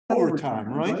overtime,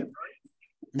 right?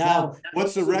 Now,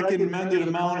 what's the recommended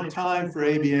amount of time for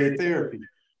ABA therapy?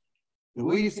 At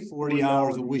least 40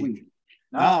 hours a week.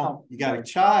 Now, you got a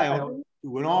child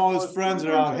who, when all his friends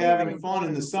are out having fun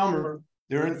in the summer,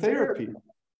 they're in therapy.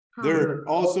 They're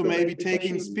also maybe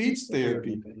taking speech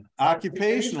therapy,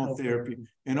 occupational therapy,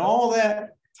 and all that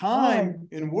time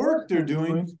and work they're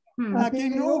doing, not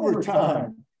getting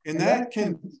overtime. And that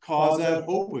can cause that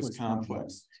hopeless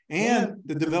complex and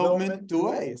the development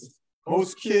delays.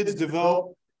 Most kids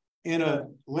develop in a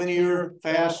linear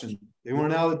fashion. They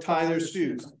learn how to tie their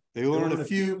shoes. They learn a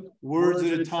few words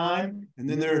at a time, and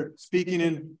then they're speaking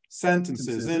in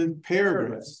sentences, in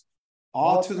paragraphs.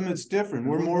 Autism, it's different.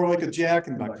 We're more like a jack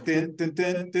in the box.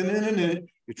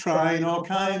 You're trying all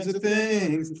kinds of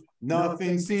things.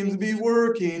 Nothing seems to be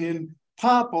working. And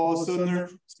pop, all of a sudden, they're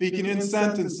speaking in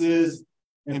sentences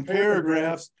and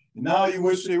paragraphs. And now you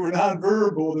wish they were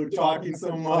nonverbal. They're talking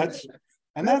so much.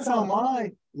 And that's how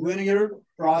my linear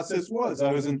process was.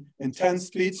 I was in intense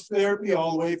speech therapy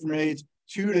all the way from age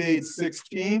 2 to age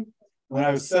 16. When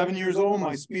I was 7 years old,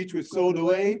 my speech was so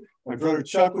delayed. My brother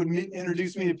Chuck would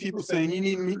introduce me to people saying, "You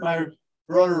need to meet my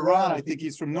brother Ron. I think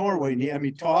he's from Norway." And he had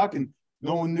me talk, and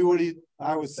no one knew what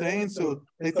I was saying, so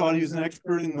they thought he was an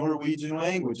expert in Norwegian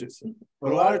languages.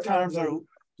 But a lot of times our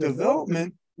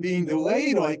development being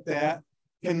delayed like that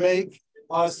can make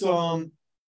us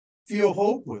feel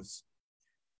hopeless.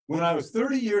 When I was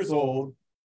 30 years old,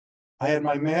 I had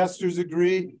my master's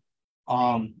degree.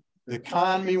 The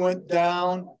economy went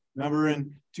down, remember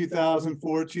in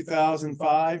 2004,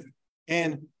 2005,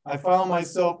 and I found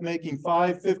myself making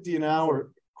 $5.50 an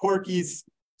hour, Corky's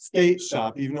skate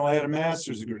shop, even though I had a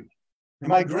master's degree. And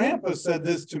my grandpa said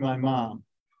this to my mom,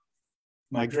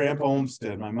 my grandpa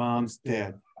Olmsted, my mom's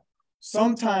dad.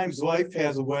 Sometimes life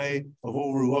has a way of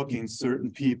overlooking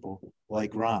certain people,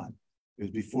 like Ron. It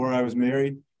was before I was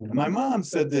married. And my mom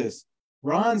said this,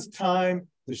 Ron's time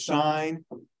to shine,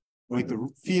 like the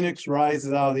phoenix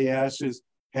rises out of the ashes,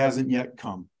 hasn't yet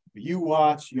come. But you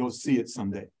watch, you'll see it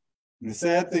someday. And the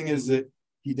sad thing is that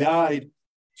he died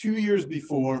 2 years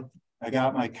before I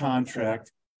got my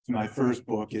contract to my first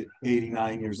book at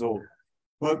 89 years old.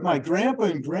 But my grandpa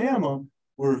and grandma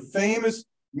were famous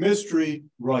mystery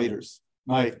writers.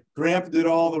 My grandpa did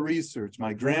all the research.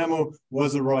 My grandma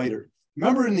was a writer.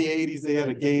 Remember in the 80s, they had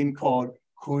a game called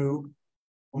Clue?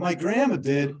 What my grandma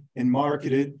did and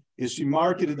marketed is she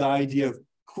marketed the idea of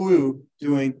Clue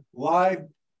doing live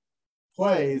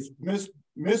plays,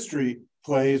 mystery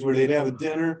plays where they'd have a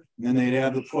dinner and then they'd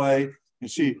have the play.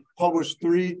 And she published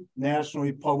 3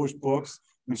 nationally published books.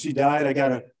 When she died, I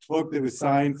got a book that was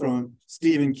signed from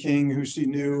Stephen King, who she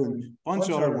knew, and a bunch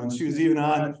of other ones. She was even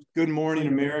on Good Morning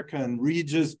America, and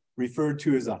Regis referred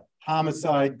to as a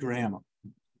homicide grandma.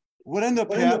 What ended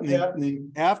up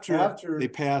happening after they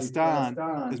passed on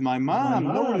is my mom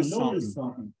noticed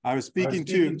something. I was speaking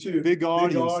to big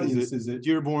audiences at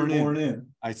Dearborn Inn.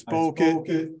 I spoke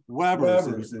at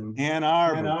Weber's and Ann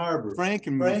Arbor.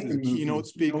 Frankenmuth is a keynote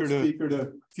speaker to a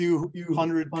few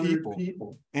hundred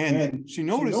people. And she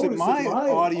noticed that my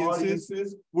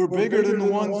audiences were bigger than the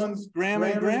ones Grandma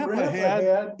and Grandpa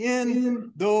had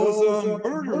in those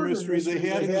murder mysteries they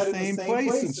had in the same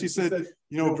place. And she said,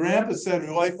 you know, Grandpa said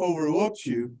life overlooked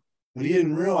you, but he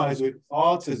didn't realize with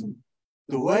autism,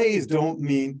 delays don't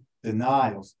mean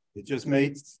denials. It just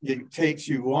takes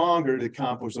you longer to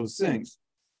accomplish those things.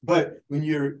 But when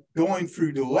you're going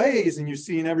through delays and you're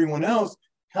seeing everyone else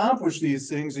accomplish these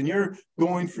things and you're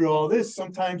going through all this,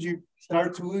 sometimes you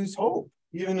start to lose hope.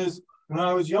 Even as when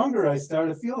I was younger, I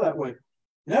started to feel that way.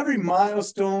 And every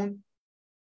milestone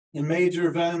and major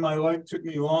event in my life took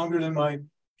me longer than my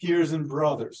peers and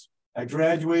brothers. I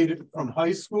graduated from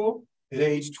high school at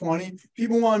age 20.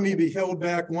 People wanted me to be held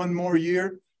back one more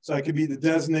year so I could be the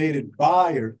designated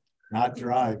buyer, not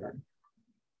driver.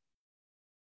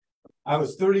 I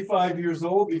was 35 years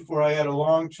old before I had a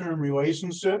long-term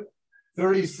relationship,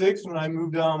 36 when I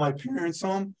moved out of my parents'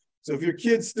 home. So if your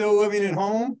kid's still living at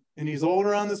home and he's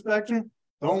older on the spectrum,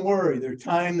 don't worry, their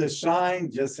time to shine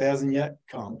just hasn't yet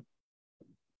come.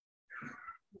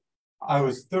 I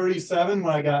was 37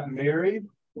 when I got married.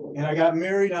 And I got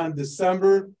married on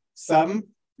December 7th.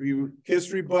 For you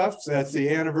history buffs, that's the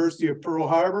anniversary of Pearl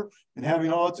Harbor. And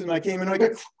having autism, I came in like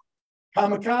a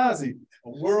kamikaze, a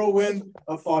whirlwind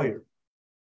of fire.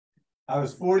 I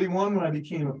was 41 when I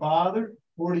became a father,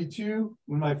 42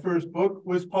 when my first book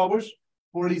was published,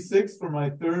 46 for my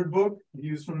third book,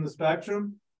 Views from the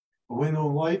Spectrum, A Window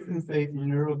of Life and Faith in a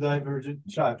Neurodivergent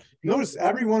Child. Notice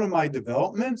every one of my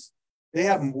developments, they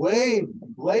happen way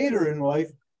later in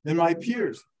life than my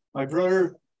peers. My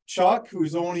brother Chuck,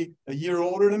 who's only a year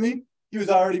older than me, he was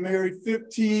already married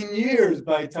 15 years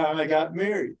by the time I got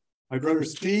married. My brother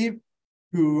Steve,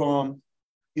 who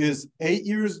is 8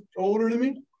 years older than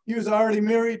me, he was already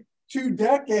married 2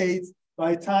 decades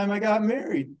by the time I got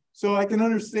married. So I can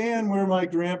understand where my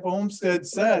grandpa Olmsted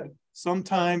said,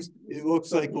 sometimes it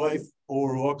looks like life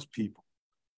overlooks people.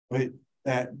 But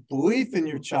that belief in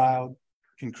your child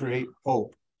can create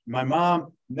hope. My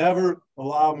mom never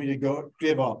allowed me to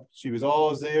give up. She was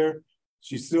always there.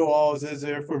 She still always is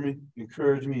there for me,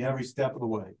 encouraged me every step of the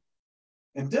way.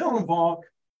 And Dylan Volk,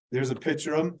 there's a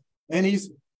picture of him, and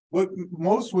he's what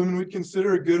most women would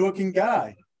consider a good-looking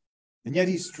guy. And yet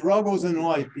he struggles in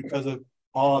life because of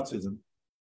autism.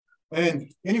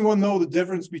 And anyone know the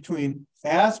difference between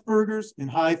Asperger's and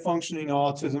high-functioning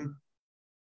autism?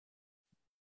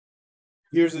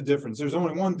 Here's the difference. There's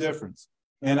only one difference.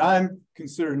 And I'm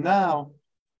considered now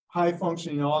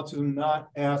high-functioning autism, not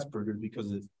Asperger's,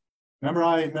 because it's, remember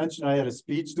I mentioned I had a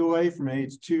speech delay from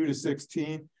age 2 to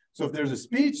 16? So if there's a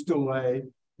speech delay,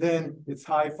 then it's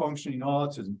high-functioning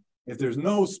autism. If there's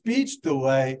no speech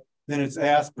delay, then it's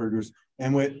Asperger's.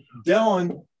 And with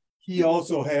Dylan, he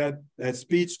also had that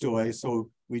speech delay, so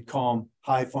we'd call him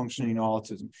high-functioning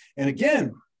autism. And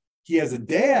again, he has a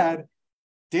dad,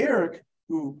 Derek,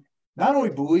 who not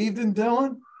only believed in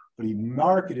Dylan, but he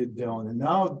marketed Dylan. And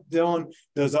now Dylan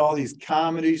does all these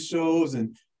comedy shows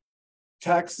in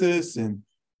Texas and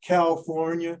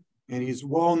California, and he's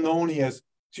well known. He has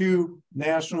 2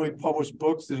 nationally published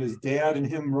books that his dad and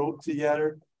him wrote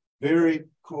together. Very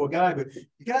cool guy, but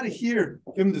you got to hear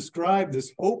him describe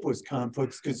this hopeless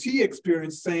complex because he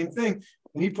experienced the same thing,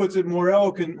 and he puts it more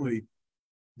eloquently.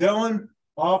 Dylan,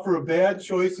 offer a bad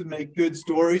choice and make good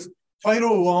stories.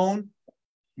 Title alone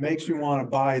makes you want to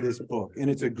buy this book, and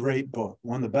it's a great book,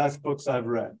 one of the best books I've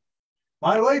read.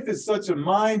 My life is such a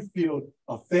minefield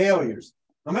of failures.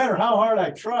 No matter how hard I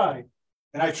try,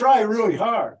 and I try really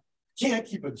hard, I can't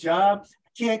keep a job, I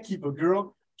can't keep a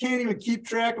girl, can't even keep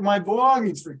track of my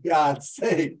belongings, for God's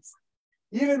sakes.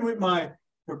 Even with my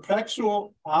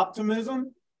perpetual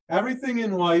optimism, everything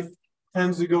in life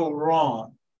tends to go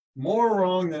wrong, more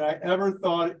wrong than I ever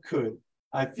thought it could.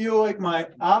 I feel like my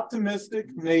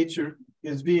optimistic nature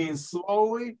is being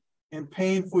slowly and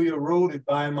painfully eroded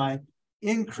by my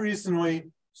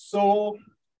increasingly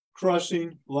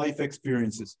soul-crushing life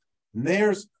experiences. And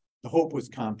there's the hopeless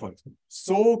complex.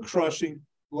 Soul-crushing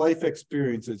life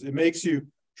experiences. It makes you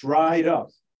dried up.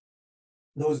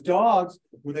 Those dogs,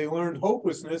 when they learned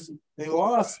hopelessness, they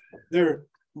lost their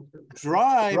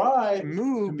drive to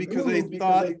move because they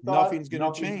thought nothing's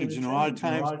going to change. And a lot of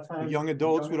times, young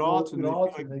adults with autism, they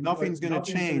feel like nothing's going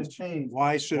to change.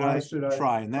 Why should I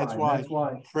try? And that's why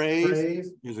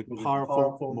praise is a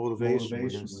powerful motivation. We're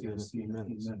going to see in a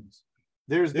few minutes.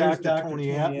 There's Dr.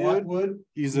 Tony Atwood.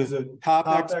 He's a top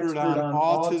expert on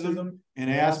autism and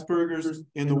Asperger's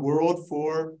in the world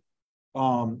for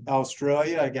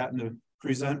Australia. I got to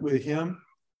present with him.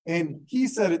 And he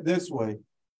said it this way: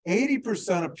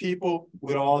 80% of people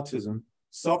with autism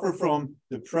suffer from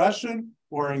depression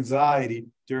or anxiety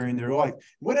during their life.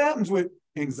 What happens with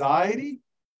anxiety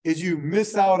is you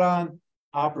miss out on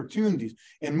opportunities.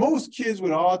 And most kids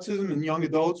with autism and young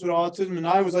adults with autism, and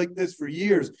I was like this for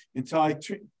years until I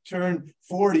turned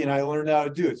 40 and I learned how to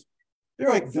do it. They're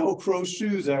like Velcro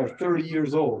shoes that are 30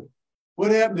 years old.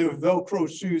 What happened to Velcro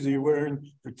shoes that you're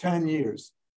wearing for 10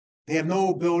 years? They have no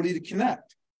ability to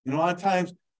connect. And a lot of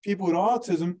times, people with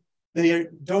autism, they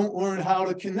don't learn how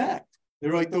to connect.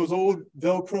 They're like those old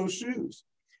Velcro shoes.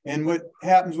 And what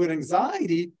happens with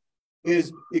anxiety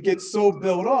is it gets so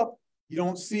built up, you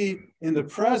don't see in the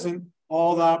present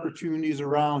all the opportunities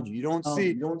around you. You don't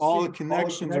see all the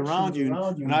connections around you.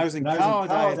 When I was in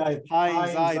college, I had high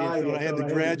anxiety. I felt I had to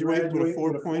graduate with a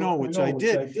 4.0, which I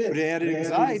did. But I had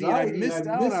anxiety. I missed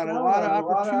out on a lot of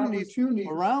opportunities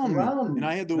around me. And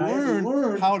I had to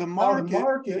learn how to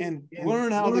market and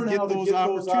learn how to get those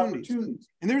opportunities.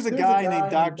 And there's a guy named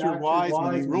Dr.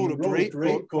 Wiseman. He wrote a great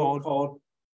book called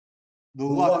The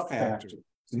Luck Factor.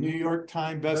 It's a New York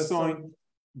Times bestselling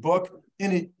book.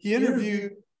 And he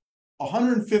interviewed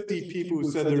 150 people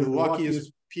who said they're the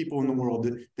luckiest people in the world.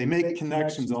 They make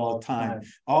connections all the time.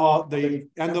 They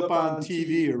end up on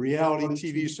TV or reality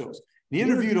TV shows. And he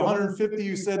interviewed 150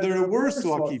 who said they're the worst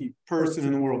lucky person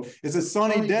in the world. It's a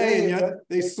sunny day, and yet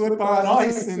they slip on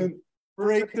ice and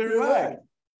break their leg.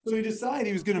 So he decided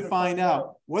he was going to find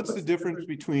out what's the difference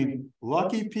between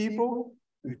lucky people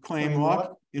who claim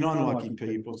luck and unlucky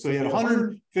people. So he had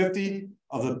 150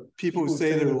 of the people who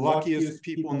say they're the luckiest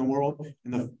people in the world,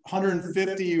 and the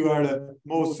 150 who are the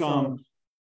most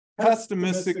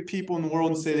pessimistic people in the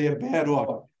world and say they have bad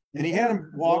luck. And he had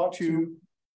them walk to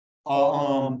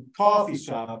coffee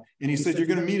shop, and he said, you're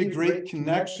going to meet a great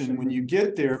connection when you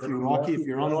get there. If you're lucky, if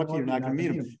you're unlucky, you're not going to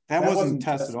meet him. That wasn't the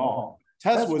test at all.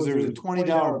 Test was there was a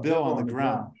 $20 bill on the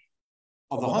ground.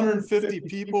 Of the 150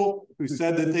 people who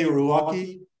said that they were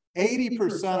lucky,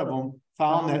 80% of them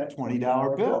found that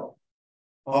 $20 bill.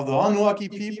 Of the unlucky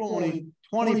people, only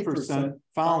 20%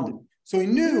 found it. So he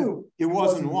knew it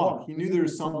wasn't luck. He knew there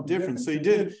was something different. So he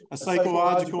did a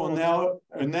psychological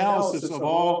analysis of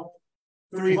all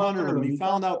 300 of them. He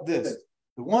found out this: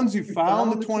 the ones who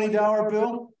found the $20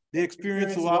 bill, they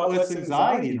experienced a lot less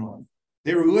anxiety in life.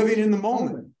 They were living in the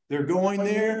moment. They're going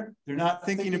there. They're not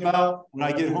thinking about, when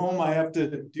I get home, I have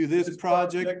to do this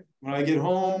project. When I get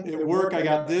home at work, I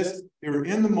got this. They were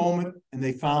in the moment and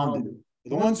they found it.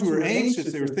 The ones who were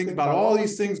anxious, they were thinking about all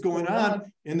these things going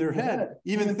on in their head,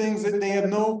 even things that they have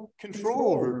no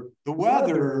control over, the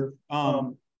weather,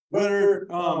 whether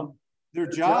their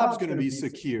job's going to be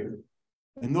secure.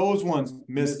 And those ones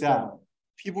missed out.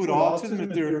 People with autism,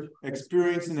 if they're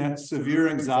experiencing that severe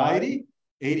anxiety,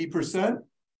 80%,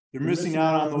 they're missing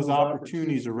out on those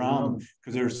opportunities around them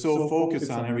because they're so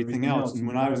focused on everything else. And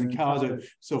when I was in college, I was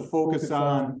so focused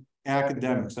on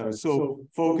academics. I was so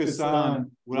focused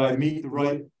on would I meet the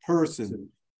right person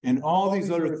and all these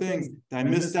other things that I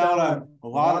missed out on a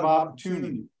lot of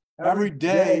opportunity. Every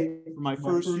day for my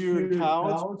first year in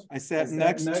college, I sat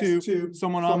next to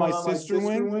someone on my sister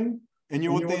wing, and you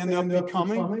know what they ended up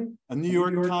becoming? A New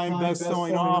York Times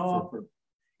best-selling author.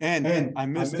 And I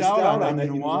missed out on that.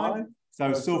 You know why? So I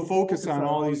was so focused on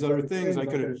all these other things. I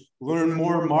could have learned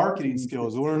more marketing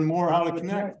skills, learned more how to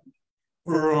connect.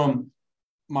 For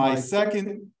my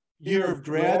second year of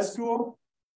grad school,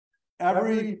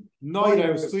 every night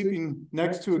I was sleeping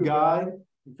next to a guy,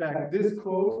 in fact, this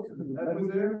close, that was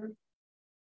there.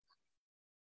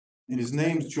 And his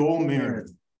name's Joel Mariner.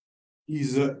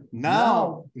 He's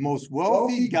now the most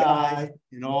wealthy guy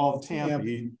in all of Tampa.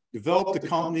 He developed a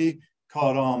company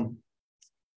called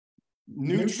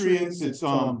Nutrients. It's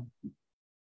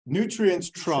Nutrients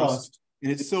Trust, and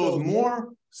it sells more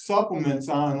supplements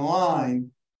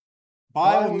online.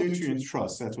 Bionutrients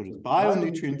Trust, that's what it is.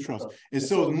 Bionutrient Trust. It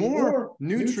sells more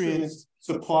nutrients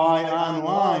supply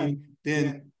online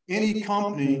than any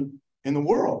company in the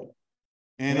world.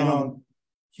 And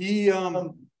he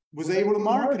was able to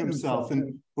market himself.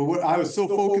 But I was so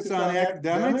focused on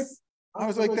academics, I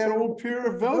was like that old pair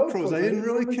of Velcros. I didn't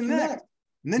really connect.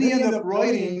 And then he ended up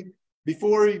writing,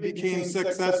 before he became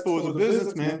successful as a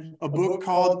businessman, a book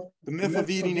called The Myth of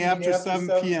Eating After 7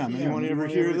 p.m. Anyone ever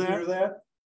hear that?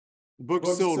 The book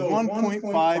sold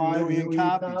 1.5 million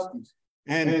copies.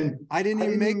 And I didn't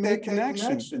even make that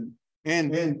connection.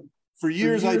 And for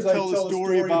years, I tell the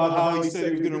story about how he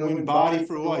said he was going to win Body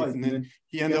for Life. And then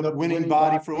he ended up winning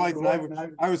Body for Life.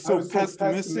 And I was so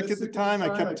pessimistic at the time.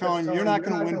 I kept telling him, you're not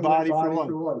going to win Body for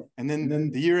Life. And then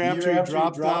the year after he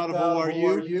dropped out of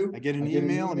ORU, I get an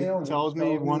email and it tells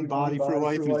me he won Body for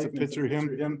Life. And it's a picture of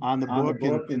him on the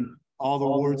book and all the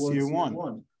awards he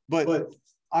won. But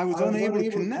I was unable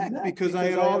to connect because I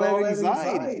had all that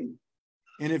anxiety.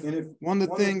 And if one of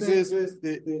the things is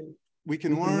that we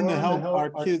can learn to help our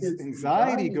kids'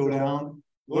 anxiety go down,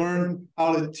 learn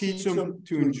how to teach them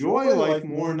to enjoy life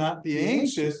more, not be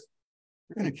anxious,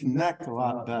 we're going to connect a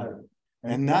lot better.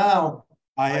 And now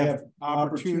I have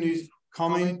opportunities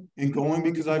coming and going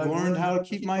because I've learned how to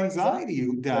keep my anxiety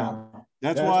down.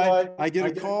 That's why I get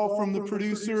a call from the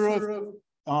producer of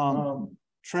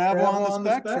Travel on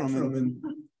the Spectrum and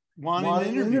wanting to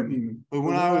interview me. But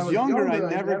when I was younger, I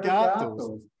never got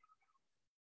those.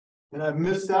 And I've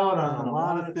missed out on a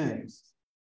lot of things.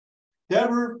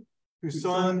 Deborah, whose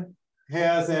son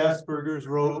has Asperger's,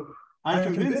 wrote, I'm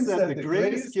convinced that the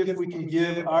greatest gift we can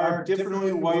give our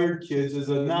differently wired kids is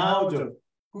a knowledge of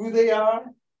who they are,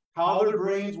 how their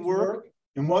brains work,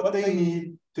 and what they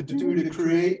need to do to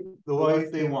create the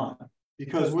life they want.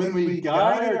 Because when we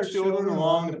guide our children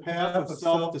along the path of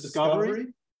self-discovery,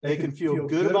 they can feel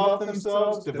good about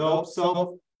themselves, develop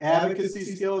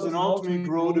self-advocacy skills, and ultimately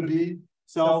grow to be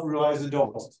self-realized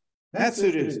adults. That's what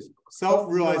it is,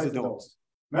 self-realized adults.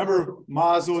 Remember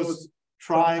Maslow's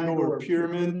triangle or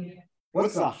pyramid?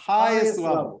 What's the highest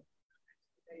level?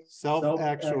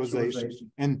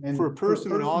 Self-actualization. And for a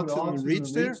person with autism to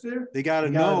reach there, they got to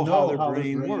know how their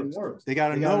brain works. They got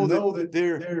to know that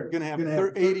they're going to have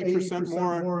 80%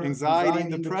 more anxiety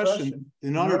and depression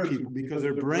than other people because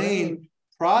their brain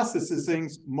processes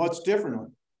things much differently.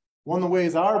 One of the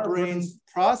ways our brains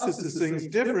processes things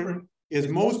different is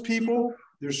most people,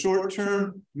 their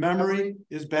short-term memory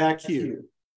is back here.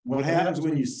 What happens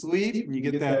when you sleep, when you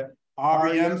get that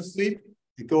REM sleep,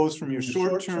 it goes from your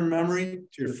short-term memory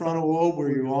to your frontal lobe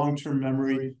where your long-term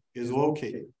memory is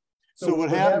located. So what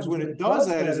happens when it does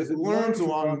that is it learns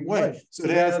along the way. So it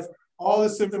has all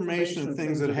this information of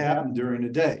things that happen during the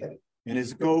day. And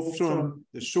as it goes from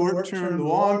the short term to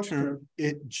long term,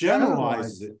 it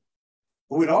generalizes it.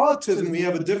 But with autism, we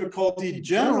have a difficulty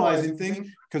generalizing things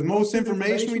because most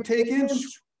information we take in,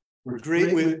 we're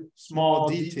great with small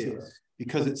details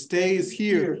because it stays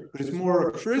here, but it's more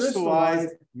a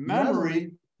crystallized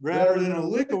memory rather than a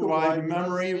liquid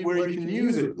memory where you can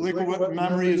use it. Liquid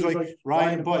memory is like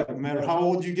riding a bike. No matter how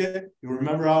old you get, you'll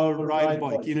remember how to ride a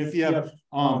bike. Even if you have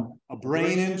a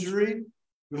brain injury,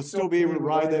 you'll still be able to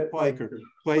ride that bike or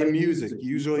play music.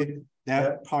 Usually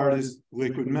that part is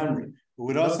liquid memory. But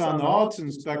with us on the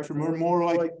autism spectrum, we're more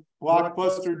like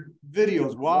blockbuster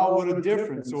videos. Wow, what a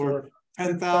difference. Or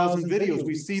 10,000 videos.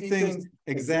 We see things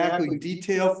exactly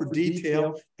detail for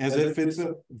detail as if it's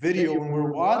a video when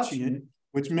we're watching it,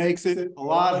 which makes it a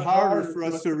lot harder for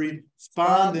us to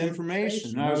respond to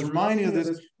information. And I was reminded of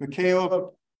this, Michaela,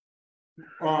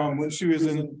 when she was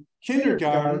in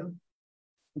kindergarten,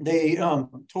 they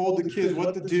told the kids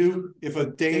what to do if a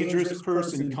dangerous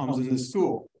person comes into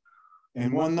school.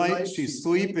 And one night she's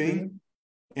sleeping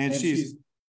and she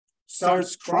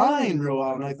starts crying real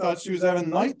loud. And I thought she was having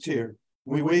night terror.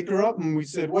 We wake her up and we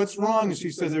said, "What's wrong?" And she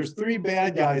says, "There's 3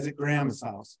 bad guys at Grandma's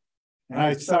house." And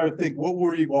I started to think, what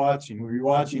were you watching? Were you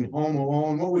watching Home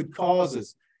Alone? What would cause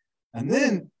this? And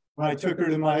then when I took her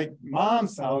to my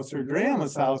mom's house, her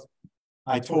grandma's house,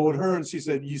 I told her, and she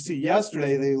said, "You see,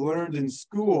 yesterday they learned in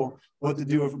school what to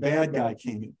do if a bad guy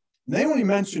came in." And they only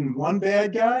mentioned 1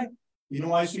 bad guy. You know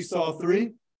why she saw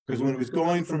 3? Because when it was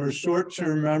going from her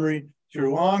short-term memory to her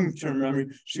long-term memory,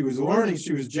 she was learning,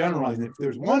 she was generalizing. If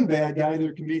there's 1 bad guy,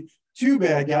 there can be 2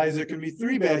 bad guys, there can be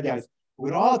 3 bad guys.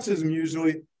 With autism,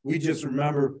 usually, we just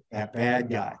remember that bad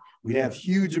guy. We'd have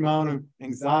huge amount of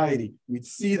anxiety. We'd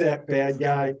see that bad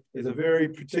guy as a very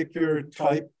particular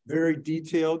type, very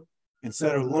detailed,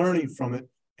 instead of learning from it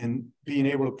and being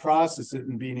able to process it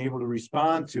and being able to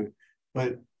respond to it.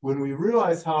 But when we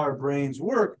realize how our brains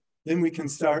work, then we can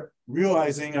start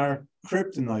realizing our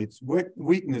kryptonites,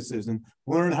 weaknesses, and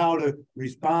learn how to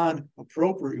respond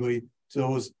appropriately to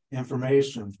those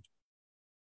information.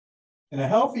 And a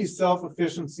healthy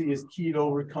self-efficiency is key to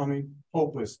overcoming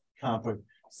hopeless conflict.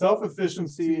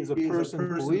 Self-efficiency is a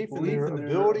person's belief in their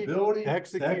ability to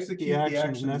execute the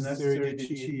actions necessary to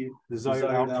achieve desired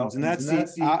outcomes. And that's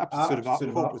the opposite of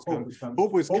hopeless conflict.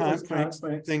 Hopeless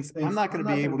conflict thinks, I'm not going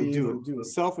to be able to do it.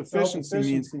 Self-efficiency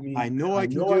means, I know I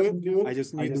can do it, I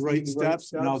just need the right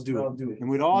steps and I'll do it. And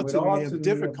with autism, we have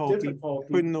difficulty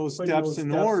putting those steps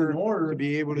in order to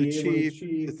be able to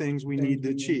achieve the things we need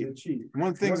to achieve. One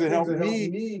of the things that helped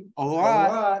me a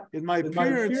lot is my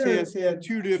parents had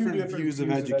 2 different views of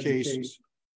education.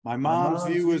 My mom's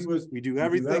view was we do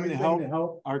everything to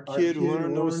help our kid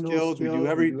learn those skills. We do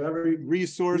every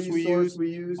resource we use.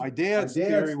 My dad's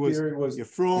theory was you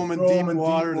throw them in deep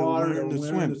water to learn to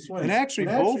swim. And actually,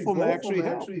 both of them actually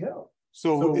helped.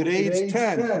 So at age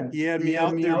 10, he had me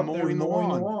out there mowing the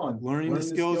lawn, learning the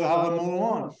skills of how to mow the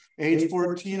lawn. Age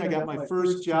 14, I got my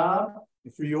first job.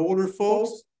 And for you older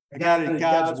folks, I got it at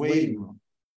God's waiting room.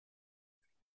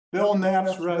 Bill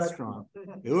Knapp's restaurant.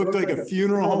 It looked like a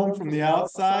funeral home from the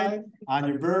outside. On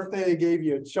your birthday, they gave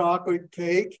you a chocolate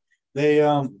cake.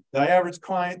 The average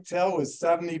clientele was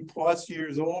 70 plus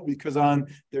years old because on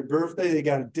their birthday, they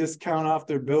got a discount off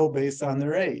their bill based on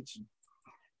their age.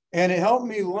 And it helped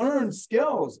me learn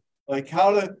skills like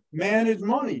how to manage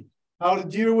money, how to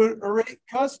deal with irate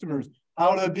customers,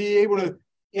 how to be able to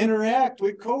interact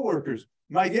with coworkers.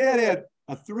 My dad had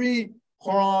a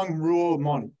 3-pronged rule of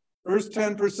money. First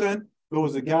 10%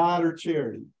 goes to God or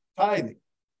charity, tithing.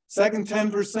 Second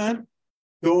 10%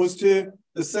 goes to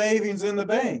the savings in the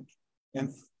bank.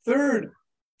 And third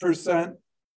percent,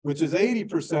 which is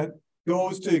 80%,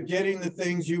 goes to getting the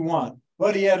things you want.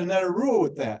 But he had another rule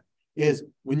with that, is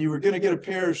when you were going to get a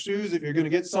pair of shoes, if you're going to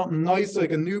get something nice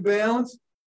like a New Balance,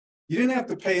 you didn't have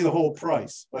to pay the whole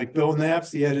price. Like Bill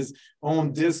Knapp's, he had his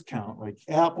own discount, like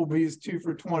Applebee's 2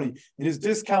 for $20. And his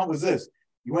discount was this.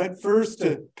 You went first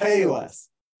to pay less.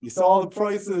 You saw the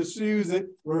price of the shoes that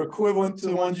were equivalent to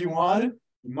the ones you wanted,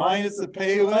 minus the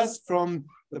pay less from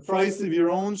the price of your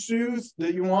own shoes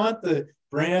that you want, the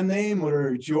brand name,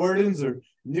 whether Jordans or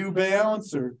New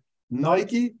Balance or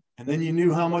Nike, and then you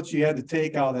knew how much you had to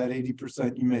take out of that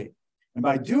 80% you made. And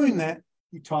by doing that,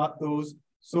 he taught those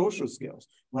social skills.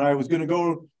 When I was going to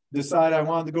go decide I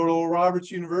wanted to go to Oral Roberts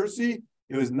University,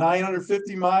 it was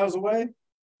 950 miles away.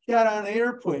 Got on an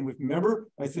airplane with me. Remember,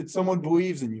 I said, someone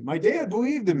believes in you. My dad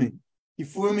believed in me. He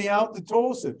flew me out to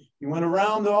Tulsa. He went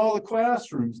around to all the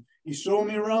classrooms. He showed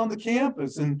me around the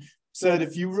campus and said,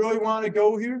 if you really want to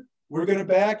go here, we're going to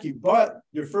back you. But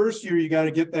your first year, you got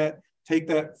to take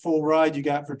that full ride you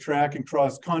got for track and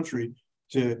cross country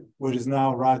to what is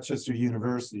now Rochester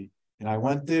University. And I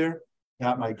went there,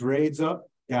 got my grades up,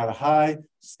 got a high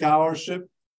scholarship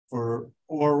for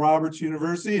Oral Roberts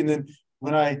University. And then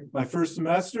when my first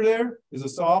semester there as a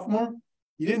sophomore,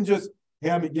 he didn't just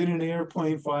have me get in an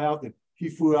airplane, fly out there. He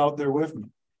flew out there with me.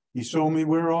 He showed me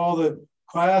where all the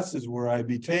classes were I'd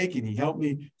be taking. He helped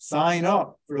me sign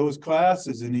up for those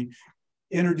classes, and he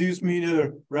introduced me to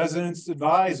the residence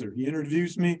advisor. He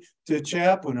introduced me to a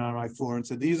chaplain on my floor and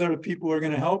said, these are the people who are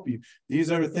going to help you.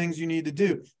 These are the things you need to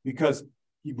do, because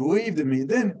he believed in me.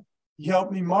 Then he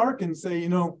helped me mark and say, you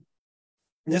know,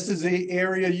 this is an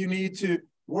area you need to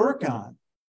work on.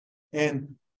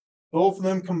 And both of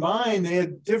them combined, they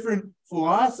had different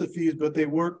philosophies, but they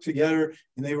worked together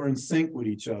and they were in sync with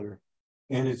each other.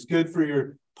 And it's good for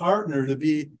your partner to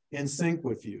be in sync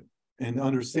with you and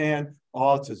understand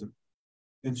autism.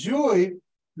 And Julie,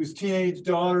 whose teenage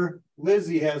daughter,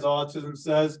 Lizzie, has autism,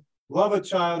 says, love a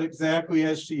child exactly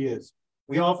as she is.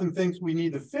 We often think we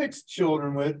need to fix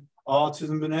children with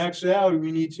autism, but in actuality,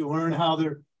 we need to learn how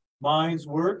their minds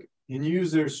work and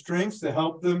use their strengths to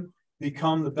help them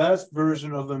become the best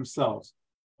version of themselves.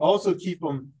 Also keep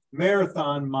them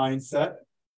marathon mindset.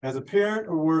 As a parent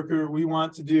or worker, we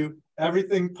want to do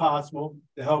everything possible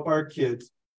to help our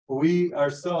kids, but we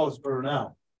ourselves burn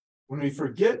out. When we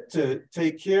forget to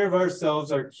take care of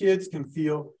ourselves, our kids can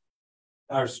feel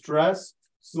our stress.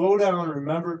 Slow down and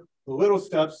remember the little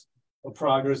steps of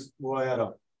progress will add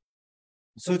up.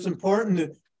 So it's important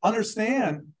to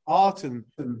understand autism.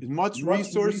 As much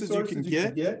resources you can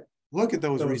get, look at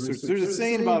those resources. There's a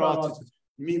saying about autism.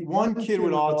 You meet one kid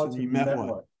with autism, you met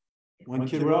what? One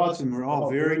kid with autism. We're all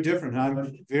very different.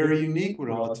 I'm very unique with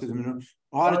autism. And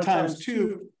a lot of times,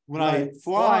 too, when I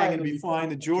fly, I'm going to be flying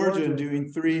to Georgia and doing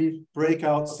 3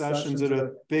 breakout sessions at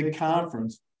a big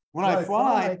conference. When I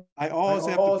fly, I always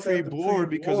have to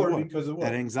pre-board because of what?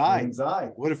 That anxiety.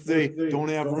 What if they don't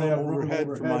have room overhead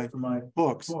for my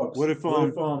books? What if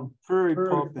prairie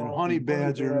pup and honey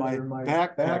badger in my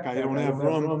backpack, I don't have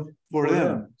room for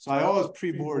them? So I always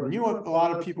pre-board. And you know what a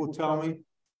lot of people tell me?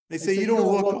 They say, you don't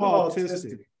look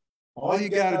autistic. All you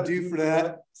got to do for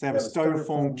that is have a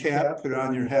styrofoam cap, put it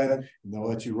on your head, and they'll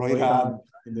let you right on.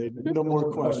 And no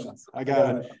more questions. I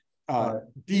got a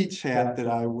beach hat that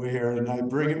I wear, and I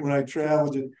bring it when I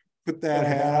travel. Just put that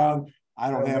hat on.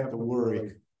 I don't have to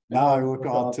worry. Now I look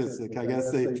autistic. I guess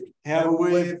they have a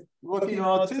way of looking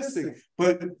autistic.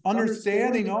 But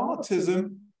understanding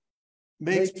autism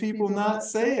makes people not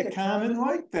say a comment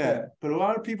like that. But a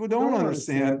lot of people don't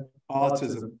understand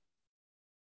autism.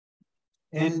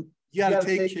 And you got to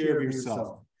take care of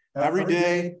yourself. Every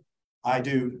day, I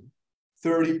do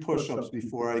 30 push-ups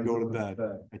before I go to bed.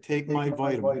 I take my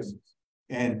vitamins.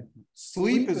 And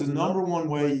sleep is the #1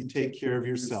 way you take care of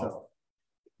yourself.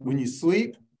 When you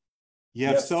sleep, you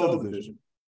have cell division.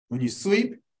 When you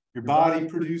sleep, your body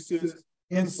produces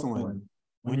insulin.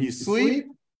 When you sleep,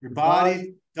 your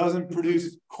body doesn't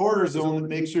produce cortisol that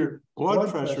makes your blood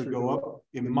pressure go up.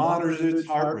 It monitors its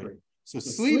heart rate. So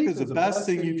sleep is the best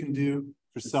thing you can do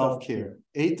for self-care.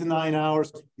 8 to 9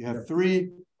 hours. You have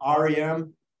 3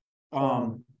 REM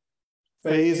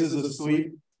phases of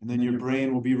sleep, and then your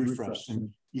brain will be refreshed. And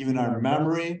even our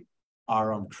memory,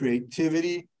 our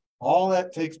creativity, all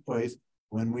that takes place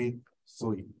when we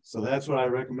sleep. So that's what I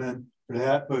recommend for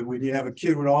that. But when you have a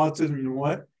kid with autism, you know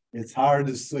what? It's hard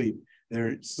to sleep.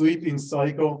 Their sleeping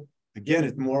cycle, again,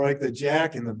 it's more like the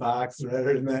Jack in the Box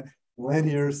rather than that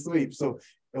linear sleep. So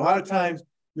a lot of times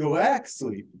you'll lack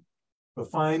sleep,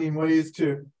 but finding ways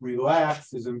to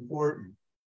relax is important.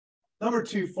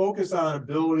 #2, focus on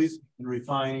abilities and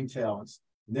refining talents.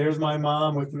 And there's my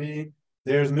mom with me.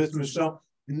 There's Miss Michelle.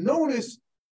 And notice,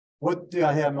 what do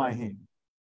I have in my hand?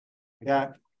 I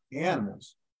got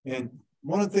animals. And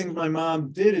one of the things my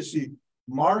mom did is she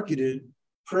marketed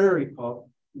Prairie Pup,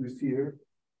 who's here.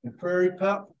 And Prairie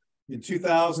Pup, in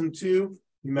 2002,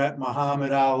 he met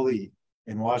Muhammad Ali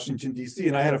in Washington, D.C.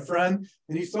 And I had a friend,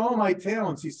 and he saw my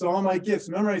talents. He saw my gifts.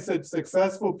 Remember I said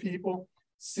successful people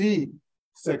see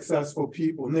successful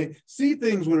people, and they see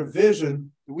things with a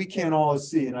vision that we can't always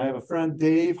see. And I have a friend,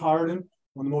 Dave Harden,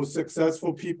 one of the most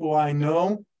successful people I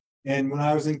know. And when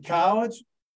I was in college,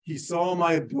 he saw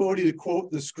my ability to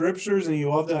quote the scriptures, and he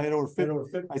loved it. I had over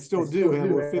 50, I still do. I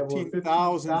have over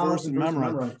 15,000 verses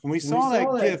memorized. And we saw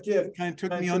that gift, it kind of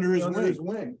took me under his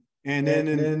wing. And then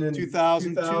in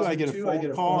 2002, I get a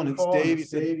phone call, and it's Dave. He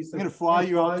said, I'm going to fly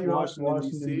you out to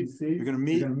Washington, D.C. You're going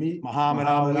to meet Muhammad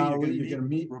Ali. You're going to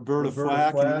meet Roberta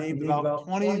Flack. And he named about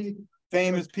 20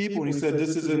 famous people. And he said,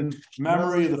 this is in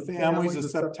memory of the families of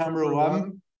September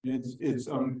 11th. It's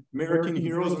American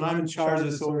Heroes, and I'm in charge of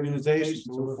this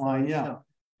organization, so we're flying, yeah.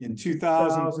 In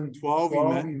 2012,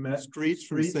 we met Streets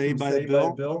from Saved by the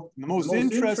Bill. The most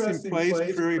interesting place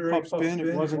Prairie Pup's been,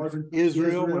 it wasn't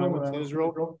Israel when I went to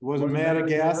Israel. It wasn't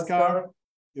Madagascar.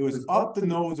 It was up the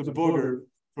nose of Booger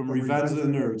from Revenge of the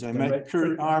Nerds. I met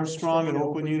Kurt Armstrong at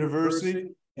Oakland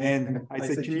University, and I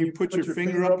said, can you put your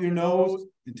finger up your nose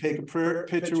and take a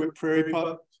picture with Prairie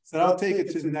Pup? I said, I'll take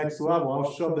it to the next level.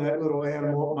 I'll shove that little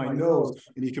animal up my nose,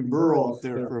 and he can burrow up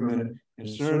there for a minute. And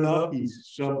sure enough, he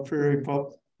shoved Prairie Pup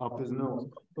up his nose.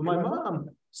 But my mom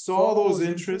saw those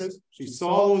interests, she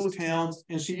saw those talents,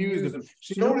 and she used them.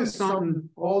 She noticed something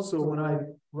also when I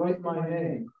write my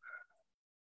name.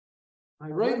 I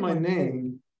write my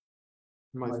name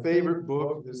in my favorite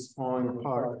book is falling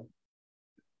apart.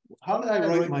 How did I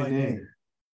write my name?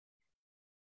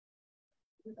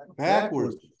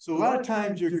 Backwards. So a lot of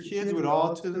times your kids with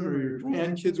autism or your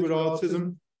grandkids with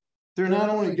autism, they're not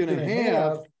only going to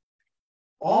have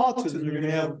autism, you're going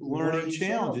to have learning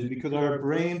challenges because our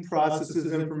brain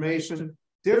processes information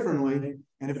differently.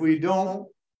 And if we don't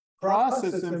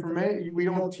process information, we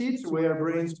don't teach the way our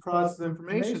brains process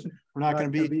information, we're not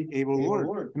going to be able to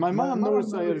learn. And my mom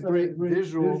noticed I had a great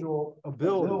visual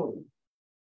ability.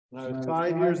 When I was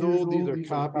 5 years old, these are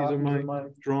copies of my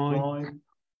drawing.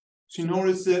 She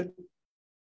noticed that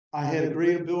I had a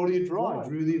great ability to draw. I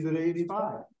drew these at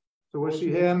 85. So what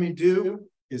she had me do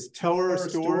is tell her a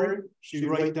story. She'd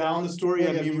write down the story,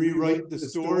 have me rewrite the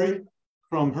story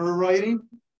from her writing.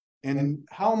 And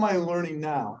how am I learning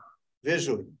now?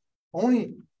 Visually.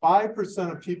 Only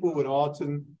 5% of people with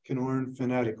autism can learn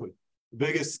phonetically. The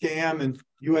biggest scam in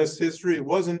US history, it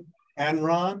wasn't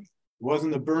Enron, it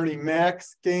wasn't the Bernie Mac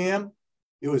scam,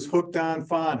 it was hooked on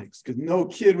phonics, because no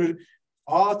kid with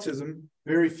autism,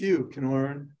 very few can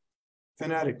learn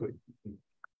phonetically.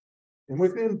 And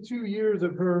within 2 years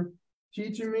of her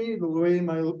teaching me the way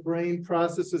my brain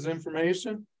processes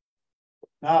information,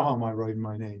 now how am I writing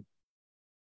my name?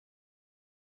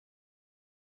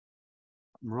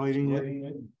 I'm writing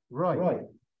it right.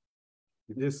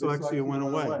 The dyslexia went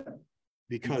away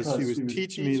because she was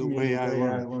teaching me the way I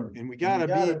learned. And we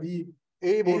gotta be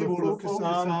able to focus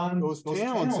on those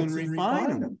talents and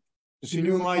refine them. She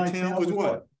knew my talent was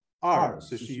what? Art.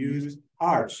 So she used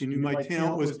art. She knew my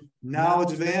talent was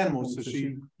knowledge of animals. So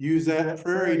she used that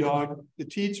prairie dog to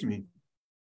teach me.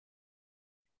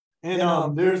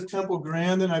 And there's Temple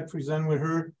Grandin. I present with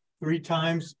her 3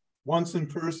 times, once in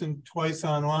person, twice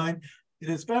online. And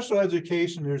in special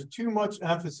education, there's too much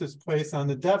emphasis placed on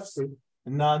the deficit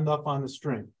and not enough on the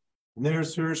strength. And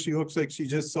there's her. She looks like she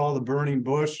just saw the burning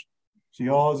bush. She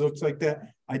always looks like that.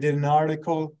 I did an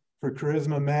article for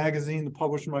Charisma Magazine to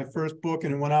publish my first book,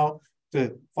 and it went out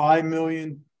to 5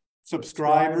 million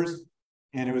subscribers.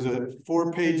 And it was a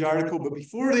 4-page article. But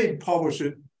before they publish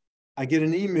it, I get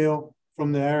an email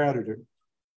from the editor.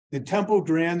 Did Temple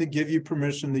Grandin give you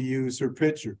permission to use her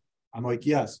picture? I'm like,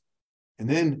 yes. And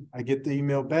then I get the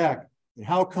email back. And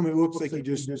how come it looks like you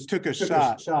just took a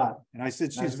shot? And I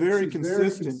said, she's very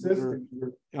consistent with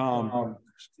her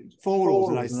photos.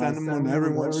 And I send them to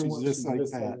everyone. She's just like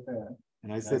that.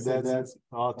 And I said, that's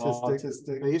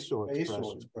autistic facial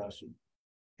expression.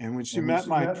 And when she met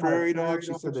my prairie dog,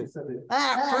 she said,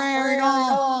 prairie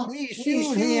dog, we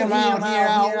shoot him out here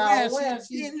out west.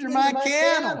 He injured my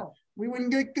cattle. We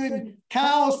wouldn't get good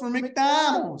cows for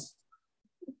McDonald's.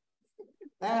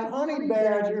 That honey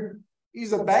badger,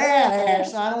 he's a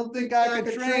badass. I don't think I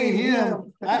could train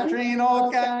him. I train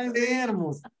all kinds of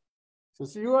animals. So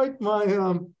she liked my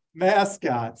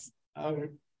mascots.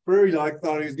 Prairie dog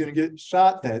thought he was going to get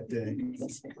shot that day.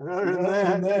 Other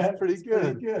than that, pretty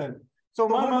good. So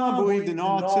my mom believed in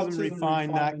autism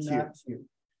refined, not cured.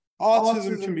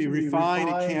 Autism can be refined,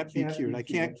 it can't be cured. I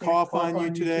can't cough on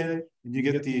you today and you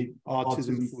get the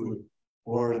autism flu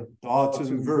or the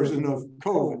autism version of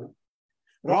COVID.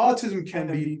 But autism can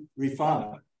be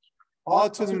refined.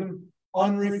 Autism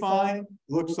unrefined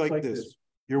looks like this.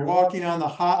 You're walking on the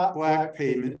hot black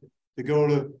pavement to go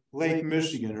to Lake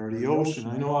Michigan or the ocean.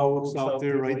 I know how it looks out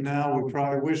there right now. We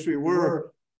probably wish we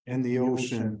were in the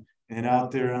ocean and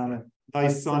out there on a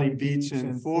nice sunny beach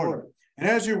in Florida. And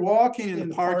as you're walking in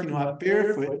the parking lot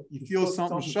barefoot, you feel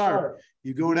something sharp.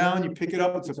 You go down, you pick it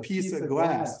up, it's a piece of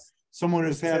glass. Someone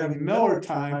is having Miller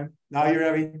time, now you're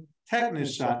having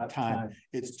tetanus shot time.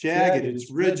 It's jagged,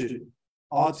 it's rigid.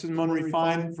 Autism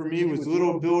unrefined for me was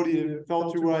little ability to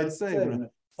filter what I'd say. When a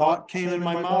thought came in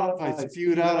my mouth, I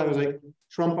spewed out, I was like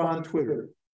Trump on Twitter.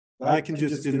 I can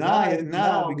just deny it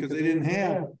now because they didn't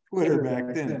have Twitter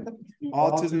back then.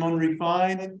 Autism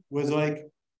unrefined was like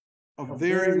a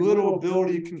very little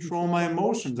ability to control my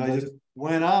emotions. I just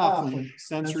went off when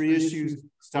sensory issues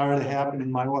started happening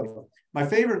in my life. My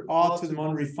favorite autism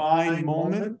unrefined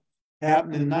moment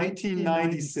happened in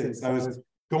 1996. I was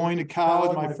going to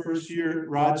college my first year at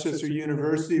Rochester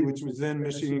University, which was then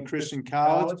Michigan Christian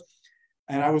College.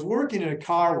 And I was working at a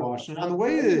car wash. And on the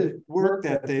way to work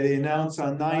that day, they announced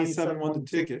on 97.1 the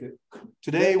ticket.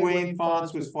 Today, Wayne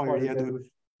Fonts was fired. He had the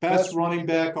best running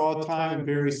back all time in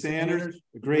Barry Sanders,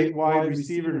 a great wide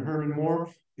receiver in Herman Moore,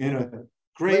 and a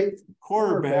great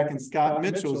quarterback in Scott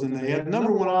Mitchell's. And they had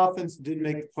number one offense, didn't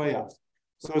make the playoffs.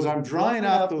 So as I'm drying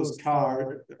out those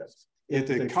cars at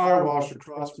the car wash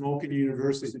across from Oakland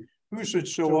University, who should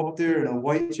show up there in a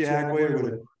white Jaguar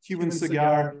with a Cuban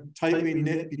cigar tightly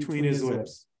knit between his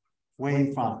lips?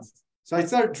 Wayne Fonts. So I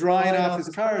start drying off his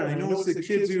card, and I notice the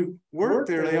kids who work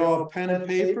there, they all have pen and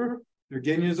paper. They're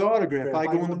getting his autograph. I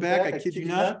go in the back, I kid you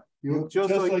not, you look just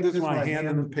like this when I hand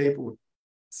them the paperwork.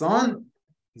 Son,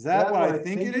 is that what I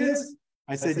think it is?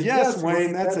 I said, yes,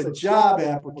 Wayne, that's a job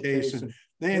application.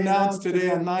 They announced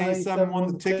today on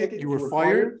 97.1 the ticket, you were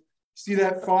fired. See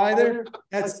that fly there?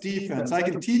 That's defense. I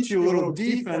can teach you a little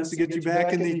defense to get you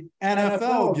back in the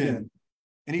NFL again.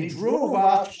 And he drove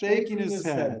off shaking his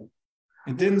head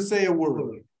and didn't say a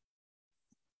word.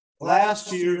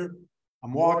 Last year,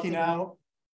 I'm walking out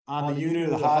on the unit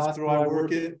of the hospital I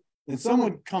work at, and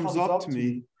someone comes up to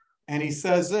me and he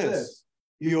says this.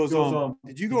 He goes,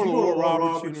 did you go to Oral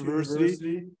Roberts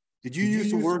University? Did you used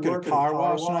to work at a car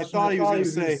wash? And I thought he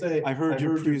was going to say, I heard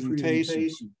your presentation.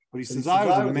 But he says, I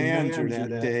was a manager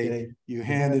that day. You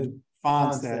handed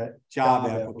Fonts that job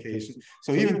application.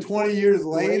 So even 20 years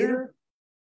later,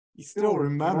 he still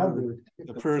remembered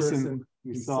the person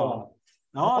we saw.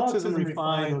 Now, autism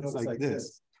refined looks like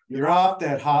this. You're off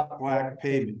that hot black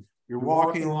pavement. You're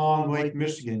walking along Lake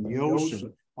Michigan, the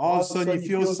ocean. All of a sudden, you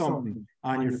feel something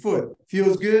on your foot.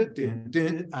 Feels good. Din,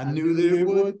 din. I knew that it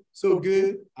would. So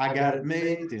good. I got it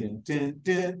made. Din, din,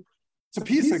 din. It's a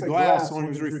piece of glass. When it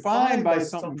was refined by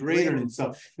something greater than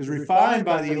itself, it was refined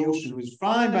by the ocean, it was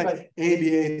refined by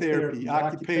ABA therapy,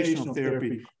 occupational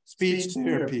therapy, speech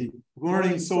therapy,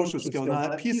 learning social skills. Now,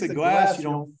 that piece of glass you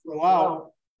don't throw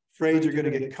out, afraid you're going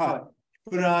to get cut.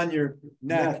 Put it on your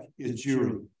neck is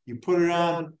jewelry. You put it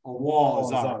on a wall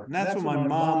is art. And that's what my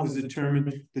mom was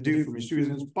determined to do for me. She was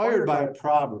inspired by a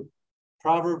proverb.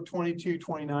 Proverb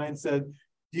 22:29 said,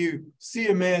 do you see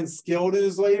a man skilled in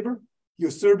his labor? You'll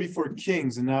serve before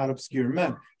kings and not obscure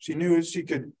men. She knew she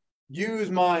could use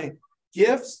my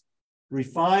gifts,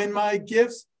 refine my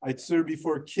gifts. I'd serve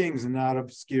before kings and not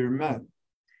obscure men.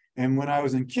 And when I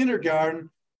was in kindergarten,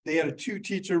 they had a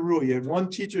two-teacher rule. You had one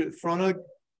teacher at the front of the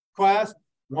class,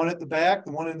 one at the back.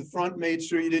 The one in the front made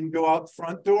sure you didn't go out the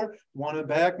front door. One in the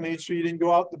back made sure you didn't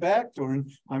go out the back door.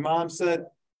 And my mom said,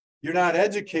 you're not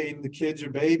educating the kids,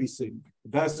 you're babysitting. The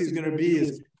best he's going to be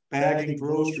is bagging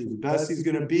groceries. The best he's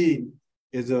going to be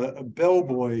is a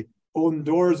bellboy, holding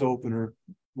doors opener,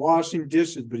 washing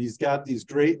dishes, but he's got these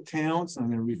great talents. I'm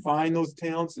going to refine those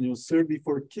talents, and he'll serve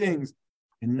before kings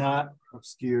and not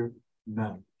obscure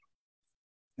men.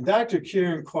 And Dr.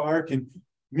 Karen Clark, and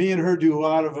me and her do a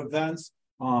lot of events,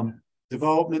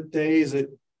 development days at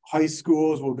high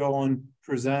schools. We'll go and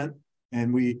present,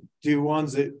 and we do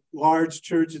ones at large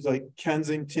churches like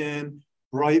Kensington,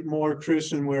 Brightmoor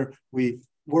Christian, where we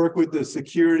work with the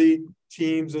security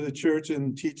teams of the church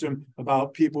and teach them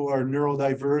about people who are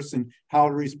neurodiverse and how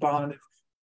to respond if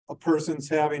a person's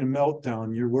having a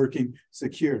meltdown. You're working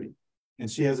security.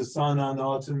 And she has a son on the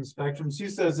autism spectrum. She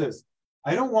says this,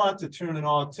 I don't want to turn an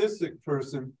autistic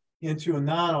person into a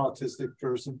non-autistic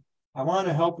person. I want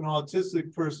to help an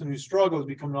autistic person who struggles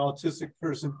become an autistic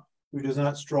person who does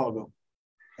not struggle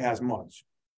as much.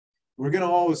 We're going to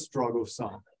always struggle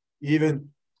some.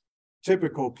 Even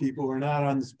typical people who are not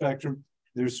on the spectrum,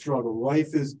 there's struggle.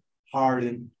 Life is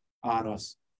hardened on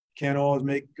us. Can't always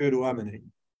make good lemonade.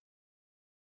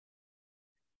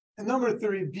 And number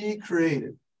 3, be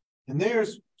creative. And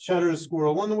there's Cheddar the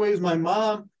Squirrel. One of the ways my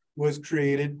mom was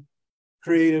creative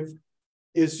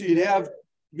is she'd have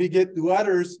me get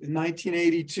letters in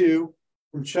 1982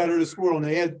 from Cheddar the Squirrel, and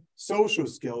they had social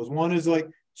skills. One is like,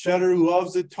 Cheddar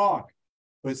loves to talk,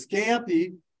 but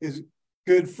Scampy, his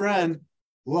good friend,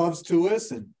 loves to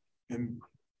listen. And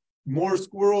more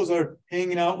squirrels are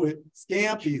hanging out with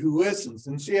Scampy, who listens.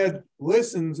 And she had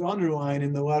listens underlined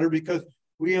in the letter because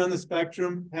we on the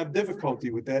spectrum have difficulty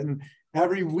with that. And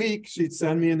every week she'd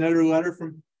send me another letter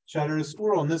from Cheddar the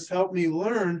Squirrel. And this helped me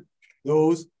learn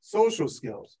those social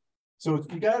skills. So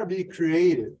you got to be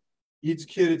creative. Each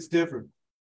kid, it's different.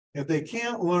 If they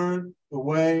can't learn the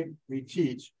way we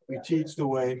teach the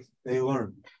way they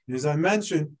learn. And as I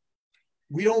mentioned,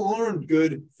 we don't learn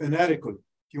good phonetically.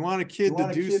 If you want a kid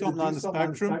to do something on the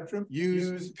spectrum,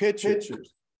 use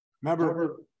pictures.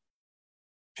 Remember,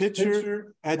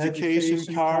 picture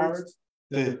education cards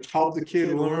that help the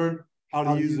kid learn how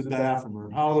to use the bathroom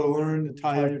or how to learn to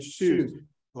tie your shoes.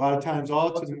 A lot of times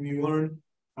autism, you learn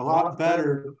a lot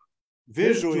better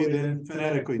visually than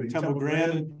phonetically. Temple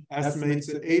Grandin estimates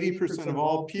that 80% of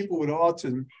all people with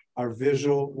autism are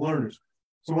visual learners.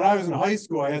 So when I was in high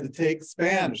school, I had to take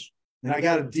Spanish, and I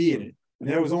got a D in it. And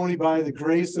that was only by the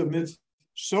grace of Ms.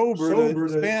 Sober,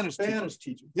 the Spanish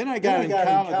teacher. Then I got in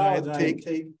college, and I had to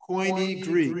take Koine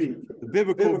Greek, the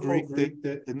biblical Greek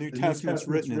that the New Testament's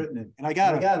written in. And I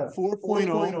got a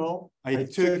 4.0. I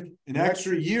took an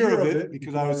extra year of it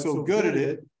because I was so good at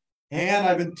it. And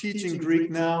I've been teaching Greek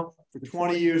now for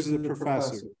 20 years as a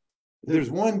professor.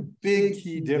 There's one big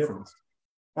key difference.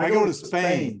 If I go to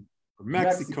Spain or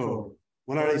Mexico,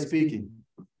 what are they speaking?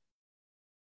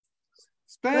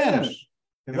 Spanish.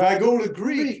 If I go to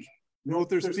Greek, you know what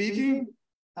they're speaking?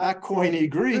 Not Koine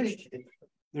Greek.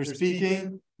 They're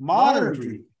speaking modern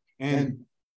Greek. And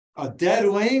a dead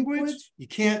language, you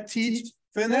can't teach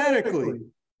phonetically.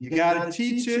 You got to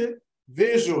teach it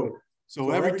visually. So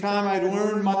every time I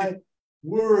learn my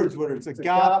words, whether it's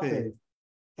agape,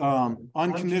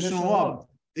 unconditional love,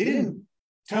 they didn't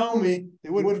tell me, they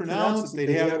wouldn't pronounce it.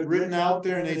 They'd have it written out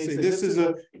there and they'd say, this is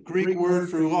a Greek word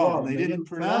for love. And they didn't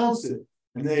pronounce it.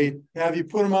 And they have you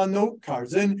put them on note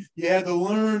cards. Then you had to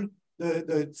learn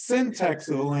the syntax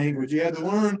of the language. You had to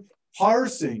learn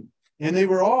parsing. And they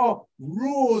were all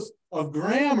rules of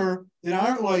grammar that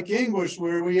aren't like English,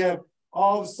 where we have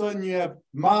all of a sudden you have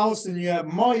mouse and you have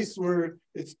mice, where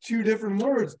it's two different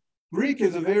words. Greek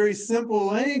is a very simple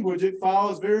language. It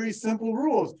follows very simple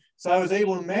rules. So I was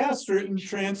able to master it and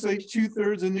translate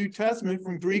 2/3 of the New Testament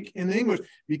from Greek into English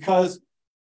because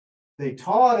they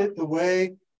taught it the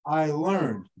way I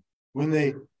learned. When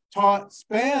they taught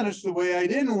Spanish the way I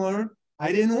didn't learn.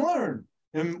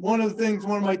 And one of the things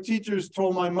one of my teachers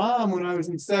told my mom when I was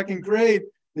in 2nd grade,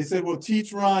 they said, well,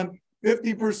 teach Ron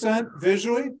 50%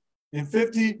 visually and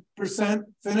 50%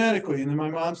 phonetically. And then my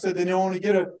mom said they only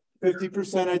get a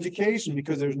 50% education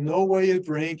because there's no way his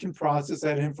brain can process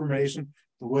that information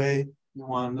the way you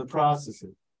want him to process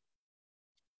it.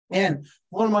 And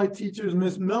one of my teachers,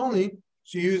 Miss Milne,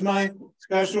 she used my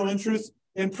special interest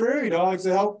in prairie dogs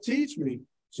to help teach me.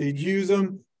 She'd use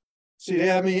them. She'd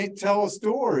have me tell a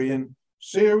story and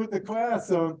share with the class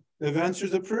the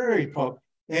adventures of Prairie Pup.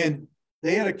 And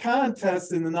they had a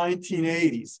contest in the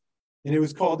 1980s, and it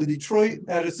was called the Detroit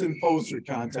Edison Poster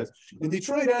Contest. And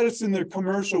Detroit Edison, their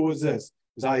commercial was this. It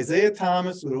was Isaiah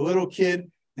Thomas with a little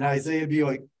kid, and Isaiah would be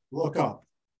like, look up.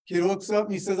 Kid looks up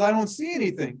and he says, I don't see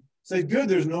anything. I said, good,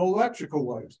 there's no electrical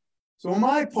wires. So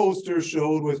my poster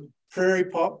showed was Prairie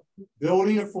Pup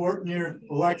building a fort near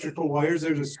electrical wires.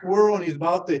 There's a squirrel and he's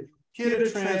about to hit a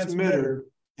transmitter.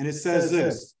 And it says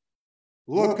this,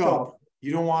 look up.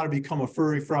 You don't want to become a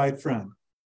furry fried friend.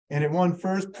 And it won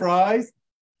first prize.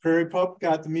 Prairie Pup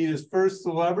got to meet his first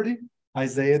celebrity,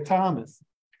 Isaiah Thomas.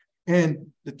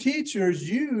 And the teachers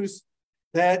used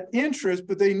that interest,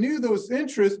 but they knew those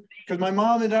interests because my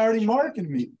mom had already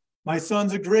marketed me. My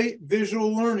son's a great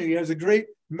visual learner. He has a great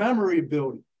memory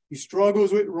ability. He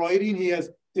struggles with writing. He has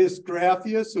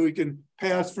dysgraphia, so he can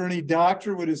pass for any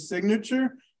doctor with his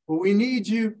signature. But we need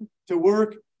you to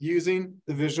work using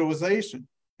the visualization.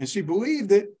 And she believed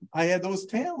that I had those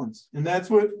talents. And that's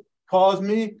what caused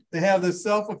me to have the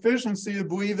self-efficiency to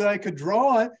believe that I could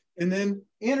draw it and then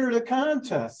enter the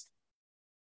contest.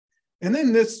 And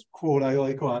then this quote I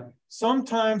like a lot.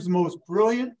 Sometimes the most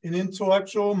brilliant and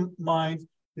intellectual minds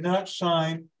do not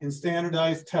shine in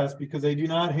standardized tests because they do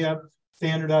not have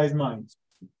standardized minds.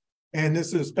 And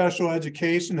this is special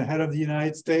education, the head of the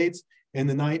United States in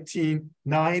the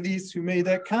 1990s who made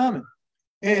that comment.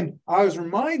 And I was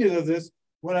reminded of this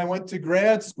when I went to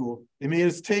grad school. They made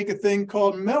us take a thing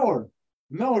called Miller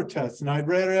test. And I'd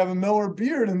rather have a Miller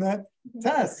beer than that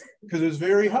test because it was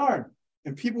very hard.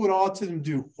 And people with autism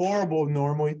do horrible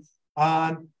normally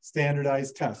on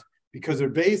standardized tests because they're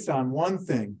based on one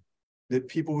thing that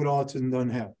people with autism don't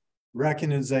have,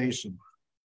 recognition.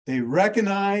 They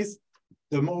recognize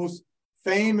the most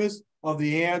famous of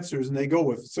the answers and they go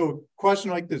with it. So a question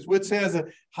like this, which has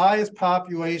the highest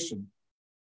population?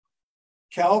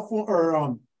 California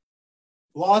or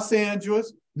Los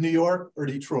Angeles, New York, or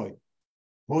Detroit?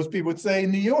 Most people would say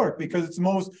New York because it's the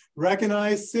most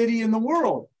recognized city in the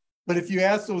world. But if you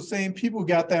ask those same people who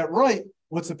got that right,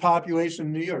 what's the population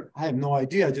of New York? I have no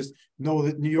idea. I just know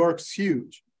that New York's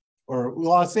huge. Or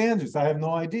Los Angeles, I have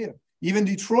no idea. Even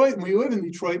Detroit, when we live in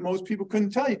Detroit, most people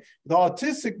couldn't tell you. The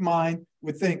autistic mind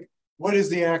would think, what is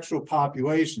the actual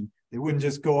population? They wouldn't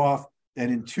just go off that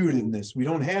intuitiveness. We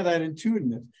don't have that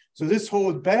intuitiveness. So this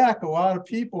holds back a lot of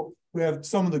people who have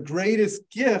some of the greatest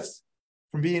gifts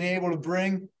from being able to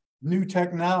bring new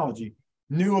technology,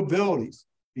 new abilities,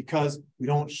 because we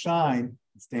don't shine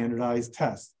in standardized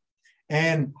tests.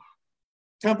 And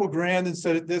Temple Grandin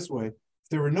said it this way: if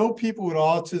there were no people with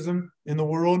autism in the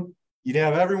world, you'd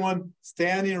have everyone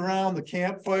standing around the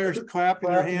campfires, clapping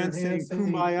their hands, saying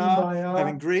kumbaya,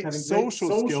 having great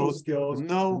social skills,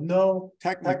 no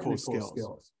technical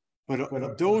skills. But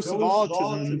a dose of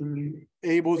autism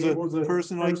enables a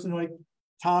person like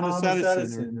Thomas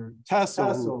Edison or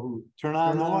Tesla who turn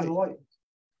on the light.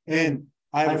 And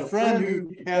I have a friend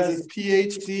who has his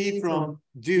PhD from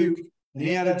Duke, and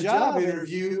he had a job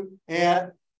interview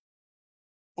at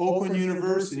Oakland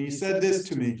University. He said this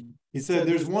to me. He said,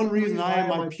 there's one reason I have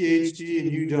my PhD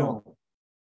and you don't,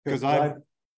 because I've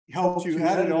helped you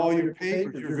edit all your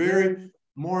papers. You're very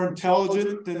more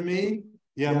intelligent than me.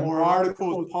 You have more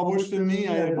articles published than me.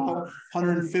 I had about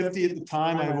 150 at the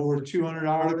time. I have over 200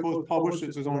 articles published.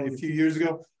 This was only a few years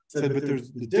ago. Said, but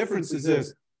the difference is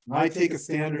this: when I take a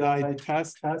standardized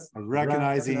test, I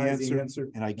recognize the answer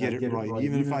and I get it right.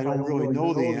 Even if I don't really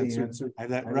know the answer, I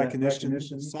have that recognition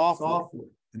software.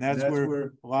 And that's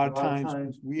where a lot of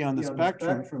times we on the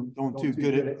spectrum don't do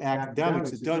good at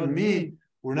academics. It doesn't mean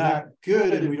we're not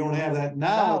good and we don't have that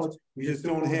knowledge. We just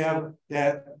don't have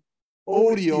that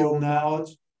audio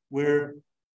knowledge where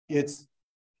it's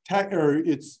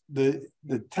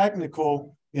the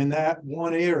technical in that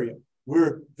one area.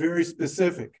 We're very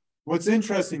specific. What's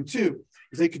interesting too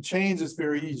is they could change this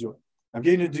very easily. I'm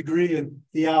getting a degree in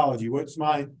theology. What's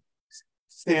my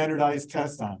standardized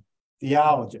test on?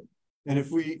 Theology. And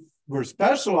if we were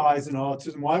specialized in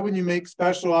autism, why wouldn't you make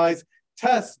specialized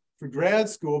tests for grad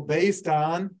school based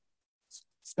on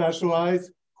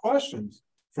specialized questions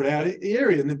for that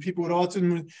area? And then people with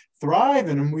autism would thrive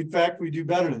in them. In fact, we do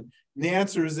better than them. And the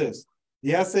answer is this: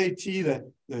 the SAT, that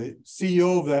the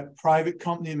CEO of that private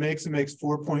company makes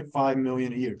 $4.5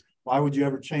 million a year. Why would you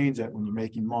ever change that when you're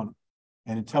making money?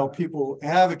 And until people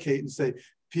advocate and say,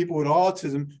 people with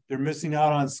autism, they're missing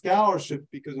out on scholarship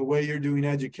because of the way you're doing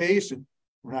education,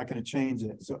 we're not going to change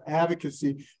that. So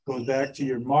advocacy goes back to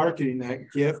your marketing,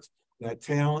 that gift, that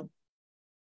talent.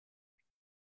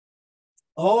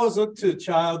 Always look to the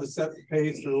child to set the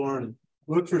pace for learning.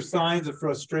 Look for signs of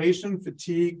frustration,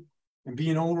 fatigue, and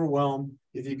being overwhelmed.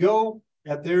 If you go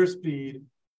at their speed,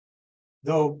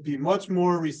 they'll be much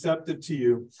more receptive to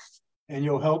you, and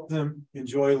you'll help them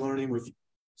enjoy learning with you.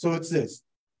 So it's this.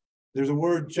 There's a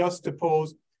word,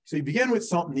 juxtapose. So you begin with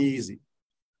something easy.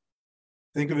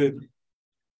 Think of it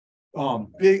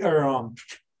big, or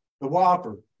the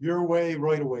Whopper, your way,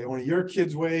 right away. Only your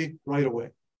kid's way, right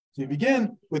away. So you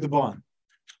begin with the bun,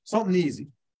 something easy.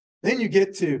 Then you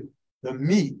get to the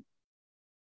meat.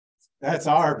 That's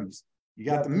Arby's. You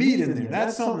got the meat in there.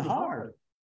 That's something hard.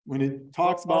 When it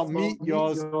talks about meat, you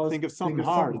always think of something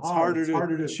hard. It's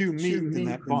harder to chew meat than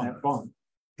that bun.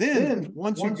 Then,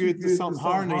 once you get to something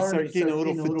hard and you start getting a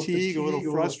little fatigue, a little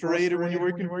frustrated when you're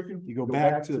working, you go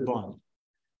back to the bun.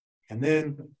 And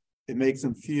then it makes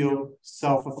them feel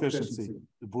self-efficiency,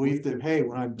 the belief that, hey,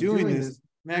 when I'm doing this,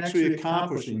 I'm actually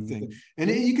accomplishing things.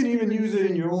 And you can even use it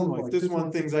in your own life. This is one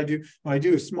of the things I do. When I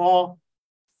do a small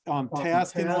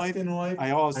task in life,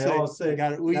 I always say, I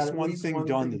got at least one thing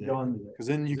done today. Because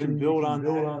then you can build on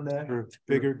that for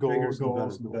bigger goals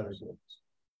and better goals.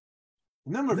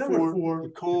 Number four, the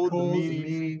code, the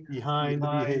meaning behind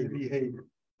the behavior.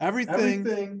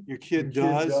 Everything your kid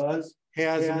does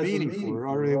has a meaning for it,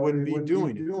 or they wouldn't be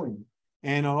doing it.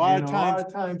 And a lot of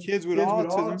times, kids with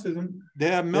autism,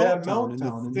 they have meltdown.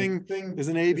 And the thing, as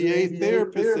an ABA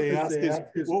therapist, they ask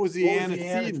is, what was the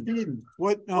antecedent?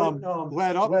 What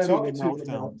led up to the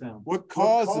meltdown? What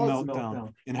caused the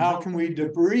meltdown? And how can we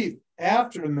debrief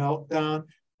after the meltdown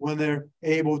when they're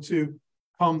able to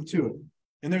come to it?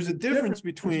 And there's a difference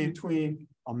between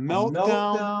a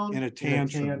meltdown and a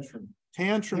tantrum.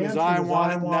 Tantrum is I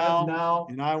want it now,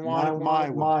 and I want it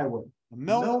my way. A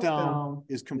meltdown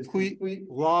is complete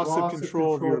loss of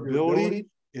control of your ability.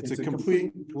 It's a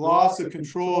complete loss of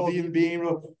control of even being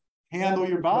able to handle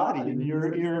your body and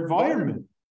your environment.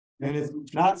 And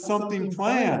it's not something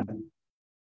planned.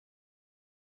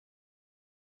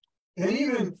 And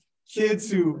even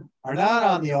kids who are not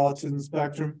on the autism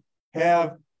spectrum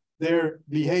have their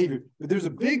behavior. But there's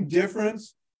a big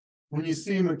difference when you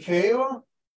see Michaela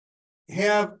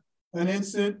have an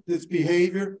incident that's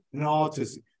behavior and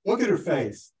autism. Look at her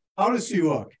face. How does she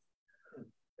look?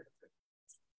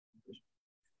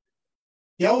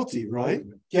 Guilty, right?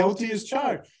 Guilty as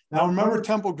charged. Now remember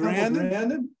Temple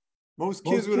Grandin? Most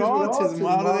kids with autism,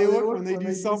 how do they look when they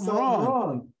do something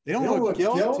wrong? They don't look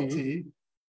guilty.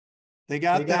 They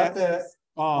got that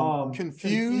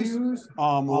confused,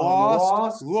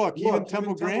 lost look. Even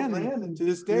Temple Grandin to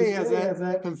this day has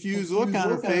that confused look on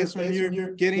her face when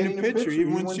you're getting a picture.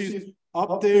 Even when she's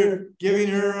up there giving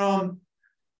her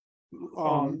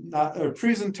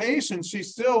presentation, she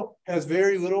still has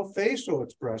very little facial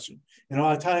expression. And a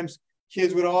lot of times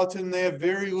kids with autism, they have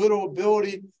very little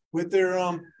ability with their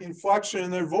inflection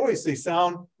in their voice. They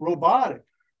sound robotic.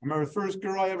 I remember the first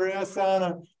girl I ever asked on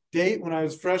a date when I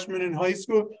was freshman in high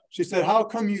school. She said, "How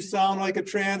come you sound like a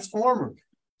transformer?"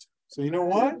 So you know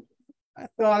what? I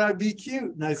thought I'd be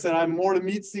cute. And I said, "I'm more to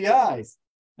meets the eyes."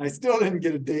 I still didn't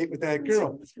get a date with that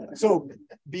girl. So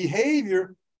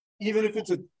behavior, even if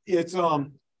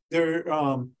they're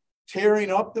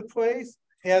tearing up the place,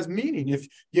 has meaning. If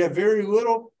you have very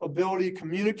little ability to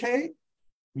communicate,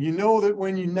 you know that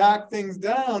when you knock things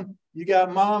down, you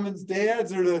got mom and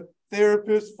dads or the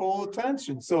therapist full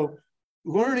attention. So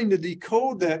learning to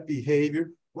decode that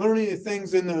behavior, learning the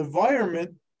things in the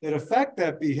environment that affect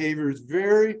that behavior is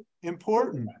very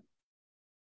important.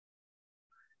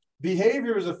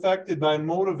 Behavior is affected by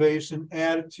motivation,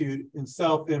 attitude, and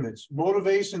self-image.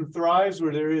 Motivation thrives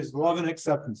where there is love and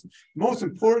acceptance. The most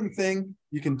important thing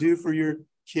you can do for your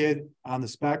kid on the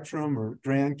spectrum or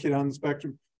grandkid on the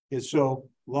spectrum is show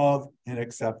love and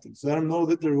acceptance. Let them know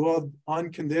that they're loved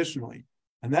unconditionally.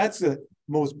 And that's the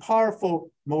most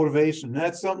powerful motivation.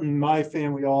 That's something my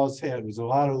family always had, was a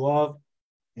lot of love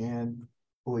and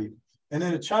belief. And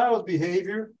then a child's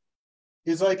behavior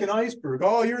is like an iceberg.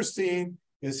 All you're seeing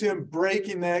is him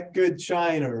breaking that good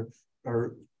china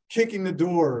or kicking the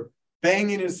door,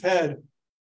 banging his head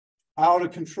out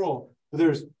of control. But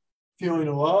there's feeling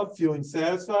of love, feeling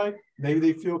satisfied. Maybe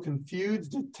they feel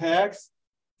confused, attacked,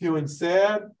 feeling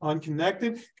sad,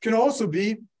 unconnected. It can also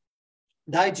be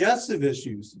digestive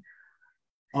issues.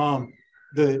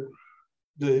 The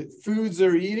foods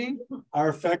they're eating are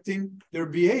affecting their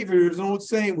behavior. There's an old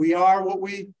saying, we are what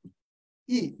we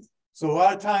eat. So a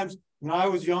lot of times when I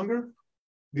was younger,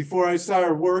 before I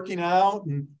started working out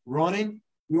and running,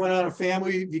 we went on a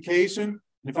family vacation. And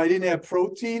if I didn't have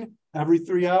protein every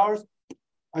 3 hours,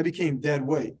 I became dead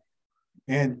weight.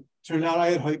 And turned out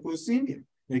I had hypoglycemia.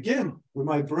 And again, with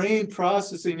my brain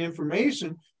processing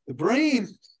information, the brain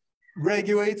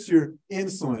regulates your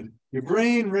insulin. Your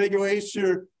brain regulates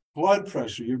your blood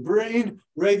pressure. Your brain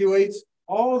regulates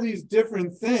all these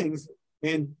different things.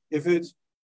 And if it's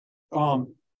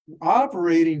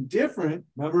operating different,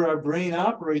 remember our brain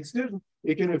operates different,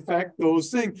 it can affect those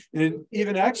things. And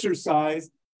even exercise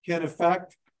can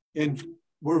affect, and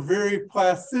we're very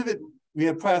plastic. We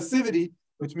have passivity,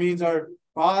 which means our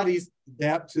bodies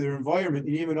adapt to their environment.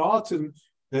 And even autism,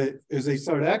 that as they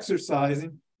start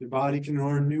exercising, their body can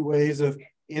learn new ways of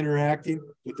interacting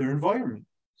with their environment.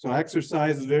 So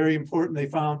exercise is very important. They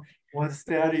found one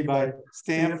study by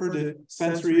Stanford that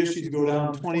sensory issues go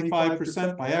down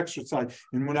 25% by exercise.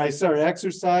 And when I started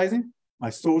exercising, my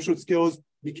social skills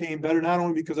became better, not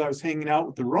only because I was hanging out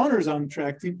with the runners on the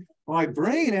track team, my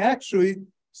brain actually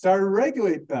started to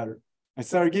regulate better. I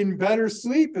started getting better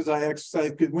sleep as I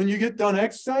exercised, because when you get done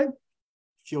exercise,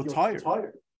 you feel tired.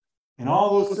 And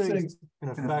all those things can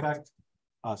affect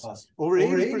us. Over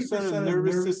 80% of the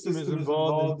nervous system is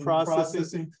involved in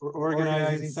processing or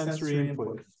organizing sensory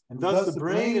input. And thus the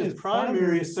brain is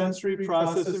primary sensory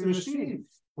processing machine.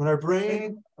 When our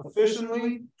brain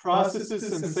efficiently processes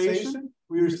sensation,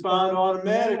 we respond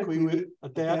automatically with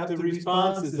adaptive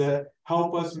responses that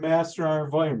help us master our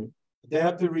environment.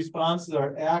 Adaptive responses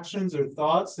are actions or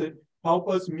thoughts that help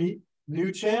us meet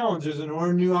new challenges and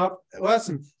learn new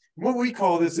lessons. What we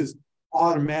call this is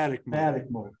automatic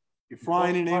mode. You're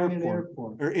flying an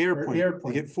airplane.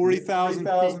 You get 40,000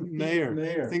 feet in the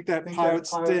air. Think that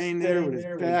pilot's staying there with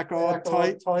his back all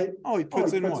tight. Oh, he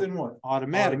puts in what?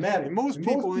 Automatic. And most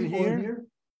people in here,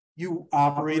 you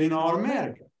operate in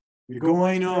automatic. You're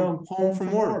going home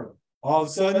from work. All of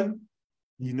a sudden,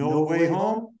 you know the way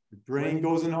home. The brain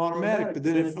goes in automatic. But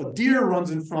then if a deer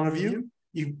runs in front of you,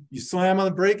 you slam on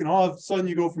the brake, and all of a sudden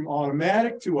you go from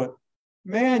automatic to what?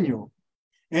 Manual.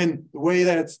 And the way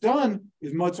that's done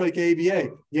is much like ABA.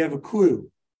 You have a clue.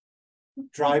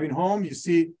 Driving home, you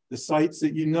see the sights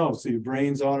that you know. So your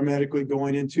brain's automatically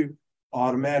going into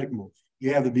automatic mode.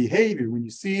 You have the behavior. When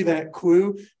you see that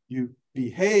clue, you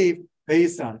behave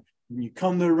based on it. When you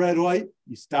come to a red light,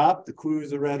 you stop. The clue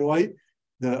is a red light.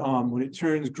 When it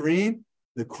turns green,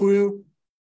 the clue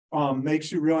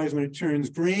makes you realize when it turns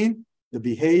green, the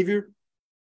behavior,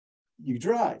 you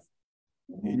drive.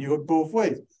 And you look both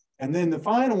ways. And then the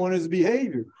final one is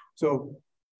behavior. So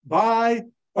the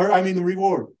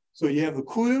reward. So you have the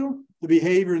clue, the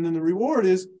behavior, and then the reward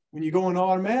is when you go in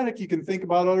automatic, you can think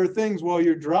about other things while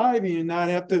you're driving and not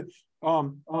have to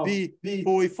be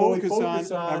fully focused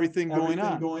on everything going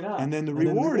on. And then the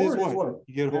reward is what?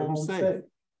 You get home safe.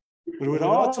 But with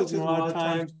autism, a lot of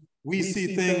times we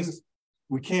see things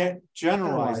we can't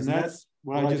generalize. And that's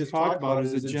what I just talked about,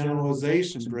 is a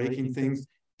generalization, breaking things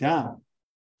down.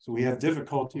 So we have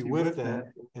difficulty with that,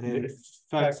 and it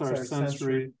affects our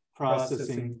sensory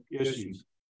processing issues.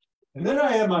 And then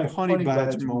I have my honey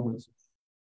badger moments.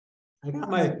 I got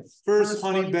my first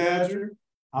honey badger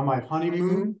on my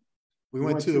honeymoon. We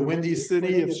went to the windy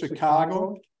city of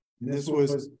Chicago, and this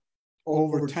was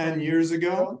over 10 years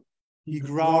ago. He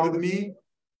growled at me.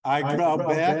 I growled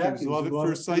back. It was love at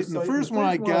first sight. And the first one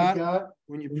I got,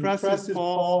 when you press his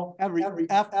paw, every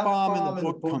F-bomb in the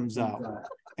book comes out.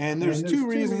 And there's two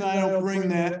reasons I don't bring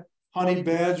that honey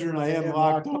badger, and I have him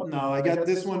locked up now. I got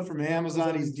this one from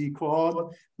Amazon. He's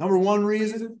declawed. Number one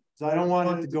reason is I don't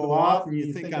want it to go off and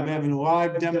you think I'm having a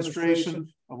live demonstration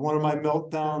of one of my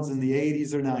meltdowns in the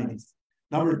 80s or 90s.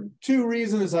 Number two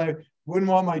reason is I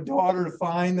wouldn't want my daughter to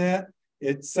find that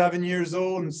at 7 years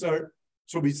old and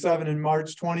she'll be 7 in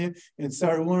March 20th, and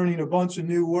start learning a bunch of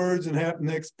new words and having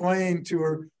to explain to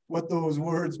her what those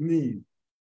words mean.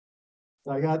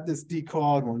 So I got this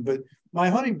declawed one, but my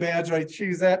honey badger, I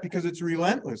choose that because it's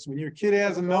relentless. When your kid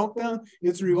has a meltdown,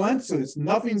 it's relentless.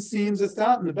 Nothing seems to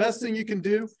stop. And the best thing you can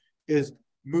do is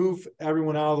move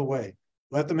everyone out of the way.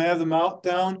 Let them have the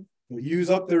meltdown. They'll use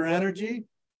up their energy.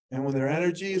 And when their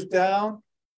energy is down,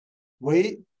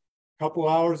 wait a couple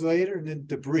hours later and then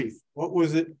debrief. What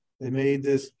was it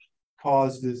that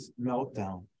caused this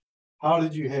meltdown? How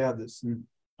did you have this? And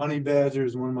honey badger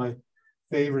is one of my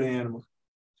favorite animals.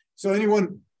 So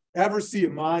anyone ever see a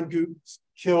mongoose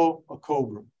kill a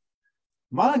cobra?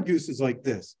 Mongoose is like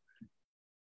this.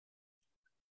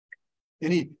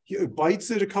 And he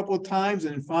bites it a couple of times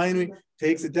and then finally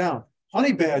takes it down.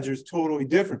 Honey badger is totally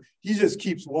different. He just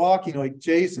keeps walking like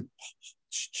Jason.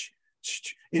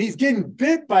 And he's getting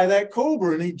bit by that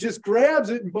cobra and he just grabs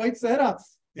it and bites that out.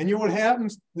 And you know what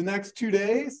happens the next 2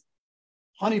 days?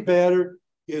 Honey badger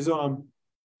is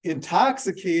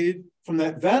intoxicated from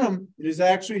that venom. It is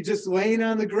actually just laying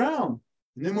on the ground.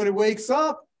 And then when it wakes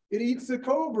up, it eats the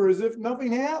cobra as if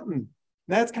nothing happened. And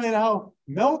that's kind of how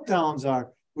meltdowns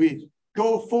are. We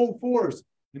go full force,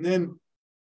 and then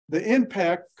the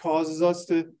impact causes us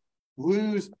to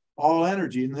lose all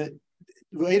energy. And that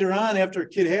later on, after a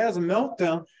kid has a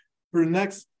meltdown, for the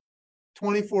next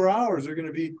 24 hours, they're going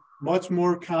to be much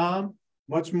more calm,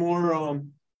 much more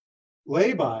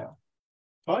labile,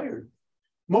 tired.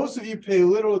 Most of you pay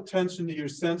little attention to your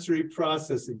sensory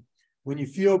processing. When you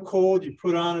feel cold, you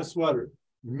put on a sweater.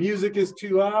 When music is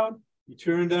too loud, you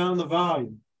turn down the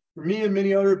volume. For me and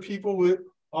many other people with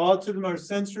autism, our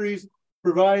sensories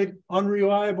provide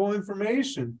unreliable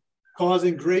information,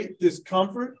 causing great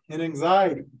discomfort and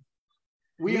anxiety.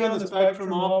 We on the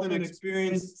spectrum often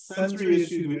experience sensory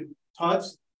issues with touch,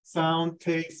 sound,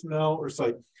 taste, smell, or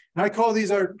sight. And I call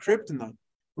these our kryptonite.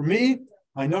 For me,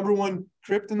 my number one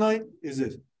kryptonite is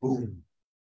this: boom,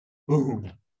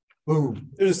 boom, boom.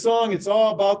 There's a song, it's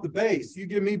all about the bass. You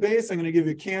give me bass, I'm going to give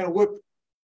you a can of whip.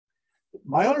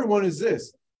 My other one is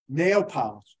this: nail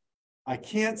polish. I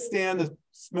can't stand the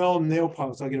smell of nail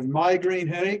polish. I get a migraine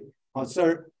headache. I'll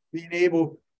start being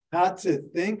able not to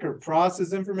think or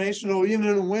process information. Or even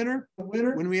in the winter,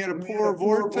 when we had a polar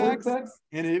vortex,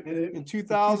 and in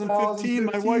 2015,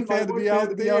 my wife had to be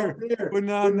out there putting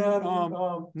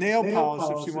on nail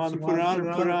polish if she wanted to put it on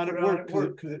or put it on at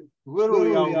work. Because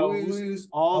literally, I'll lose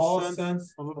all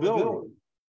sense of ability.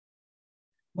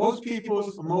 Most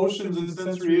people's emotions and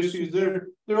sensory issues, they're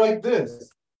like this.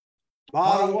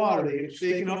 Bottle of water, they get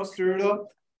shaken up, stirred up.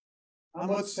 How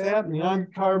much is happening? I'm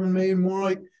carbon made more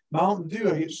like Mountain Dew.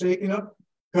 I get shaken up,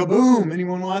 kaboom.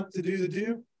 Anyone want to do the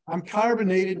do? I'm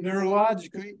carbonated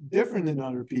neurologically different than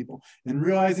other people. And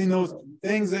realizing those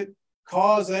things that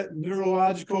cause that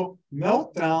neurological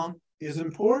meltdown is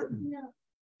important. Yeah.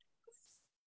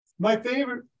 My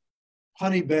favorite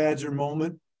honey badger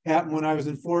moment happened when I was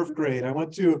in 4th grade. I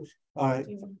went to a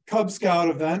Cub Scout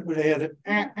event where they had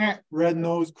a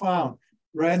red-nosed clown,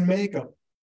 red makeup,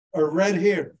 or red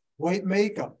hair, white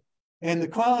makeup. And the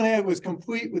clown head was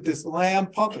complete with this lamb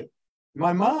puppet.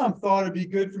 My mom thought it'd be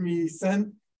good for me to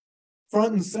send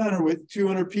front and center with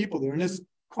 200 people there. And this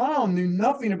clown knew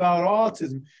nothing about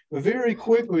autism, but very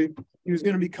quickly, he was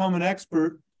going to become an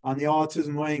expert on the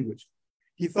autism language.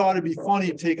 He thought it'd be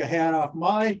funny to take a hat off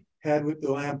my head with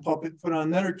the lamb puppet, put it on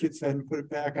another kid's head and put it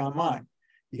back on mine.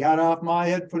 He got off my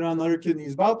head, put it on another kid, and he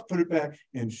was about to put it back,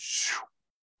 and shoo,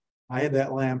 I had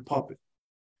that lamb puppet.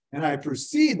 And I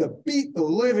proceed to beat the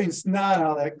living snot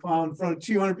out of that clown in front of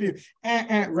 200 people.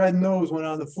 Red nose went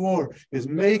on the floor. His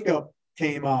makeup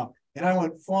came out, and I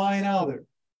went flying out there.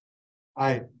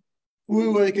 I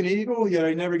flew like an eagle, yet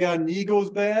I never got an Eagles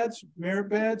badge, merit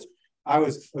badge. I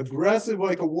was aggressive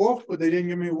like a wolf, but they didn't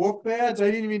give me a wolf badge. I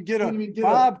didn't even get a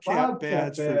bobcat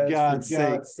badge, for God's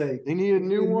sake. They need a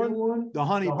new one, the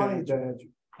honey badge.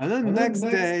 And then the next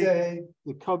day,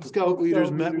 the Cub Scout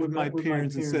leaders met with my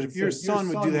parents and said, if your son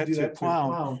would do that to a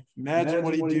clown, imagine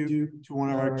what he'd do to one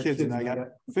of our kids. And I got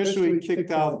officially kicked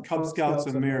out of Cub Scouts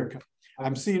of America.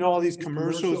 I'm seeing all these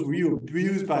commercials where you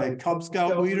abused by a Cub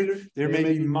Scout leader. There may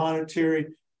be monetary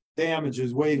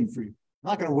damages waiting for you.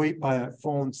 I'm not going to wait by that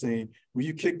phone saying, were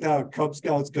you kicked out of Cub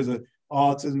Scouts because of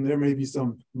autism? There may be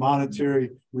some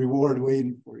monetary reward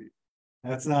waiting for you.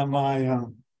 That's not my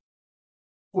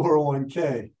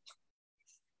 401k.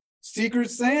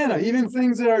 Secret Santa, even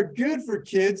things that are good for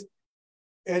kids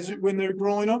when they're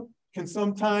growing up can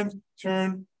sometimes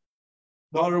turn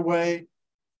the other way.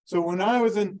 So when I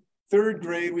was in 3rd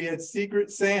grade, we had Secret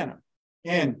Santa.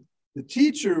 And the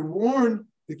teacher warned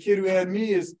the kid who had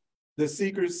me as the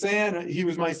Secret Santa. He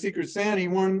was my Secret Santa. He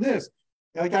warned this,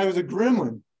 like I was a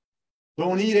gremlin.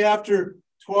 Don't eat after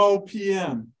 12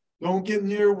 p.m. Don't get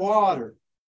near water.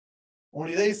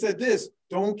 Only they said this,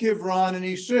 don't give Ron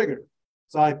any sugar.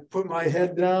 So I put my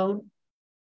head down.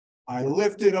 I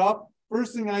lift it up.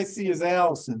 First thing I see is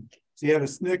Allison. She had a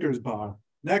Snickers bar.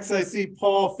 Next I see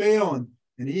Paul Phelan,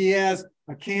 and he has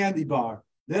a candy bar.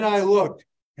 Then I looked,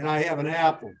 and I have an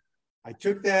apple. I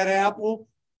took that apple,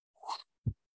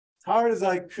 as hard as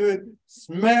I could,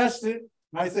 smashed it,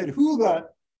 and I said, who the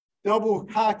double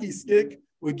hockey stick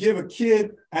would give a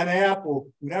kid an apple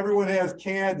when everyone has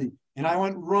candy? And I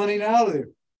went running out of there.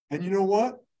 And you know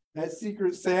what? That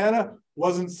Secret Santa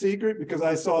wasn't secret because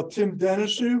I saw Tim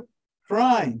Denishu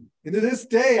crying. And to this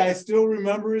day, I still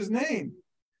remember his name.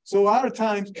 So a lot of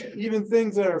times, even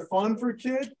things that are fun for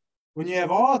kids, when you have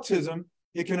autism,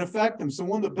 it can affect them. So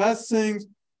one of the best things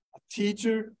a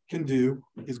teacher can do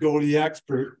is go to the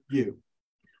expert you.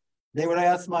 They would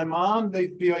ask my mom,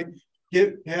 they'd be like,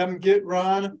 have him get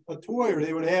Ron a toy, or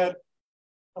they would have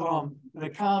an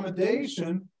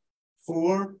accommodation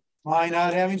for my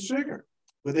not having sugar.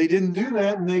 But they didn't do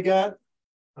that, and they got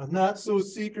a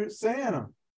not-so-secret Santa.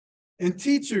 And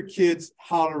teach your kids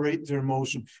how to rate their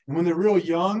emotion. And when they're real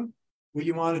young, what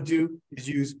you want to do is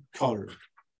use color.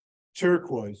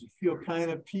 Turquoise, you feel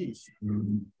kind of peace.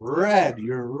 Red,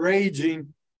 you're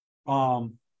raging.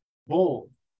 Bold.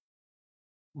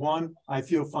 1, I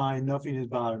feel fine, nothing is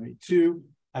bothering me. 2,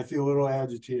 I feel a little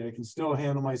agitated, I can still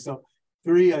handle myself.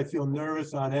 3, I feel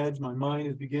nervous, on edge, my mind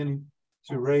is beginning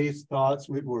to race thoughts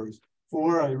with worries.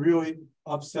 4, I really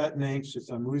upset and anxious,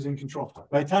 I'm losing control.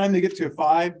 By the time they get to a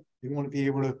 5, they want to be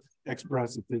able to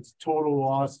express it. It's total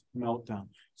loss, meltdown.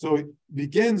 So it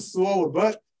begins slower,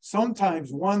 but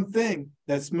sometimes one thing,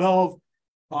 that smell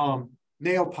of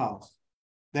nail polish,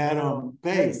 that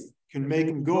base can make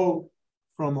them go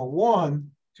from a 1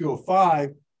 to a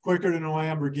 5 quicker than a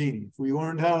Lamborghini. If we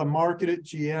learned how to market it,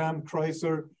 GM,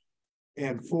 Chrysler,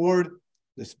 and Ford,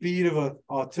 the speed of an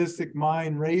autistic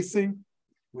mind racing,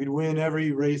 we'd win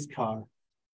every race car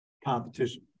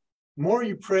competition. The more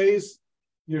you praise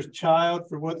your child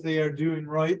for what they are doing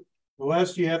right, the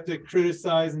less you have to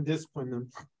criticize and discipline them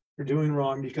for doing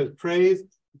wrong, because praise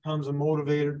becomes a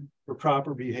motivator for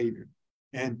proper behavior.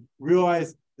 And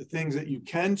realize the things that you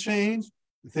can change,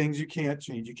 the things you can't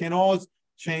change. You can't always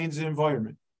change the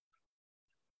environment.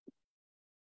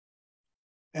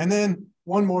 And then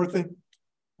one more thing.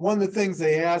 One of the things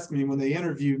they asked me when they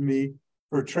interviewed me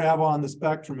for travel on the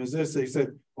spectrum is this. They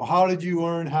said, well, how did you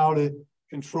learn how to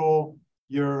control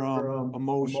your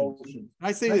emotions?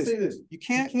 I say this, you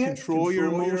can't control your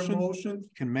emotions, you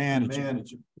can manage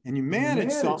it. And you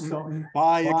manage something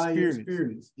by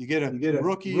experience. You get a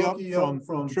rookie up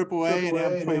from AAA and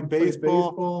have him play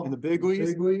baseball in the big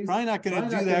leagues, probably not going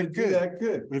to do that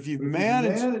good. But if you've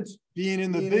managed being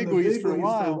in the big leagues for a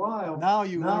while, now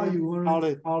you learn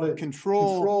how to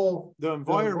control the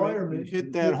environment and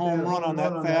hit that home run on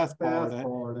that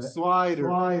fastball, that slider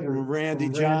from Randy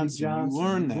Johnson. You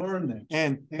learn that.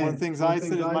 And one of the things I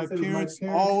said is my parents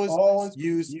always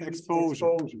use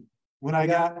exposure. When I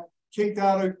got kicked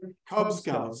out of Cub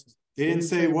Scouts, they didn't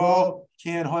say, well,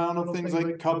 can't handle things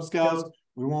like Cub Scouts,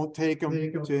 we won't take them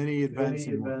to any events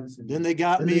anymore. Then they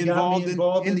got me involved in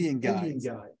Indian guides.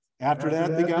 After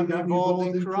that, they got me involved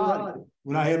in karate.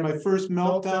 When I had my first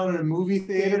meltdown in a movie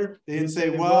theater, they didn't say,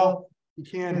 well, you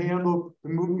can't handle the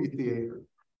movie theater.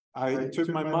 I took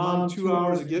my mom 2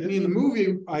 hours to get me in the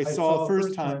movie I saw the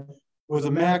first time. was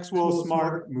a Maxwell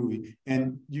Smart movie.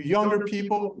 And you younger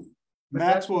people,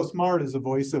 Maxwell Smart is the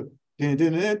voice of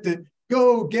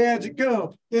go Gadget,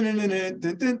 go.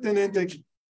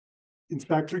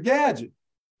 Inspector Gadget.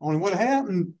 Only what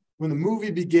happened when the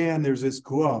movie began, there's this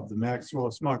glove, the Maxwell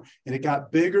Smart, and it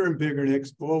got bigger and bigger and it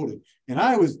exploded. And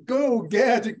I was go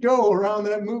Gadget, go around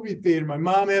that movie theater. My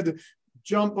mom had to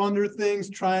jump under things,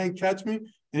 try and catch me.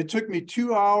 And it took me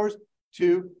 2 hours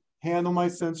to handle my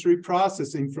sensory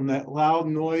processing from that loud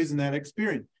noise and that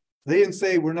experience. They didn't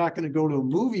say we're not going to go to a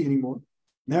movie anymore.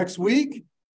 Next week,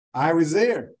 I was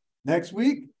there. Next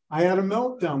week, I had a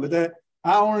meltdown, but that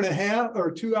hour and a half or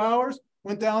 2 hours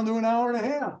went down to an hour and a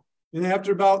half. And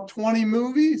after about 20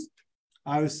 movies,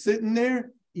 I was sitting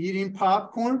there eating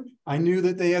popcorn. I knew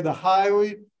that they had the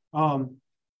highly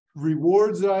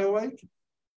rewards that I like.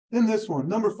 Then this one,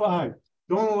 number 5,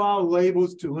 don't allow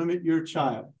labels to limit your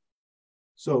child.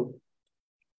 So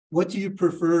what do you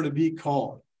prefer to be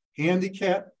called?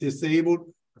 Handicapped, disabled,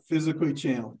 or physically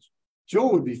challenged? Joe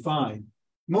would be fine.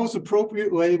 Most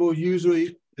appropriate label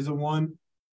usually is the one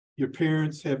your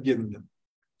parents have given them.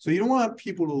 So you don't want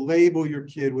people to label your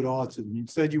kid with autism.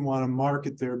 Instead, you want to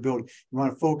market their ability. You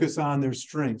want to focus on their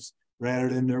strengths rather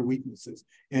than their weaknesses.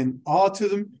 And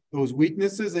autism, those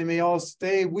weaknesses, they may all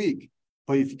stay weak.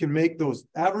 But if you can make those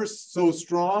ever so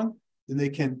strong, then they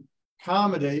can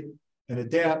accommodate and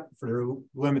adapt for their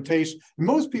limitation. And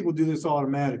most people do this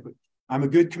automatically. I'm a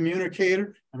good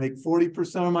communicator. I make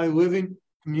 40% of my living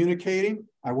communicating.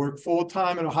 I work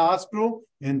full-time at a hospital,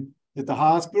 and at the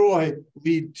hospital, I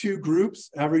lead 2 groups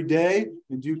every day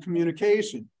and do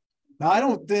communication. Now, I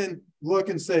don't then look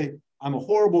and say, I'm a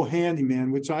horrible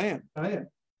handyman, which I am.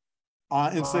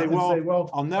 And say, well,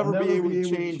 I'll never be able to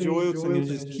change oil, so I'm going to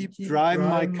just keep driving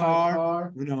my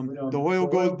car. You know, the oil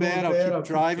goes bad, I'll keep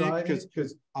driving it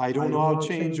because I don't know how to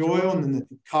change oil, and then the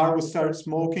car will start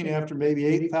smoking after maybe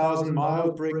 8,000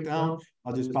 miles, break down.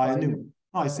 I'll just buy a new one.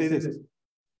 No, I say this.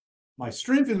 My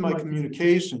strength is my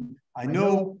communication. I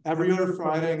know every other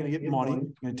Friday I'm going to get money.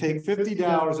 I'm going to take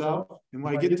 $50 out, and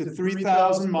when I get to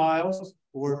 3,000 miles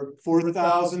or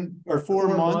 4,000 or 4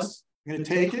 months, I'm going to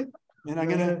take it, and I'm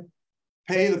going to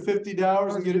pay the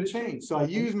 $50 and get it changed. So I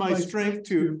use my strength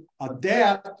to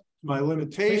adapt to my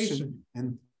limitation,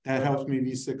 and that helps me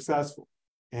be successful.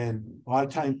 And a lot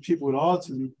of times people with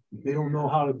autism, they don't know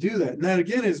how to do that. And that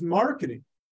again is marketing,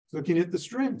 looking at the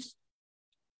strengths.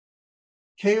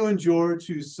 Kaylin George,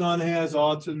 whose son has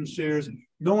autism, shares,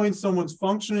 knowing someone's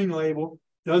functioning label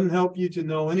doesn't help you to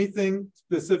know anything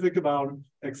specific about them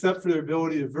except for their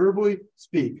ability to verbally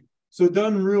speak. So it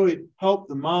doesn't really help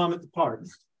the mom at the park,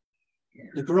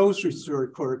 the grocery store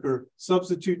clerk, or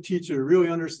substitute teacher to really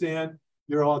understand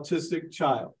your autistic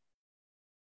child,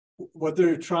 what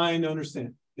they're trying to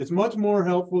understand. It's much more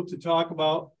helpful to talk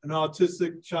about an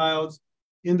autistic child's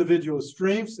individual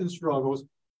strengths and struggles.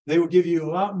 They will give you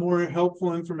a lot more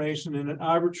helpful information in an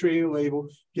arbitrary label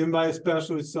given by a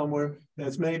specialist somewhere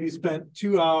that's maybe spent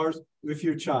 2 hours with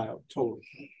your child total.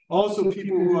 Also,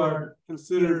 people who are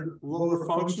considered lower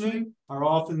functioning are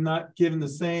often not given the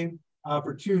same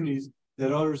opportunities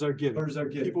that others are given.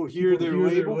 People hear their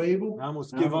label and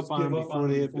almost give up on them before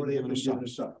they have been given a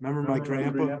shot. Remember my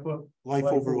grandpa? Life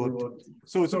overlooked.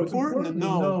 So it's important to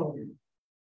know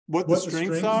what the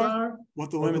strengths are,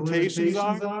 what the limitations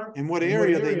are, and what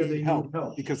area they need help.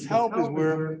 Because help is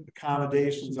where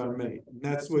accommodations are made. And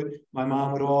that's what my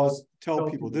mom would always tell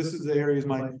people. This is the areas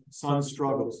my son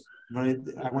struggles. When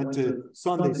I went to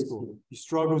Sunday school, he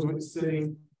struggles with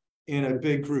sitting in a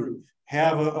big group.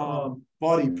 Have a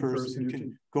buddy person who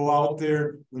can go out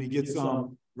there when he gets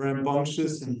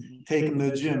rambunctious and take him to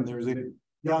the gym. There's a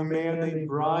young man named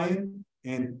Brian,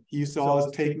 and he used to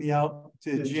always take me out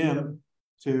to the gym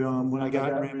to when I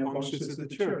got rambunctious at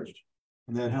the church,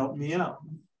 and that helped me out.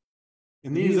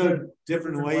 And these are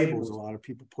different labels a lot of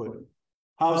people put.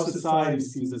 How society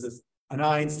sees us, an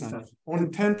Einstein. Only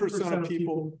 10% of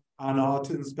people on the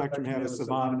autism spectrum have a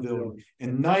savant ability,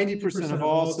 and 90% of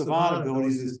all savant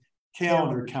abilities is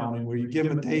calendar counting, where you give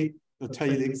them a date, they'll tell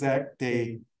you the exact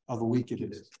day of the week it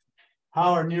is.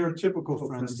 How our neurotypical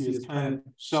friends see us, kind of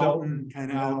Shelton,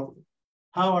 kind of out.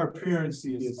 How our parents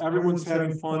see us. Everyone's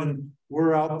having fun, and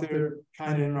we're out there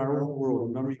kind of in our own world.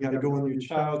 Remember, you got to go in your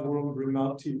child's world and bring them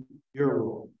out to your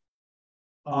world.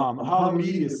 How the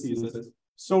media sees us.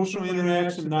 Social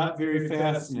interaction, not very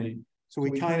fascinating. So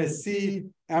we kind of see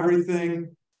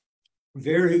everything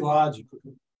very logically.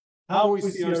 How we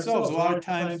see ourselves. A lot of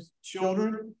times,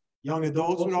 children, young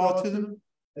adults with autism,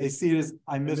 they see it as,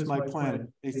 I miss my planet.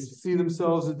 They see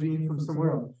themselves as being from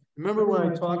somewhere else. Remember when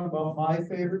I talked about my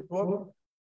favorite book?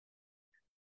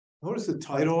 Notice the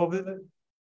title of it?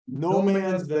 no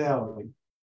man's valley.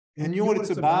 And you know what it's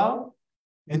about?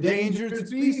 Endangered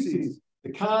species.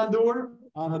 The condor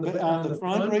on the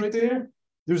front right there,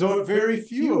 there's very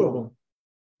few of them.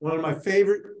 One of my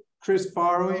favorite Chris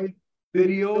Farley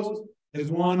videos is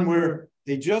one where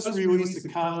they just released a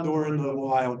condor in the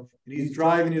wild, and he's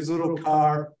driving his little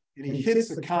car, and he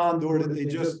hits the condor that they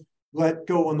just let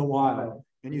go in the wild.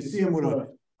 And you see him with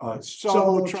a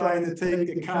shovel trying to take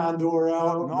the condor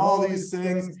out and all these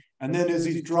things. And then as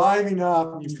he's driving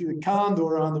up, and you see the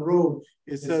condor on the road,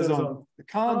 it says, the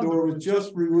condor was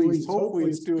just released. Hopefully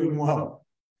it's doing well.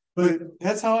 But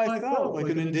that's how I felt, like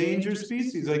an endangered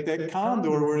species, like that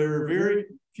condor, where there are very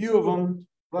few of them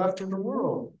left in the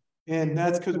world. And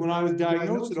that's because when I was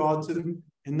diagnosed with autism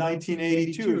in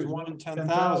 1982, it was 1 in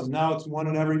 10,000. Now it's 1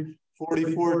 in every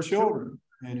 44 children.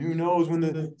 And who knows when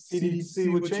the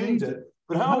CDC would change it.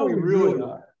 But how we really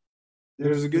are.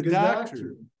 There's a good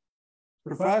doctor,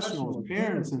 professionals,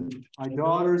 parents, and my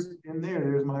daughter's in there.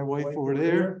 There's my wife over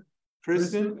there,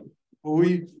 Kristen. Well,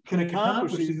 we can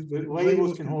accomplish these, but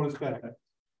labels can hold us back.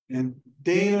 And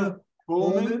Dana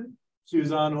Coleman, she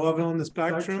was on Love on the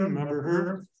Spectrum. Remember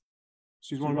her?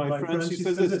 She's one of my friends. She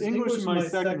says this: English is my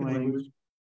second language,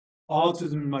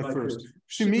 autism is my first. What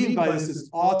she means by this is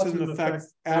autism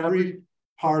affects every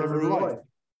part of her life.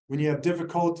 When you have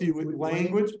difficulty with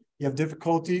language, you have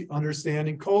difficulty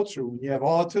understanding culture. When you have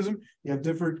autism, you have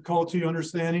difficulty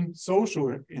understanding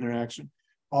social interaction.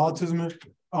 Autism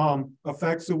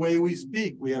affects the way we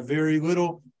speak. We have very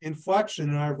little inflection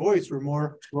in our voice. We're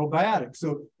more robotic.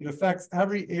 So it affects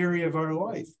every area of our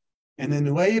life. And then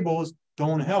the labels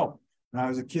don't help. When I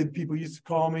was a kid, people used to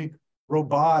call me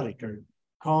robotic or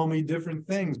call me different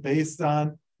things based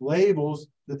on labels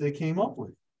that they came up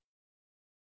with.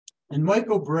 And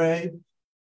Michael Bray,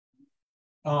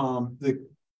 the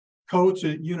coach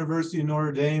at University of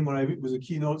Notre Dame, when I was a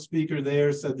keynote speaker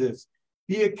there, said this: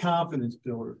 be a confidence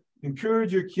builder.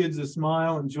 Encourage your kids to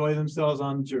smile, enjoy themselves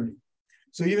on the journey.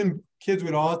 So even kids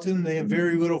with autism, they have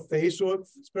very little facial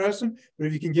expression, but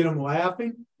if you can get them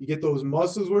laughing, you get those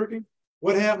muscles working.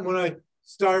 What happened when I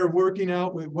started working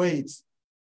out with weights?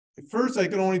 At first, I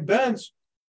could only bench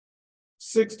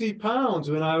 60 pounds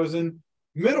when I was in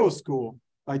middle school.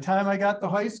 By the time I got to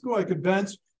high school, I could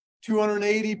bench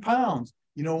 280 pounds.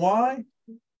 You know why?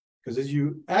 Because as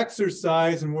you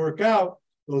exercise and work out,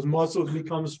 those muscles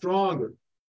become stronger.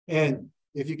 And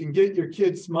if you can get your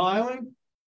kids smiling,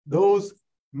 those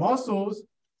muscles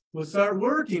will start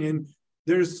working. And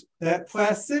there's that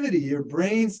plasticity. Your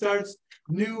brain starts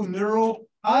new neural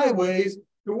highways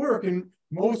to work. And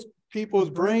most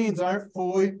people's brains aren't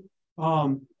fully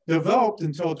developed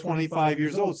until 25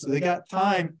 years old. So they got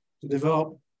time to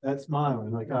develop that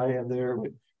smiling, like I have there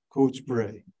with Coach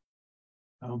Bray.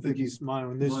 I don't think he's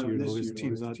smiling this year, though. His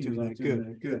team's not doing that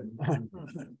good.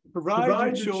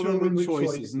 Provide your children with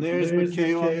choices. And there's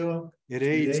Michaela at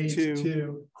age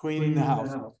 2, cleaning the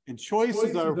house. And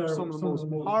choices are some of the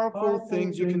most powerful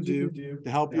things you can do to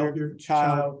help your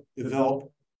child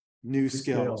develop new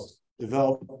skills,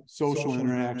 develop social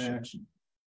interaction.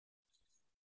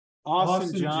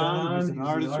 Austin John, who's an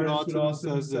artist with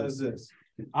autism, says this: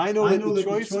 I know that the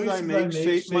choices I make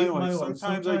shape my life.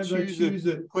 Sometimes I choose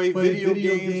to play video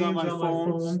games on my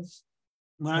phone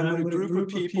when I'm in a group of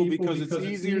people because it's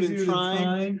easier than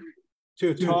trying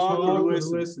to talk or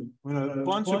listen. When a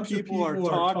bunch of people are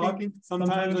talking,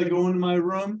 sometimes I go into my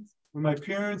room when my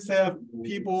parents have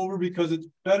people over because it's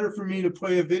better for me to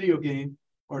play a video game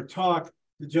or talk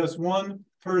to just one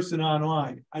person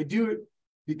online. I do it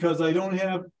because I don't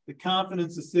have the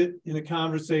confidence to sit in a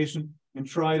conversation and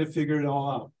try to figure it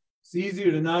all out. It's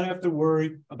easier to not have to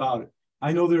worry about it.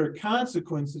 I know there are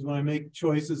consequences when I make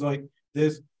choices like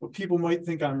this, but people might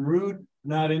think I'm rude,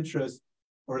 not interested,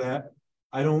 or that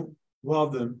I don't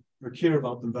love them or care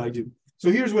about them, but I do.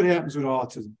 So here's what happens with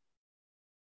autism.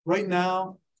 Right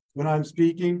now, when I'm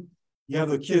speaking, you have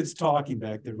the kids talking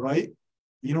back there, right?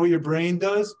 You know what your brain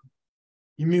does?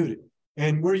 You mute it.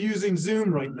 And we're using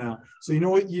Zoom right now. So you know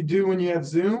what you do when you have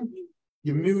Zoom?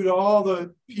 You mute all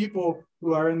the people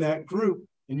who are in that group,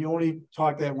 and you only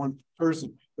talk to that one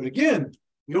person. But again,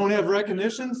 we don't have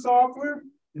recognition software,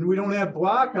 and we don't have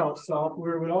blockout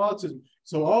software with autism.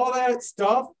 So all that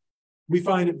stuff, we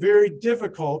find it very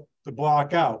difficult to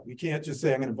block out. We can't just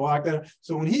say, I'm going to block that out.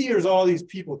 So when he hears all these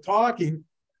people talking,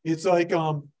 it's like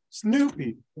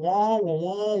Snoopy, wah, wah,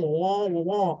 wah, wah, wah,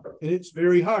 wah, and it's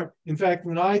very hard. In fact,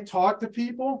 when I talk to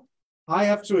people, I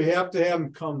actually have to have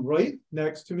them come right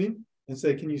next to me and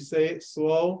say, can you say it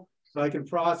slow so I can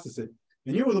process it?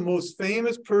 And you know, the most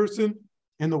famous person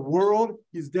in the world,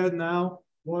 he's dead now,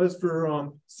 was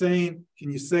for saying, can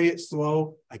you say it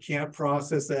slow? I can't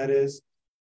process that is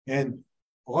And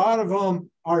a lot of them,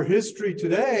 our history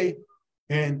today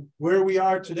and where we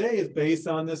are today is based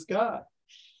on this guy,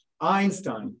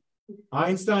 Einstein.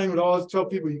 Einstein would always tell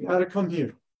people, you got to come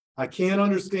here. I can't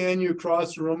understand you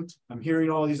across the room. I'm hearing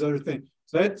all these other things.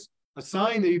 So that's a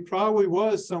sign that he probably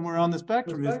was somewhere on the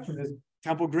spectrum.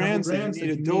 Temple Grandin said you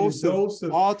need a dose of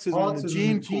autism in the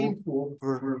gene pool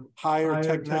for higher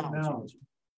technology.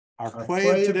 Our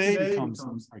play of today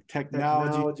becomes our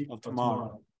technology of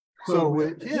tomorrow. So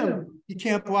with him, he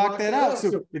can't block that out.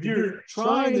 So if you're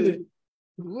trying to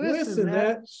listen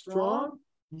that strong,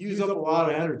 use up a lot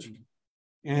of energy.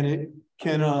 And it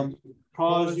can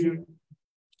cause you.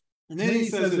 And then he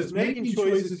says this, making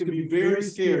choices can be very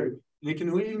scary. And it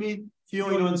can leave me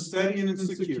feeling unsteady and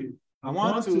insecure. I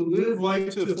want to live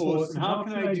life to the fullest. And how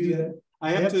can I do that?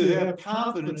 I have to have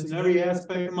confidence in every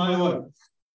aspect of my life.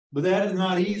 But that is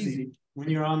not easy when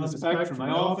you're on the spectrum. I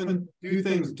often do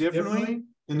things differently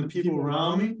than the people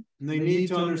around me. And they need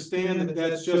to understand that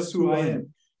that's just who I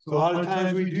am. So a lot of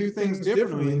times we do things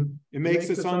differently, and it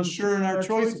makes us unsure in our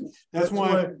choices. That's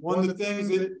why one of the things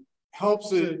that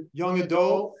helps a young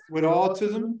adult with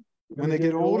autism when they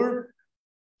get older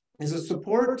is a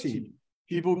support team.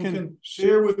 People can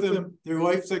share with them their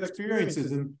life's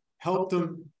experiences and help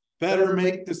them better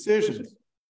make decisions.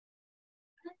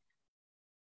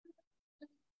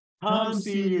 Tom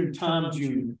Sr. and Tom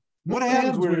Jr. What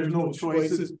happens where there's no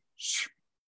choices?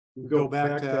 We go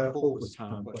back to that hopeless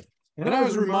Tom. And I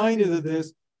was reminded of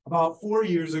this about 4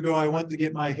 years ago. I went to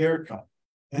get my hair cut.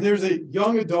 And there's a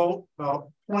young adult, about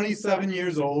 27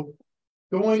 years old,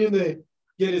 going in to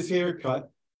get his hair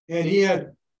cut. And he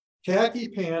had khaki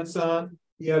pants on.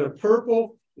 He had a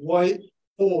purple, white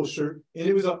polo shirt. And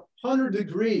it was 100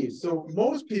 degrees. So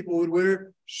most people would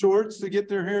wear shorts to get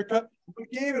their hair cut. We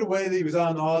gave it away that he was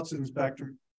on the autism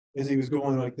spectrum as he was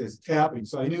going like this, tapping.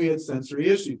 So I knew he had sensory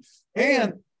issues.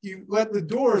 And you let the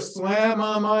door slam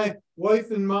on my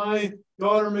wife and my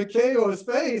daughter Michaela's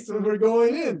face when we're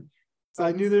going in. So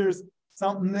I knew there was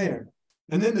something there.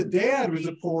 And then the dad was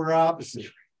the polar opposite.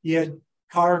 He had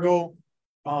cargo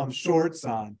shorts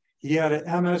on. He had an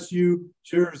MSU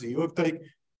jersey. He looked like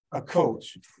a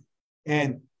coach.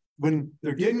 And when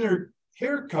they're getting their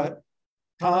hair cut,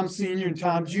 Tom Sr. and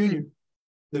Tom Jr.,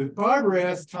 the barber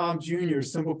asked Tom Jr. a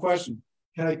simple question.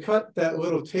 Can I cut that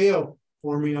little tail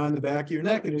forming on the back of your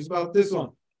neck? And it's about this one.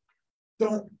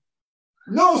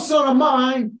 No son of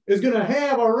mine is going to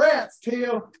have a rat's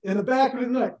tail in the back of his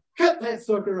neck. Cut that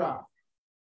sucker off.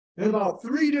 And about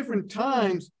 3 different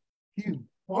times, he's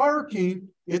barking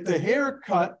at the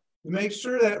haircut to make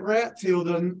sure that rat tail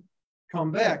doesn't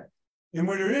come back. And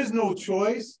when there is no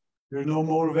choice, there's no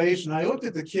motivation. I looked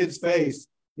at the kid's face,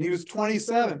 and he was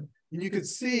 27, and you could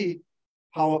see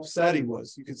how upset he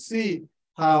was. You could see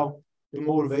how the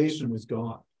motivation was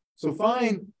gone. So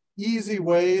find easy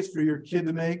ways for your kid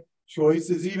to make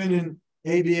choices. Even in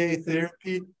ABA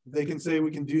therapy, they can say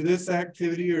we can do this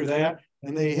activity or that,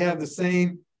 and they have the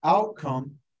same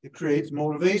outcome. It creates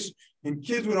motivation. And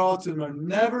kids with autism are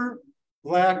never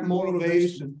lack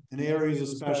motivation in areas of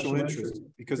special interest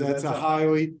because that's a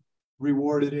highly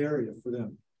rewarded area for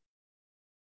them.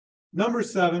 Number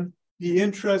 7, be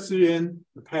interested in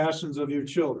the passions of your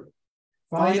children.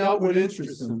 Find out what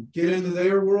interests them. Get into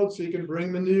their world so you can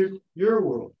bring them into your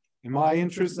world. And my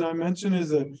interest, I mentioned,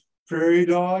 is a prairie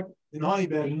dog and honey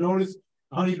badger. Notice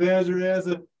honey badger has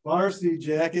a varsity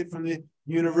jacket from the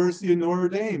University of Notre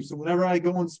Dame. So whenever I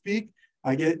go and speak,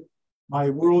 I get my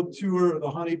world tour of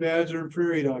the honey badger and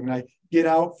prairie dog, and I get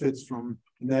outfits from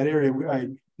in that area. I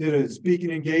did a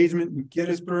speaking engagement in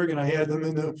Gettysburg, and I had them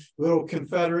in the little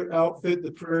Confederate outfit,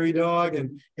 the prairie dog,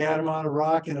 and had them on a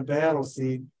rock in a battle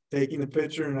scene, taking the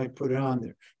picture, and I put it on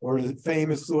there. Or the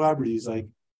famous celebrities like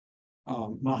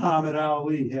Muhammad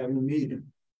Ali, having a meeting.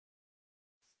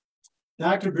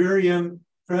 Dr. Barry M.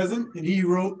 present, and he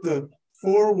wrote the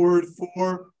foreword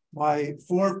for my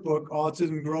 4th book,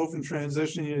 Autism, Growth, and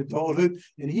Transition in Adulthood.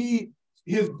 And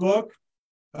his book,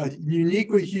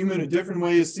 Uniquely Human, A Different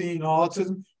Way of Seeing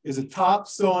Autism, is a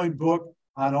top-selling book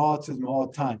on autism all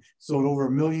the time. Sold over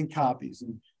 1 million copies.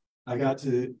 And I got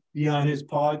to be on his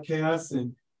podcast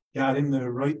and got him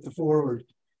to write the foreword.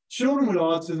 Children with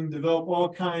autism develop all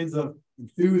kinds of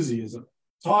enthusiasm,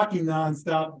 talking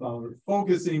nonstop about it,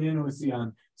 focusing intimacy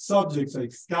on subjects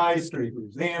like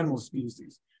skyscrapers, animal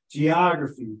species,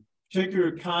 geography,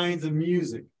 particular kinds of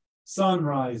music,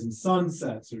 sunrise and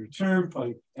sunsets, or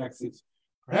turnpike exits.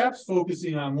 Perhaps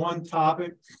focusing on one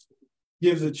topic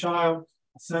gives a child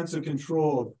a sense of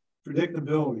control,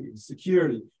 predictability, and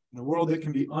security in a world that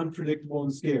can be unpredictable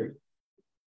and scary.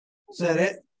 So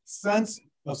that sense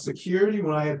of security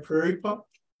when I had Prairie Pup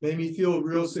made me feel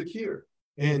real secure.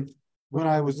 And when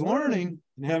I was learning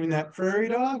and having that prairie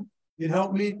dog, it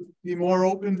helped me be more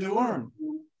open to learn.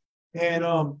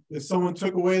 And if someone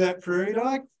took away that prairie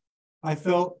dog, I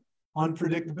felt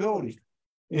unpredictability.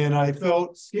 And I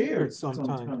felt scared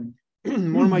sometimes.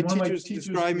 One of my teachers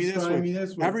described me this way.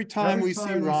 Every time we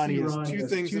see Ronnie, he has two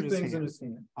things in his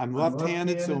hand. I'm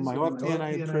left-handed, so in my left hand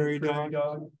I had prairie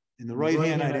dog. In the right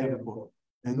hand I'd have a book.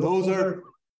 And those are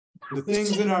the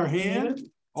things in our hand,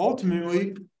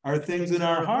 ultimately, are things in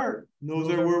our heart. And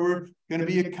those are where we're going to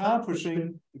be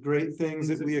accomplishing the great things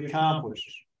that we accomplish.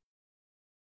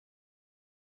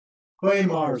 Clay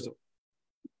Marshall.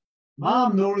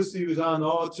 Mom noticed he was on the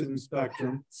autism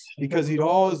spectrum because he'd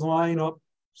always line up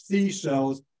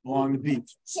seashells along the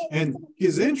beach. And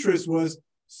his interest was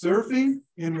surfing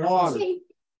and water.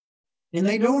 And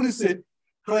they noticed that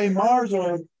Clay Marshall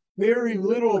had very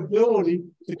little ability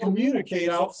to communicate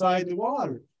outside the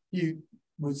water. He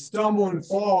would stumble and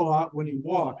fall a lot when he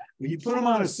walked. When you put him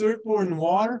on a surfboard in the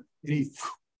water, and he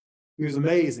was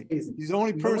amazing. He's the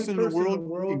only person in the world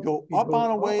who can go up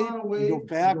on a wave and go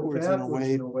backwards in a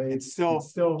wave and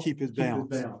still keep his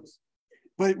balance.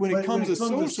 But when it comes to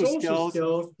social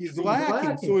skills, he's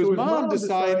lacking. So his mom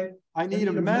decided, I need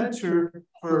a mentor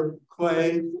for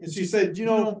Clay. And she said, you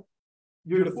know,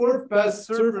 you're the fourth best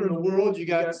surfer in the world. You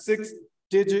got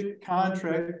 6-digit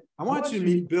contract. I want you to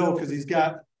meet Bill because he's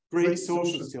got great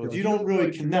social skills. You don't really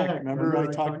connect. Remember I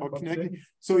talked about connecting?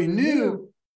 So he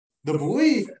knew the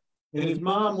belief, and his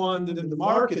mom wanted him to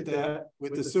market that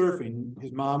with the surfing.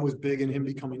 His mom was big in him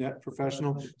becoming that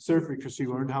professional surfer because she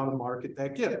learned how to market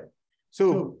that gift.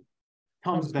 So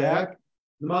comes back.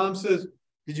 The mom says,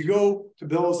 did you go to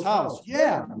Bill's house?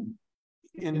 Yeah.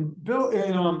 And Bill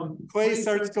and Clay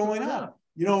starts going on.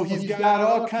 You know, he's got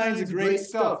all kinds of great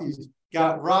stuff. He's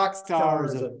got Rockstar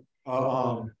as a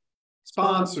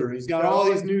sponsor. He's got all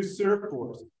these new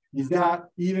surfboards. He's got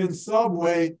even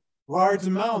Subway large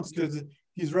amounts because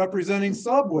he's representing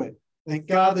Subway. Thank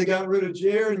God they got rid of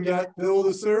Jared and got Bill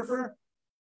the surfer.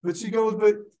 But she goes,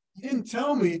 but you didn't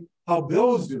tell me how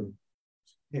Bill's doing.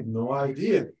 I have no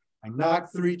idea. I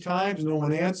knocked 3 times, no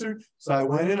one answered. So I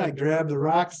went in, I grabbed the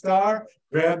Rockstar,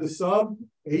 grabbed the sub,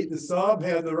 ate the sub,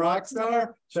 had the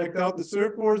Rockstar, checked out the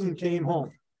surfboards, and came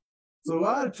home. So a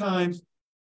lot of times,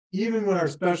 even with our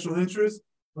special interests,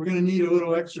 we're going to need a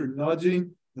little extra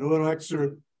nudging and a little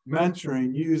extra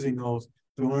mentoring using those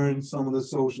to learn some of the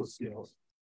social skills.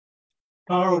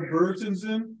 Carl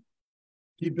Bertensen,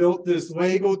 he built this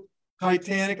Lego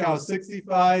Titanic out of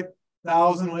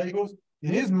 65,000 Legos,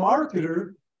 and his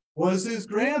marketer was his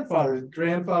grandfather. His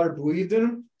grandfather believed in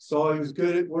him, saw he was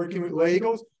good at working with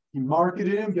Legos. He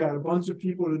marketed him, got a bunch of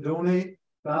people to donate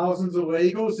thousands of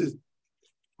Legos. His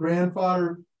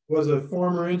grandfather was a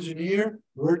former engineer,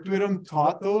 worked with him,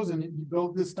 taught those, and he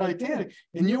built this Titanic.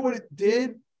 And you know what it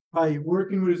did by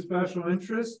working with his special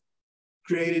interests?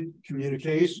 Created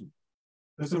communication.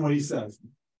 Listen to what he says.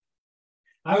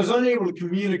 I was unable to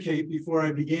communicate before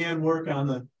I began work on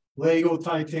the Lego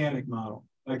Titanic model.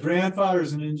 My grandfather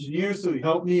is an engineer, so he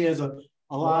helped me as a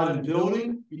lot in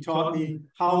building. He taught me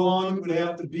how long it would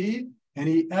have to be, and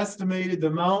he estimated the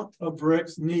amount of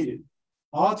bricks needed.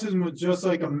 Autism was just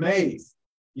like a maze.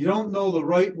 You don't know the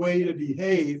right way to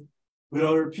behave with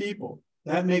other people.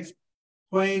 That makes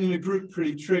playing in a group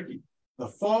pretty tricky. The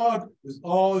fog is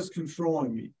always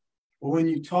controlling me. But when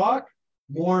you talk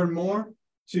more and more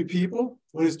to people,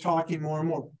 what is talking more and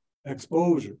more?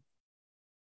 Exposure.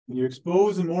 When you're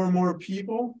exposing more and more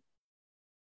people,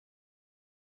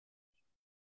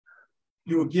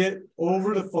 you will get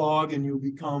over the fog and you'll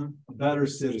become a better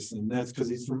citizen. That's because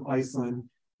he's from Iceland.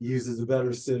 He uses a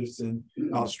better citizen.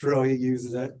 Australia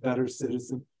uses that better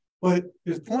citizen. But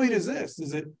his point is this,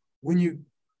 is that when you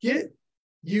get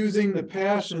using the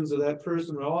passions of that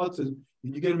person with autism,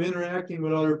 and you get them interacting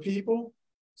with other people,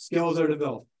 skills are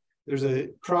developed. There's a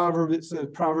proverb that says,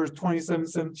 Proverbs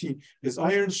 27:17, is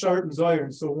iron sharpens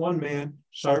iron. So one man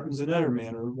sharpens another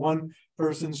man, or one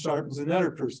person sharpens another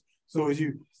person. So as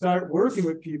you start working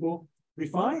with people,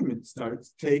 refinement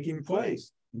starts taking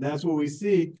place. And that's what we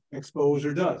see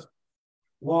exposure does.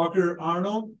 Walker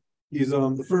Arnold, he's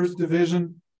the first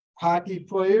division hockey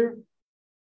player.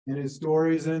 And his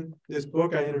stories in this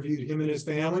book, I interviewed him and his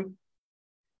family.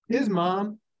 His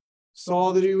mom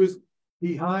saw that he was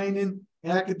behind in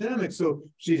academics, so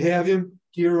she'd have him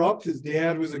gear up. His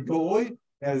dad was a goalie,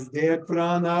 as dad put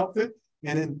on the outfit,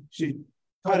 and then she'd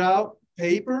cut out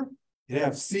paper. It'd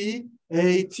have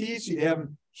C-A-T. She'd have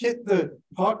him hit the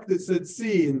puck that said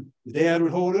C, and the dad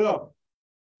would hold it up.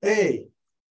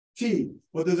 A-T.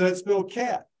 What does that spell?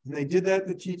 Cat. And they did that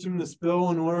to teach him to spell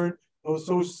and learn those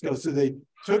social skills. So they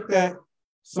took that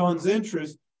son's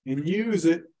interest and use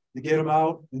it to get them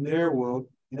out in their world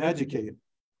and educate them.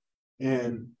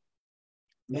 And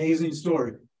amazing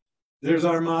story. There's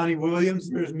Armani Williams.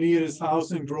 There's me at his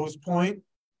house in Grosse Pointe.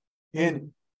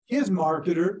 And his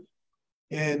marketer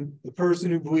and the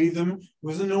person who believed him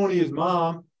wasn't only his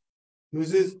mom, it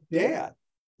was his dad.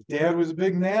 His dad was a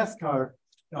big NASCAR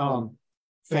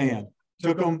fan.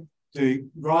 Took him to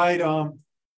ride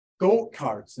goat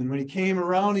carts. And when he came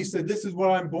around, he said, "This is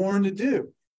what I'm born to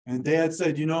do." And Dad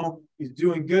said, "You know, he's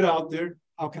doing good out there.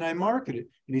 How can I market it?"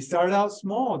 And he started out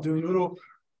small, doing little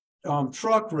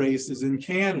truck races in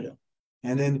Canada.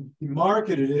 And then he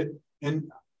marketed it.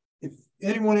 And if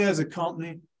anyone has a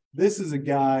company, this is a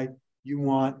guy you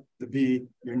want to be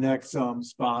your next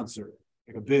sponsor,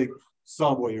 like a big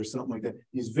Subway or something like that.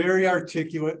 He's very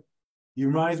articulate. He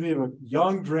reminds me of a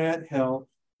young Grant Hill,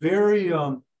 very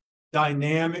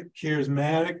dynamic,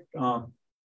 charismatic,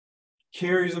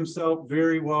 carries himself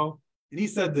very well. And he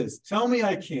said this, "Tell me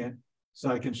I can't, so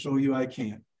I can show you I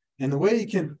can." And the way you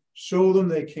can show them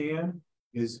they can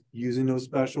is using those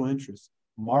special interests,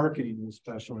 marketing those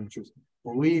special interests,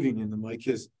 believing in them like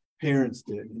his parents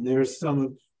did. And there's some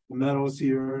of the medals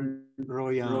here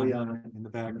early on in the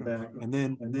background. And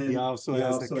then he also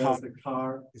has the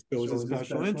car. It shows his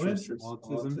special interests,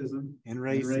 autism and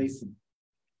racing.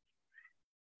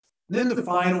 Then the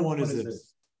final one is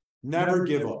this: never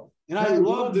give up. And I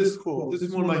love this quote. This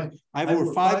is one of my, I have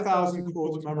over 5,000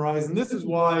 quotes memorized. And this is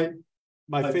why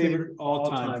my favorite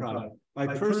all-time product. By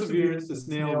perseverance, the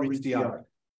snail reached the ark.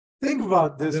 Think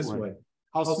about this way,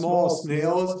 how small a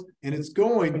snail is, and it's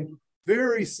going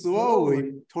very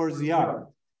slowly towards the ark.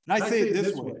 And I say it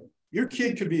this way: your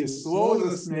kid could be as slow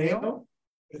as a snail,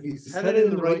 if he's headed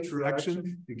in the right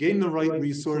direction, you're getting the right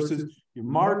resources, you're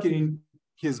marketing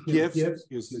his gifts,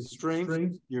 his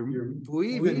strengths, you're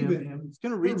believing in him, he's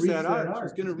going to reach that arch,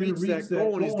 he's going to reach that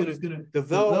goal, and he's going to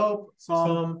develop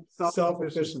some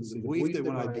self-efficiency. Belief that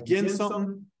when I begin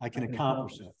something, I can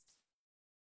accomplish it.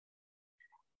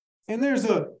 And there's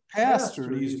a pastor,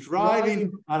 and he's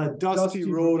driving on a dusty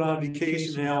road on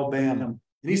vacation in Alabama, and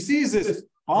he sees this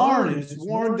barn, and it's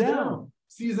worn down.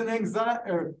 Sees an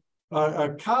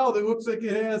a cow that looks like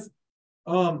it has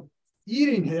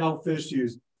eating health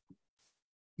issues.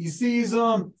 He sees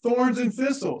thorns and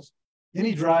thistles. Then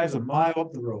he drives a mile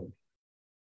up the road,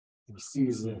 and he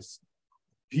sees this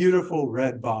beautiful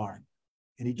red barn.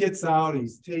 And he gets out, and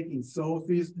he's taking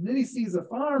selfies, and then he sees a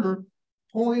farmer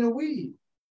pulling a weed.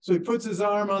 So he puts his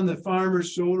arm on the farmer's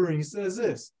shoulder, and he says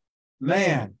this: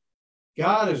 "Man,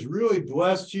 God has really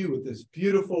blessed you with this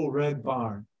beautiful red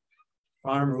barn."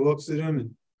 Farmer looks at him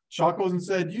and chuckles and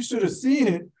said, "You should have seen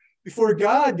it before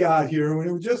God got here, when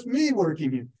it was just me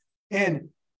working here." And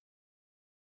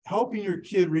helping your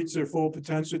kid reach their full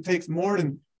potential, it takes more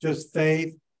than just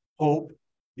faith, hope.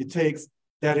 It takes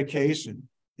dedication.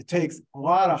 It takes a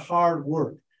lot of hard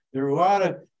work. There are a lot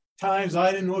of times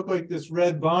I didn't look like this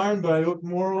red barn, but I looked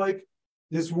more like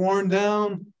this worn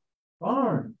down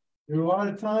barn. There were a lot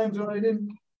of times when I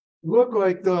didn't look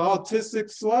like the autistic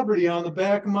celebrity on the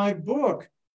back of my book.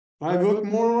 I looked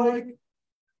more like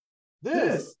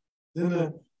this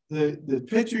than the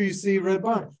picture you see, red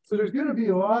barn. So there's going to be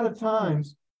a lot of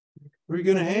times where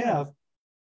you're going to have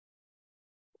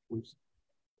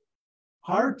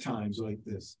hard times like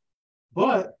this.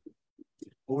 But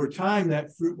over time,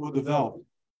 that fruit will develop.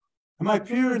 And my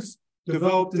parents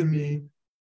developed in me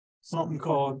something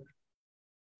called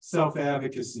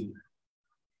self-advocacy.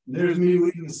 There's me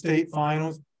leading the state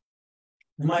finals.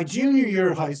 In my junior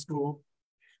year of high school,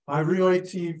 my relay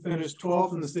team finished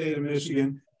 12th in the state of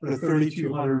Michigan for the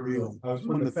 3,200 relay. I was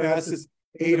one of the fastest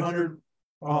 800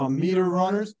 meter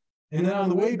runners. And then on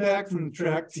the way back from the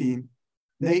track team,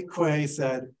 Nate Quay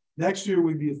said, "Next year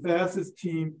we'd be the fastest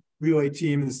relay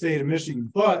team in the state of Michigan,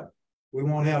 but we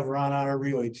won't have Ron on our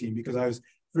relay team," because I was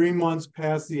 3 months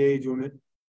past the age limit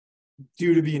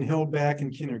due to being held back in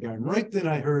kindergarten. Right then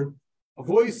I heard a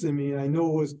voice in me, and I know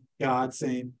it was God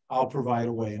saying, "I'll provide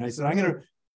a way." And I said, "I'm going to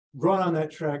run on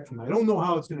that track team. I don't know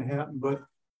how it's going to happen, but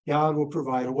God will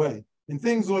provide a way." And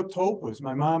things looked hopeless.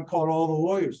 My mom called all the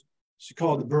lawyers. She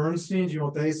called the Bernsteins. You know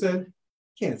what they said?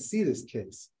 "Can't see this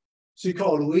case." She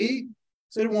called Lee,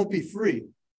 said it won't be free.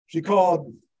 She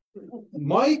called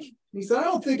Mike. He said, "I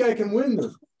don't think I can win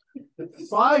this."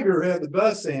 Feiger had the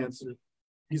best answer.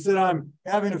 He said, "I'm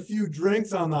having a few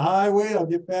drinks on the highway. I'll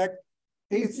get back.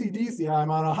 AC/DC,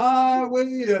 I'm on a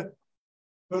highway."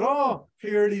 But all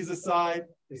parodies aside,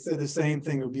 they said the same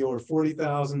thing. It would be over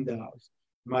 $40,000.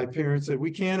 My parents said,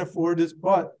 "We can't afford this,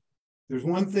 but there's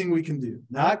one thing we can do.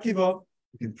 Not give up.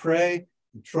 We can pray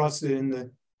and trust in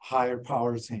the higher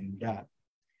power's hand, God."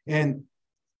 And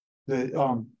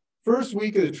the first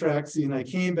week of the track season, I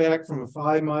came back from a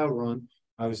 5-mile run.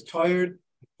 I was tired.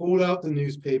 I pulled out the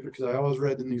newspaper because I always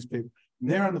read the newspaper. And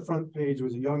there on the front page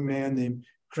was a young man named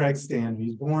Craig Stanley. He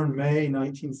was born May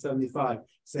 1975,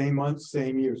 same month,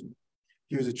 same years.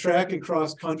 He was a track and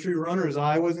cross country runner as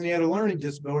I was, and he had a learning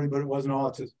disability, but it wasn't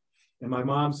autism. And my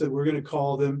mom said, we're going to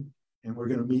call them and we're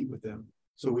going to meet with them.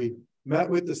 So we met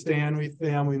with the Stanley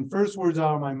family, and first words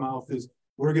out of my mouth is,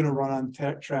 we're going to run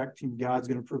on track team. God's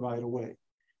going to provide a way.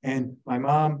 And my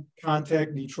mom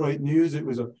contacted Detroit News. It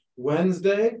was a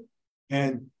Wednesday,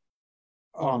 and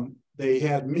they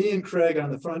had me and Craig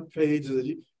on the front page of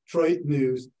the Detroit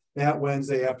News that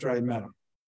Wednesday after I met him.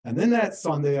 And then that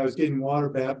Sunday, I was getting water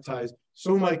baptized.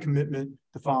 So my commitment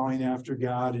to following after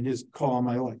God and his call on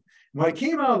my life. When I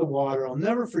came out of the water, I'll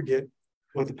never forget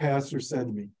what the pastor said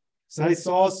to me. He said, I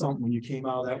saw something when you came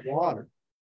out of that water.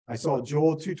 I saw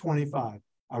Joel 2:25.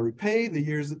 I repay the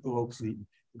years that the locusts eaten,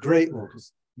 the great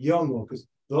locusts, young locusts,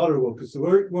 the other locusts,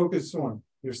 the locust swarm.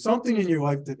 There's something in your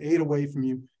life that ate away from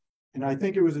you. And I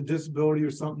think it was a disability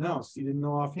or something else. He didn't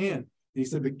know offhand. And he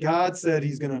said, but God said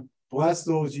he's going to bless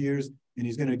those years and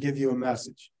he's going to give you a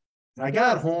message. And I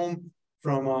got home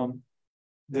from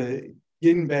the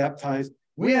getting baptized.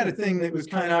 We had a thing that was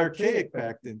kind of archaic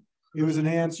back then. It was an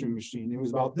answering machine. It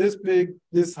was about this big,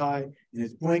 this high, and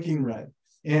it's blinking red.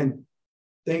 And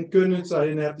thank goodness I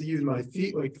didn't have to use my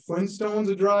feet like the Flintstones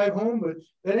to drive home, but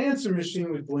that answering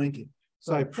machine was blinking.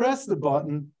 So I pressed the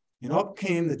button, and up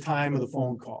came the time of the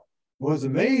phone call. What was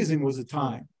amazing was the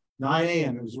time, 9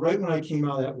 a.m. It was right when I came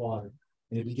out of that water,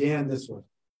 and it began this way.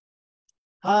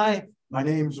 Hi, my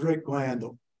name's Rick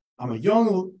Glandel. I'm a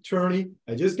young attorney.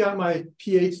 I just got my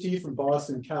PhD from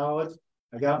Boston College.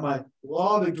 I got my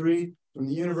law degree from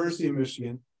the University of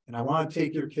Michigan, and I want to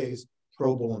take your case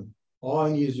pro bono. All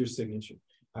I need is your signature.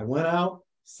 I went out,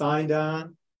 signed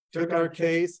on, took our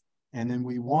case, and then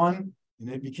we won, and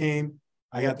it became,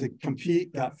 I got to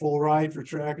compete, got full ride for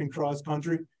track and cross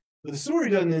country. But the story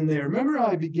doesn't end there. Remember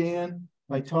I began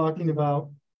by talking about,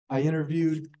 I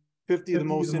interviewed 50 of the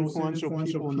most influential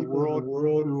people in the world who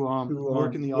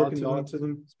work in the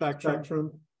autism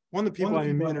spectrum. One of the people I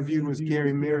interviewed was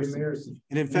Gary Marison.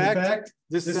 And in fact,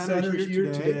 this center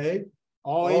here today,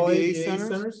 all ABA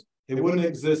centers, it wouldn't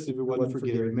exist if it wasn't for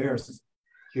Gary Marison.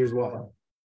 Here's why.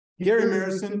 Gary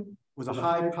Marison was a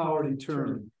high-powered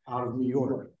attorney out of New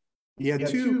York. He had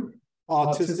two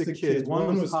autistic kids.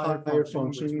 One was higher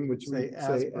functioning, which they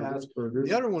Asperger's.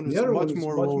 The other one was much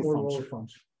more lower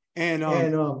function. And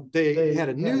they had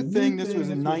a new thing. This was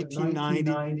in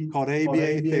 1990 called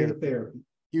ABA therapy.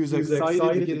 He was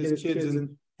excited to get his kids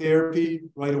in therapy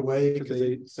right away because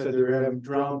they said they were having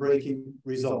groundbreaking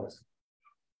results.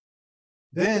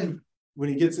 Then when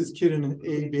he gets his kid in an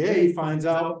ABA, he finds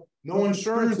out no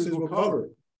insurances will cover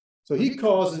it. So he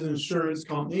calls his insurance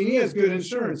company, and he has good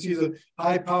insurance. He's a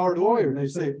high-powered lawyer. And they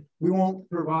say, we won't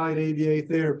provide ABA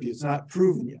therapy. It's not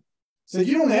proven yet. He said,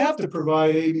 you don't have to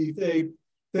provide ABA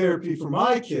therapy for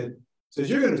my kid. Says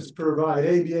you're going to provide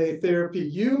ABA therapy,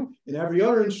 you and every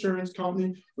other insurance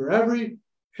company, for every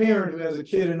parent who has a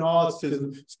kid in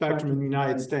autism spectrum in the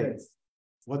United States.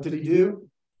 What did he do?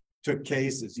 Took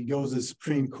cases. He goes to the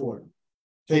Supreme Court.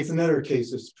 Takes another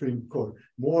case to the Supreme Court.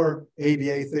 More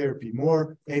ABA therapy,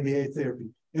 more ABA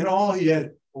therapy. In all, he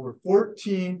had over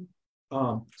 14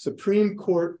 Supreme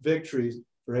Court victories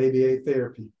for ABA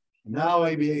therapy. And now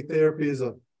ABA therapy is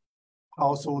a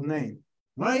household name.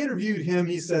 When I interviewed him,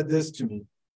 he said this to me.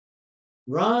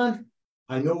 Ron,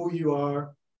 I know who you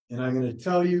are, and I'm going to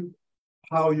tell you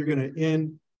how you're going to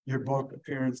end your book, A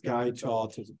Parent's Guide to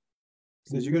Autism.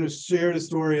 He says you're going to share the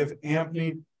story of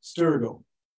Anthony Sturgill.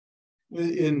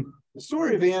 And the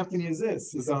story of Anthony is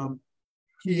this,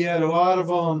 he had a lot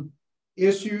of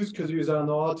issues because he was on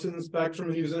the autism spectrum,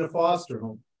 and he was in a foster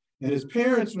home. And his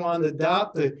parents wanted to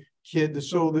adopt the kid to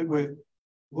show that with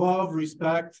love,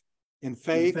 respect, and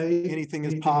faith, anything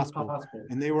is possible.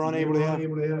 And they were unable to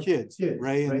have kids,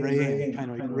 Ray and Ray, kind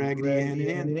of like Raggedy Ann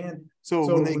and Ann.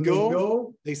 So when they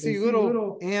go, they see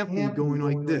little Anthony going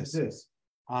like this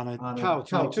on a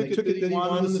couch. They took it that he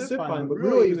wanted him to sit by him, but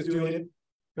really he was doing it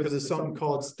because of something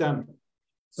called STEM.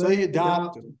 So they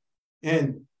adopted him.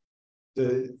 And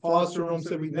the foster home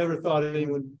said, we never thought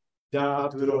anyone would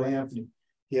adopt little Anthony.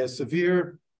 He has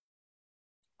severe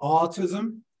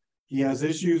autism. He has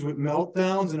issues with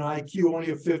meltdowns and IQ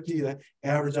only of 50. The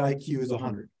average IQ is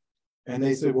 100. And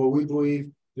they said, well, we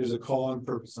believe there's a call and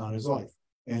purpose on his life.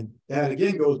 And that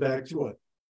again goes back to what?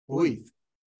 Belief.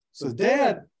 So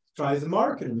dad tries to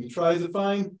market him. He tries to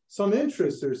find some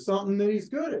interest or something that he's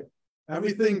good at.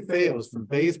 Everything fails from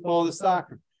baseball to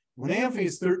soccer. When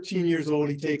Anthony's 13 years old,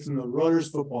 he takes him to Rutgers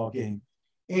football game.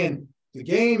 And the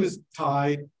game is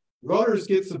tied. Rutgers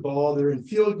gets the ball. They're in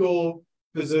field goal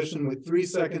position with 3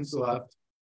 seconds left.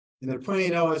 And they're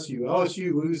playing LSU.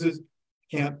 LSU loses,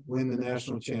 can't win the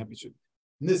national championship.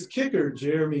 And this kicker,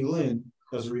 Jeremy Lin,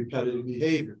 does a repetitive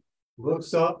behavior.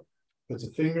 Looks up, puts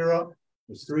a finger up,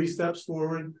 goes 3 steps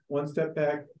forward, 1 step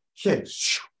back,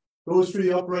 kicks. Goes for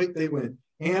the upright, they win.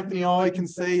 Anthony, all I can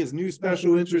say is new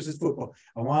special interest is football.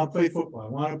 I want to play football. I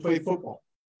want to play football.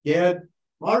 Dad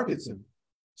markets him,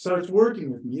 starts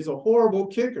working with me. He's a horrible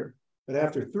kicker. But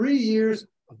after 3 years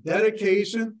of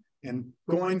dedication and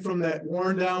going from that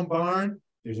worn down barn,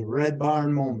 there's a red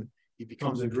barn moment. He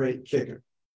becomes a great kicker.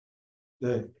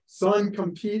 The son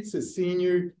competes his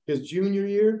junior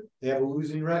year, they have a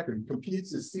losing record.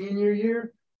 Competes his senior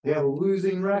year, they have a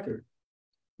losing record.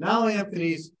 Now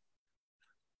Anthony's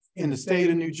in the state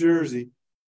of New Jersey.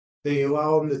 They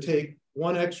allow him to take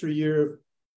 1 extra year of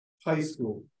high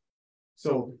school.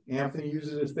 So Anthony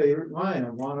uses his favorite line,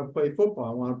 I want to play football,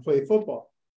 I want to play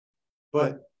football.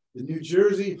 But the New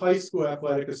Jersey High School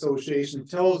Athletic Association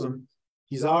tells him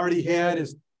he's already had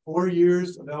his 4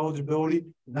 years of eligibility,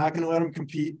 not going to let him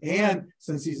compete. And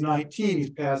since he's 19,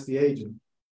 he's past the age.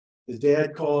 His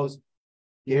dad calls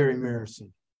Gary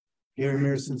Marison. Gary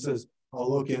Marison says,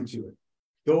 I'll look into it.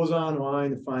 Goes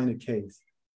online to find a case.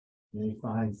 And he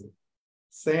finds it.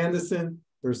 Sandison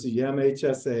versus the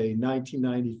MHSA,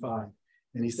 1995.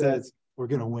 And he says, we're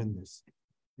going to win this.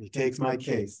 And he takes my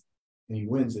case and he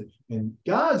wins it. And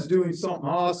God's doing something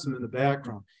awesome in the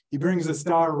background. He brings a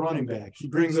star running back. He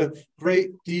brings a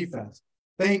great defense.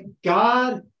 Thank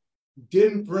God he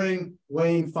didn't bring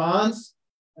Wayne Fonts.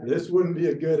 This wouldn't be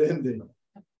a good ending.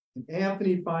 And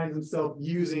Anthony finds himself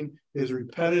using his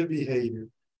repetitive behavior.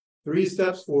 3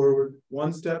 steps forward,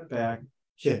 1 step back,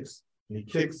 kicks. And he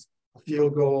kicks a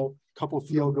field goal, a couple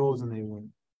field goals, and they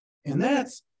win. And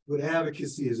that's what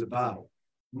advocacy is about.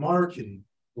 Marketing,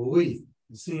 belief,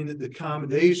 and seeing that the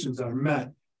accommodations are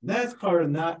met. And that's part of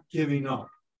not giving up.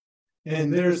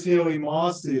 And there's Haley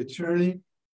Moss, the attorney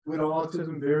with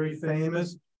autism, very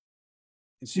famous.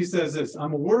 And she says this,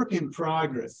 I'm a work in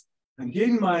progress. I'm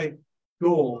getting my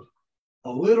goal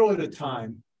a little at a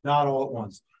time, not all at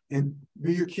once. And for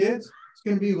your kids, it's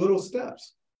going to be little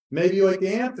steps. Maybe like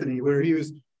Anthony, where he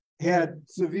had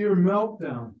severe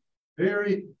meltdown,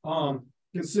 very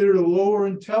considered a lower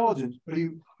intelligence, but he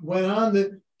went on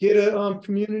to get a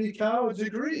community college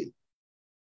degree.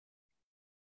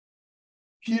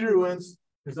 Peter Wentz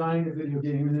designed a video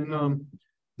game. And in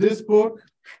this book,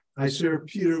 I share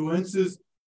Peter Wentz's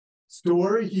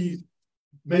story. He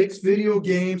makes video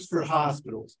games for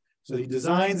hospitals. So he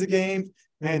designs the games.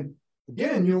 And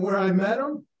again, you know where I met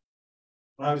him?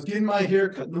 When I was getting my hair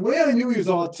cut. And the way I knew he was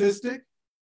autistic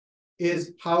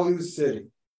is how he was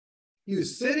sitting. He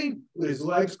was sitting with his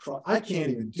legs crossed. I can't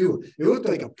even do it. It looked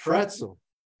like a pretzel.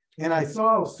 And I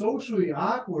saw how socially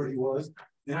awkward he was.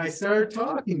 And I started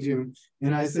talking to him.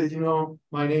 And I said, you know,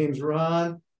 my name's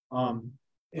Ron. And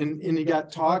he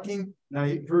got talking. And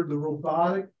I heard the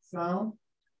robotic sound.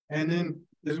 And then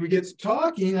as we get to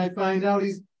talking, I find out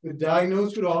he's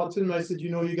diagnosed with autism. I said, you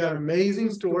know, you got an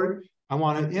amazing story. I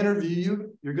want to interview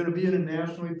you. You're going to be in a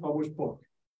nationally published book.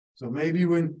 So maybe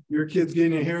when your kid's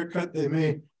getting a haircut, they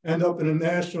may end up in a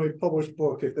nationally published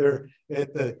book if they're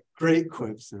at the great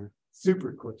clips or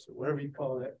super clips or whatever you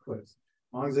call that clips.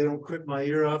 As long as they don't clip my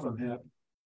ear off, I'm happy.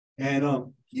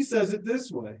 And he says it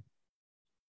this way.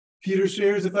 Peter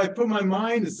shares, if I put my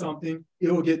mind to something,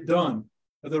 it will get done.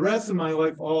 But the rest of my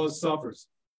life, all it suffers.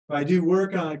 If I do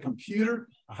work on a computer,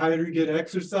 I hardly get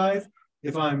exercise.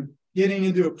 If I'm getting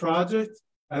into a project,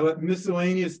 I let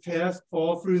miscellaneous tasks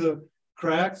fall through the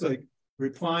cracks, like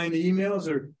replying to emails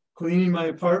or cleaning my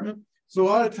apartment. So a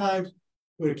lot of times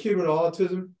with a kid with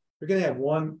autism, they're going to have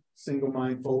one single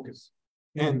mind focus.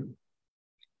 And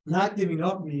not giving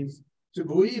up means to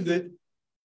believe that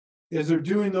as they're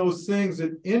doing those things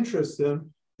that interest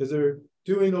them, as they're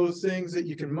doing those things that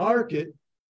you can market,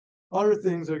 other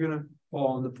things are going to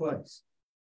fall into place.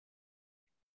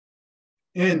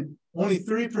 And only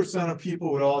 3% of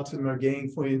people with autism are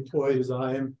gainfully employed as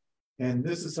I am. And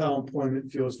this is how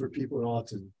employment feels for people with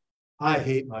autism. I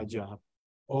hate my job.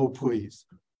 Oh, please.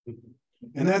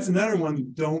 And that's another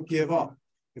one, don't give up.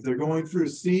 If they're going through a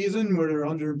season where they're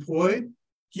underemployed,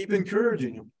 keep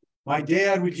encouraging them. My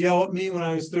dad would yell at me when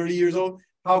I was 30 years old,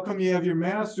 how come you have your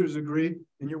master's degree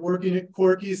and you're working at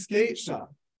Corky's skate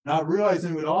shop? Not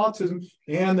realizing with autism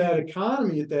and that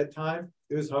economy at that time,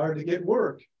 it was hard to get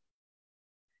work.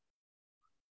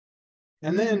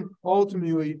 And then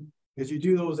ultimately, as you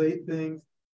do those 8 things,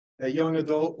 that young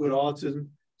adult with autism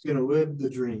is going to live the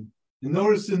dream. And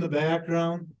notice in the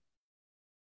background,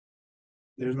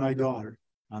 there's my daughter.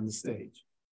 on the stage.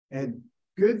 And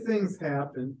good things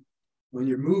happen when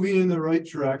you're moving in the right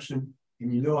direction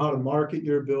and you know how to market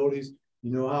your abilities.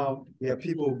 You know how you have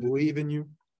people who believe in you.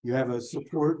 You have a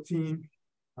support team.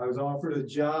 I was offered a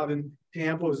job in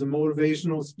Tampa as a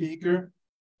motivational speaker,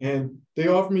 and they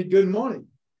offered me good money.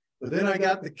 But then I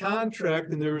got the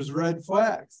contract and there was red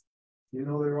flags. You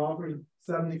know, they were offering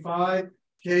 $75K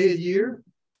a year.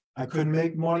 I couldn't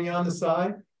make money on the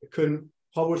side. I couldn't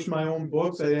publish my own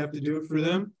books. I'd have to do it for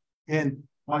them. And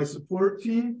my support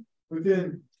team,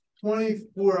 within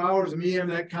 24 hours of me having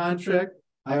that contract,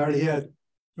 I already had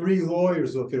 3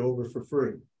 lawyers look it over for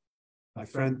free. My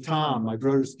friend Tom, my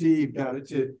brother Steve got it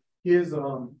to his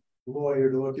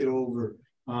lawyer to look it over.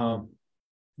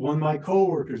 One of my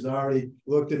coworkers already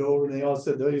looked it over and they all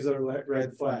said, these are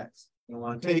red flags. I don't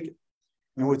want to take it.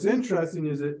 And what's interesting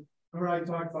is that, remember I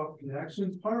talked about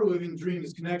connections? Part of a living dream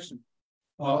is connection.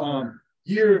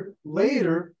 Year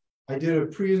later, I did a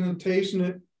presentation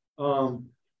at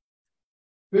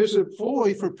Bishop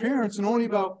Foley for parents, and only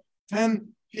about 10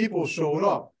 people showed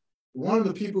up. One of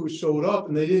the people who showed up,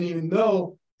 and they didn't even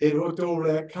know they looked over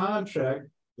that contract,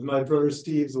 was my brother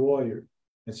Steve's lawyer.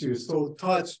 And she was so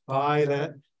touched by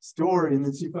that story. And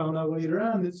then she found out later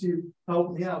on that she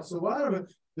helped me out. So a lot of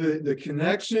it, the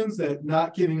connections, that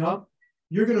not giving up,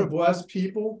 you're going to bless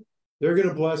people, they're going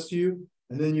to bless you,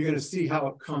 and then you're going to see how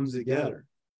it comes together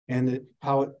and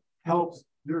how it helps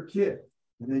your kid.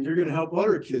 And then you're going to help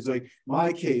other kids. Like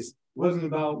my case, it wasn't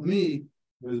about me,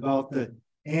 it was about the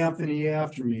Anthony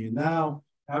after me. And now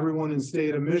everyone in the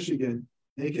state of Michigan,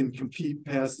 they can compete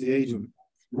past the age limit.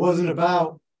 It wasn't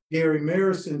about Gary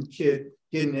Marison's kid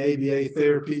getting ABA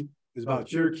therapy. It was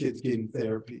about your kids getting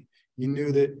therapy. You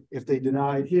knew that if they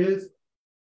denied his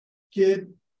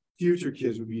kid, future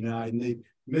kids would be denied, and they'd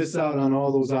miss out on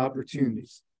all those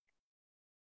opportunities.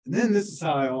 And then this is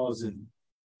how I always end.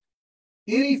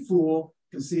 Any fool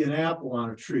can see an apple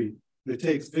on a tree, but it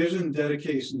takes vision and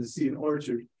dedication to see an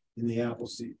orchard in the apple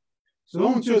seed. So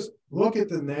don't just look at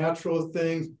the natural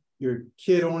things, your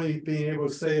kid only being able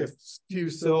to say a few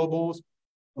syllables,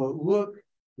 but look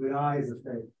with eyes of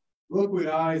faith. Look with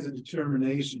eyes of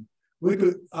determination. Look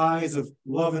with eyes of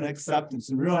love and acceptance,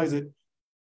 and realize that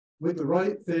with the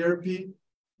right therapy,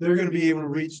 they're going to be able to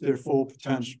reach their full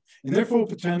potential. And their full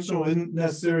potential isn't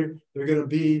necessarily they're going to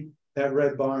be that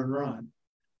Red Barn run.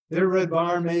 Their Red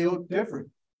Barn may look different.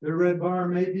 Their Red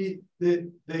Barn may be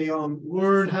that they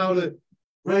learn how to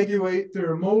regulate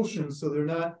their emotions so they're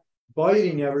not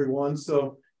biting everyone.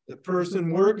 So the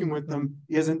person working with them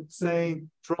isn't saying,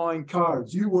 drawing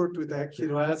cards. You worked with that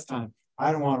kid last time.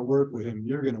 I don't want to work with him.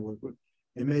 You're going to work with him.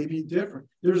 It may be different.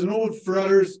 There's an old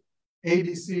Fredder's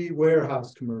ABC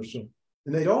warehouse commercial,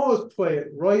 and they'd always play it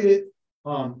right at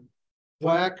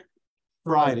Black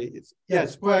Friday.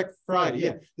 It's Black Friday.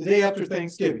 Yeah, the day after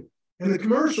Thanksgiving. And the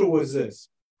commercial was this.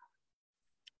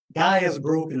 Guy has a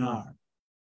broken arm.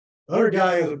 The other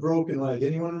guy has a broken leg.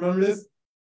 Anyone remember this?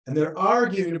 And they're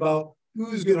arguing about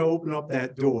who's going to open up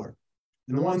that door.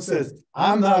 And the one says,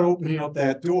 I'm not opening up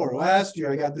that door. Last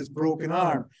year, I got this broken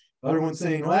arm. The other one's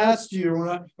saying, last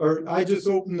year, I just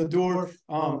opened the door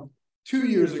 2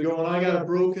 years ago, and I got a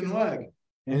broken leg.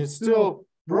 And it's still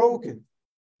broken.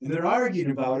 And they're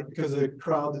arguing about it because of the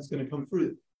crowd that's going to come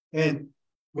through. And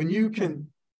when you can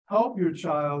help your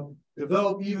child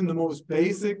develop even the most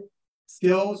basic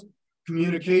skills,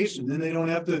 communication, then they don't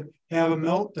have to have a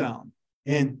meltdown.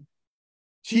 And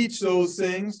teach those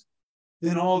things,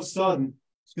 then all of a sudden,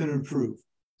 it's going to improve.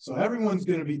 So everyone's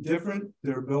going to be different,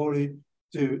 their ability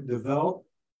to develop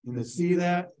and to see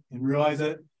that and realize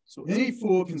that. So any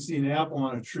fool can see an apple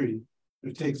on a tree,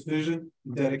 but it takes vision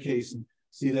and dedication.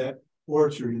 See that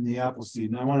orchard in the apple seed.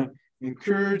 And I want to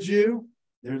encourage you.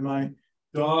 There's my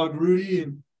dog, Rudy,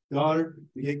 and daughter,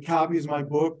 to get copies of my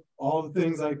book. All the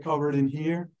things I covered in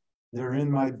here, they're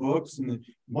in my books, and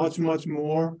much, much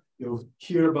more. You'll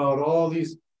hear about all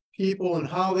these people and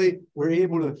how they were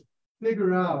able to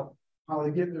figure out how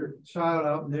to get their child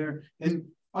out in there. And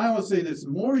I will say this, the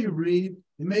more you read,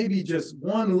 it may be just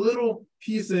one little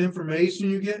piece of information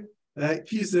you get. That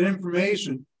piece of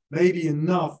information may be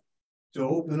enough to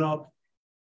open up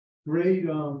great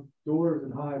doors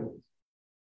and highways.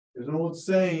 There's an old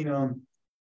saying,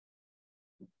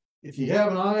 if you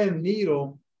have an iron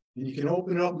needle and you can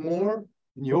open it up more,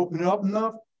 and you open it up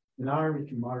enough, an army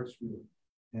can march through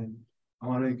it. And I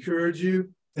want to encourage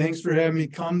you. Thanks for having me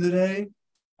come today.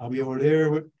 I'll be over there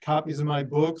with copies of my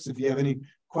books. If you have any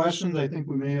questions, I think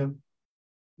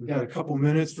we got a couple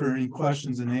minutes for any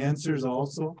questions and answers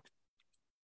also.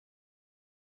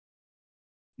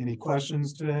 Any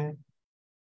questions today?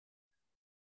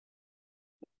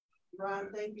 Ron,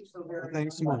 thank you so very much.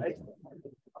 Thanks so much.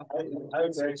 I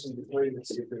was actually waiting to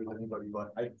see if there was anybody,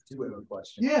 but I do have a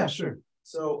question. Yeah, sure.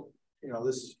 So,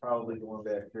 this is probably going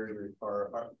back very, very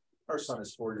far. Our son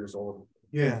is 4 years old.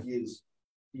 Yeah. He is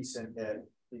decent at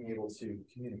being able to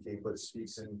communicate, but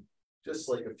speaks in just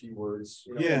like a few words,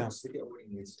 Yeah. just to get what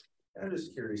he needs. And I'm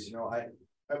just curious,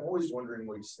 I'm always wondering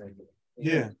what he's thinking.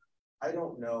 Yeah. I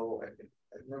don't know.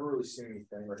 I've never really seen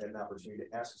anything or had an opportunity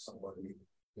to ask somebody,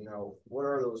 what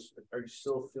are those? Are you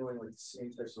still feeling like the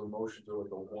same types of emotions or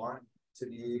like a want to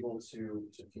be able to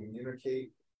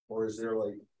communicate? Or is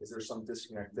there some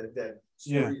disconnect that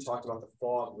story you talked about, the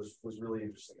fog was really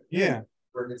interesting. Yeah.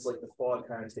 Where it's like the fog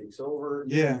kind of takes over.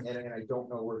 Yeah. And I don't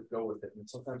know where to go with it. And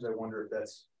sometimes I wonder if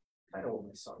that's kind of what my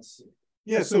son's seeing.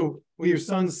 Yeah. So what your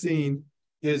son's seeing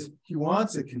is he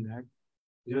wants to connect.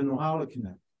 He doesn't know how to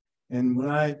connect. And when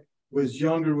I was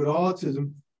younger with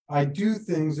autism, I do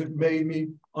things that made me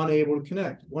unable to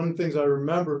connect. One of the things I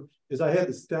remember is I had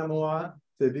to stem a lot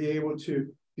to be able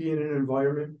to be in an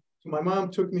environment. So my mom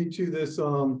took me to this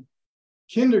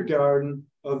kindergarten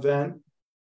event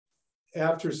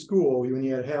after school. When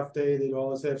you had a half day, they'd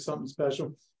always have something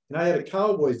special. And I had a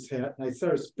Cowboys hat and I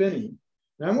started spinning.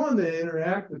 And I wanted to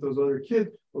interact with those other kids.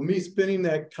 But me spinning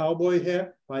that cowboy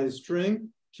hat by the string,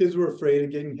 kids were afraid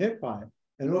of getting hit by it.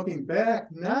 And looking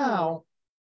back now,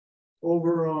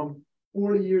 over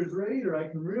 40 years later, I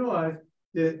can realize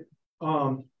that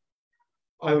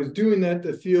I was doing that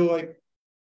to feel like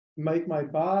make my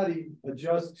body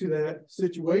adjust to that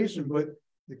situation, but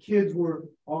the kids were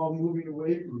all moving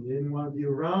away from me. They didn't want to be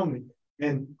around me.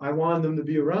 And I wanted them to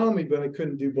be around me, but I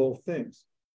couldn't do both things.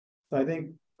 So I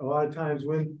think a lot of times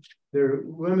when they're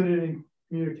limited in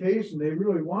communication, they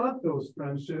really want those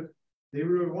friendships. They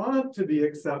really want to be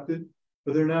accepted,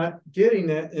 but they're not getting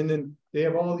that. And then they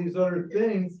have all these other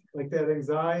things like that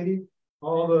anxiety,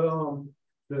 all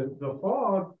the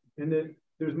fog, and then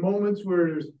there's moments where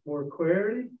there's more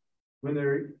clarity when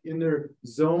they're in their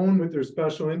zone with their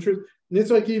special interest. And it's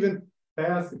like even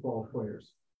basketball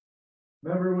players.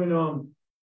 Remember when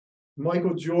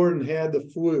Michael Jordan had the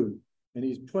flu and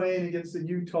he's playing against the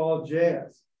Utah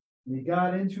Jazz and he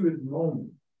got into his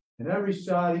moment and every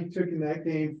shot he took in that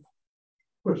game,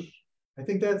 push. I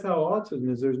think that's how autism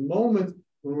is. There's moments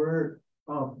when we're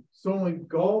so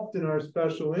engulfed in our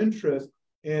special interest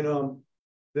and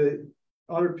that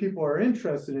other people are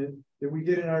interested in that we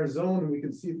get in our zone and we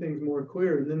can see things more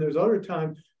clear. And then there's other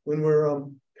times when we're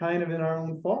kind of in our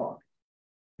own fog.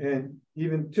 And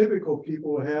even typical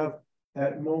people have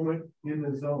that moment in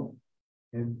the zone.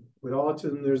 And with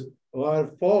autism, there's a lot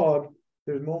of fog.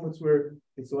 There's moments where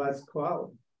it's less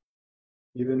cloudy.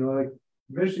 Even like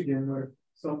Michigan, where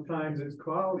sometimes it's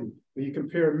cloudy. But you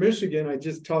compare Michigan, I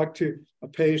just talked to a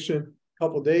patient a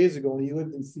couple of days ago, and he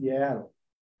lived in Seattle.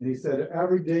 And he said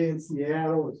every day in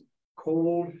Seattle it's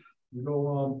cold. You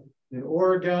go in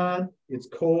Oregon, it's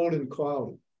cold and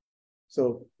cloudy.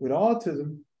 So with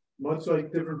autism, much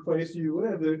like different places you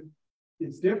live,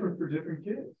 it's different for different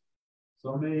kids.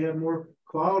 Some may have more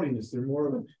cloudiness. They're more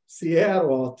of a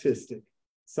Seattle autistic.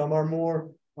 Some are more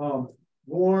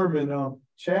warm and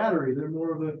chattery. They're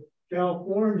more of a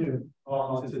California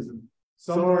autism.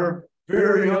 Some are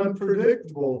very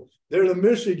unpredictable. They're the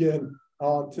Michigan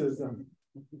autism.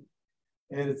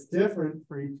 And it's different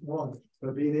for each one.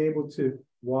 But being able to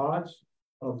watch,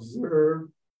 observe,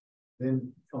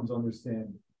 then comes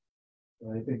understanding.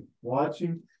 And I think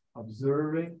watching,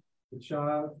 observing the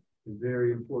child is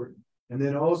very important. And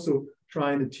then also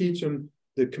trying to teach them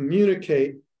to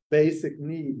communicate basic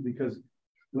needs, because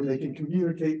when they can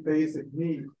communicate basic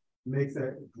needs, it makes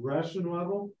that aggression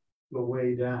level go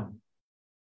way down.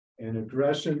 And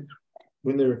aggression,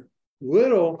 when they're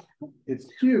little, it's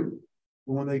cute.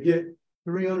 But when they get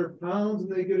 300 pounds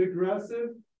and they get aggressive,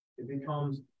 it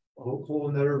becomes a whole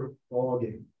another ball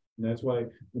game. And that's why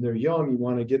when they're young, you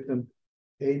want to get them.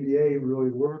 ABA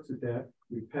really works at that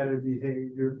repetitive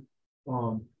behavior,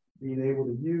 being able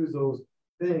to use those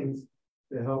things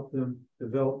to help them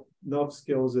develop enough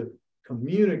skills to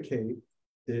communicate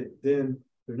that then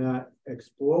they're not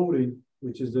exploding,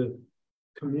 which is a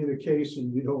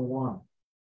communication you don't want.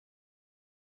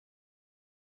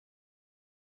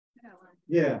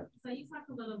 Yeah. So you talked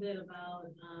a little bit about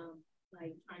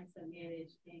like trying to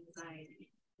manage anxiety.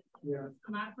 Yeah.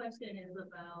 My question is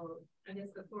about, I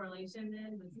guess, the correlation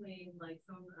then between like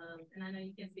some of, and I know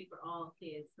you can't speak for all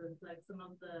kids, so it's like some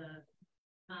of the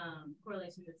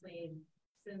correlation between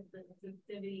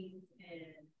sensitivities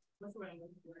and what's the right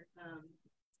word?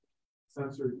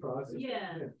 Sensory process.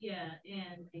 Yeah,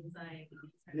 and anxiety.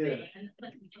 Yeah. And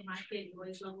my kid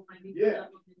voice level might be yeah,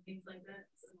 and things like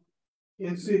that. So.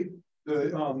 And see, the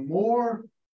more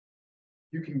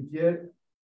you can get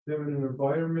them in an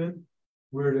environment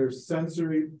where their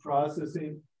sensory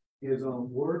processing is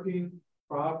working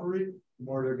properly, the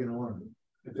more they're going to learn.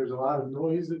 If there's a lot of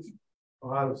noises, a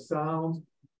lot of sounds,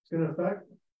 it's going to affect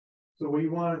them. So what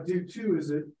you want to do too is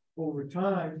that over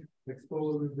time,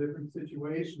 expose them to different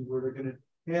situations where they're going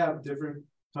to have different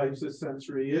types of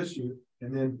sensory issues,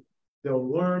 and then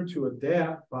they'll learn to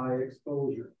adapt by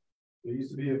exposure. There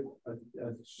used to be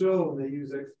a show, and they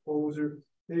use exposure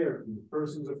therapy. The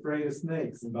person's afraid of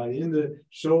snakes, and by the end of the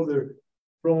show, they're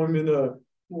throwing them in a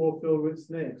pool filled with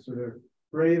snakes, or they're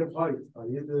afraid of heights. By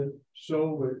the end of the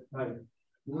show, with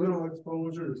little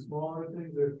exposure to smaller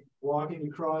things, they're walking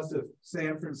across the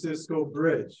San Francisco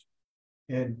Bridge,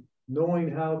 and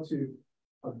knowing how to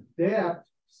adapt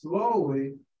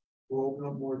slowly will open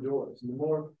up more doors. And the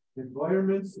more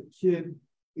environments the kid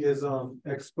is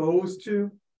exposed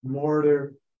to, the more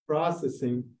their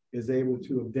processing is able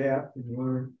to adapt and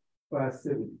learn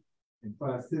plasticity. And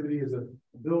plasticity is an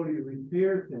ability to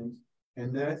repair things,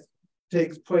 and that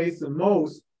takes place the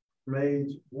most from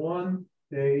age 1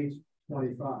 to age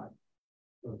 25.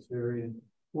 So it's very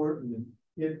important to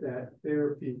get that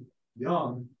therapy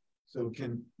young, so it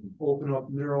can open up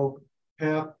neural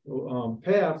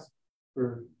paths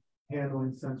for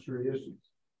handling sensory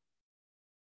issues.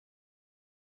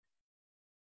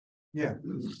 Yeah.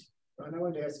 And I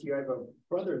wanted to ask you, I have a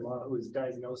brother-in-law who was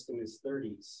diagnosed in his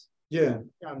 30s. Yeah.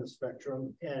 On the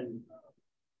spectrum, and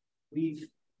we've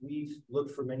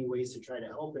looked for many ways to try to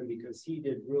help him because he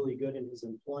did really good in his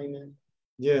employment.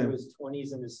 Yeah. In his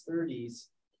 20s and his 30s,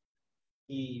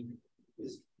 he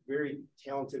is very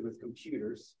talented with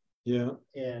computers. Yeah.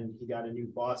 And he got a new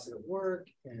boss at work,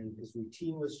 and his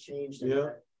routine was changed. And yeah.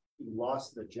 He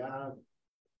lost the job.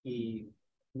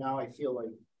 Now I feel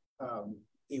like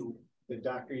the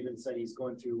doctor even said he's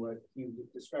going through what he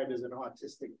described as an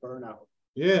autistic burnout.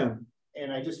 Yeah.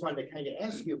 And I just wanted to kind of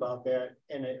ask you about that.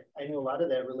 And I know a lot of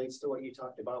that relates to what you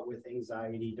talked about with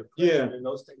anxiety, depression, and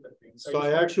those type of things. So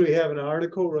I actually have an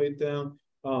article right down.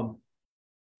 Ron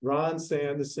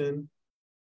Sandison,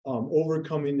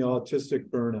 overcoming the autistic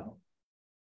burnout.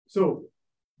 So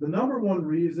the number one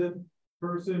reason a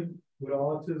person with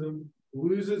autism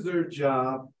loses their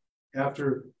job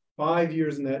after 5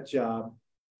 years in that job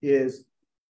is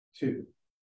 2: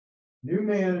 new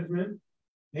management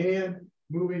and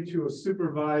moving to a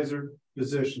supervisor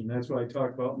position. That's what I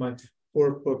talked about in my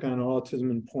 4th book on autism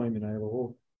employment. I have a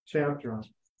whole chapter on it.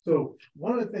 So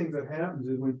one of the things that happens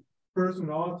is when a person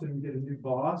with autism get a new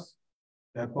boss,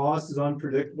 that boss is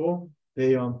unpredictable.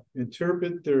 They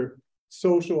interpret their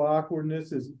social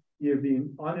awkwardness as either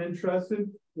being uninterested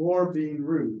or being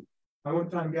rude. I one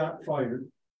time got fired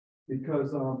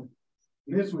because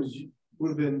this would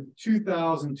have been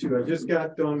 2002. I just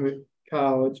got done with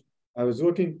college. I was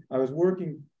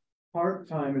working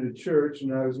part-time at a church,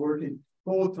 and I was working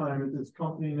full-time at this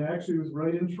company, and actually it was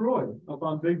right in Troy, up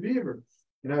on Big Beaver.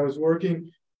 And I was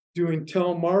doing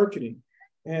telemarketing,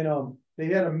 and they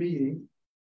had a meeting,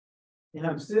 and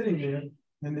I'm sitting there,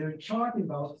 and they're talking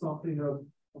about something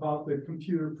about the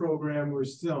computer program we're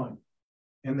selling.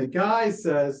 And the guy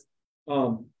says,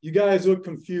 you guys look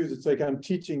confused. It's like I'm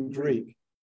teaching Greek.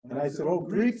 And I said, oh,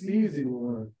 Greek's easy to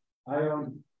learn.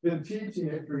 I've been teaching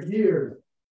it for years.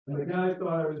 And the guy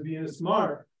thought I was being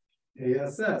smart.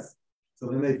 ASS. So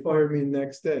then they fired me the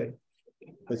next day.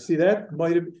 But see, that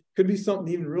could be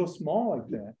something even real small like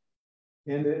that.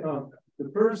 And the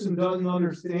person doesn't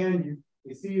understand you.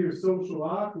 They see your social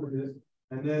awkwardness,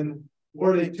 and then,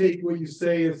 or they take what you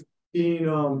say as being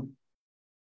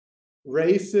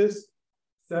racist,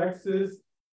 sexist,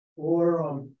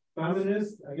 or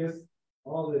feminist. I guess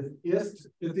all this ist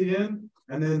at the end,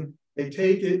 and then they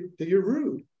take it that you're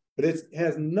rude. But it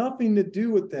has nothing to do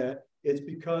with that. It's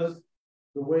because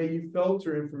the way you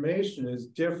filter information is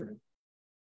different,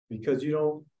 because you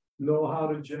don't know how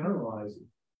to generalize it.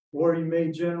 Or you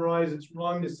may generalize it's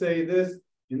wrong to say this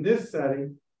in this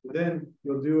setting, but then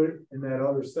you'll do it in that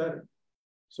other setting.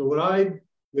 So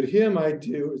with him, I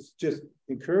do is just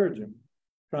encourage him.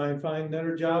 Try and find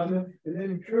another job, and then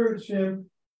encourage him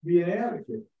to be an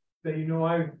advocate. Say,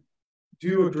 I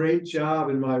do a great job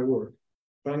in my work,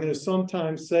 but I'm going to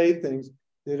sometimes say things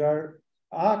that are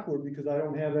awkward because I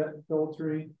don't have that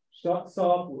filtering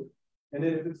software. And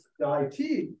then if it's the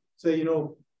IT, say,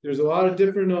 there's a lot of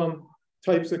different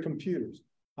types of computers.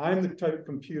 I'm the type of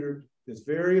computer that's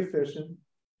very efficient,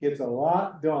 gets a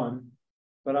lot done,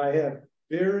 but I have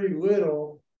very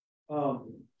little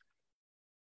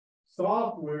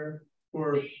software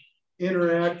for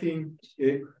interacting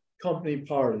at company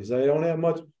parties. I don't have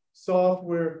much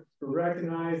software for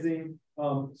recognizing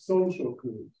social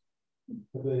clues.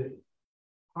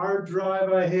 hard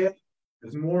drive I have,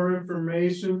 there's more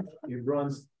information, it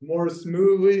runs more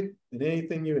smoothly than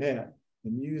anything you have,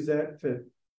 and use that to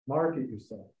market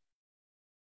yourself.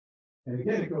 And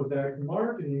again, it goes back to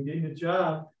marketing, getting a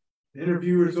job. The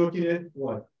interviewer's looking at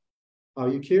what? How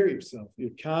you carry yourself,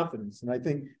 your confidence. And I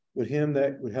think with him,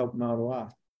 that would help him out a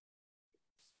lot.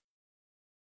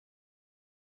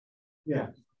 Yeah.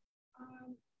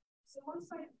 So once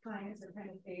my clients are kind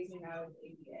of phasing out of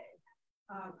ABA,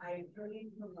 I really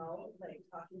promote like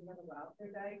talking to them about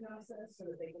their diagnosis so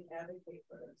that they can advocate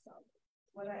for themselves.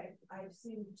 What I've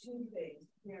seen two things.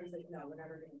 Parents like, no, we're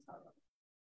never going to tell them.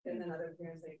 And then other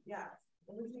parents like, yes.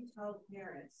 What would you tell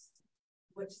parents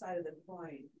which side of the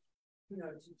coin,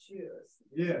 to choose?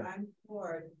 Yeah. I'm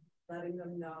for letting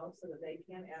them know so that they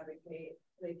can advocate.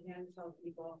 They can tell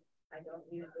people, I don't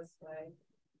mean it this way.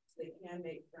 So they can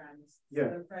make friends. Yeah. So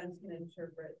their friends can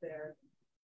interpret their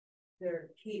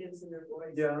cadence in their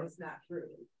voice. Yeah. It's not true.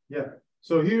 Yeah.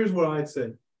 So here's what I'd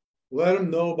say. Let them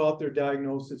know about their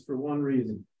diagnosis for one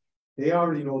reason. They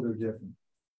already know they're different.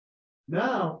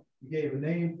 Now, you gave a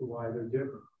name for why they're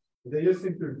different. If they just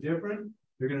think they're different,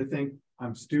 they're going to think,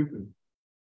 I'm stupid.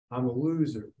 I'm a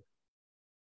loser.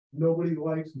 Nobody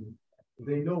likes me. If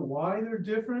they know why they're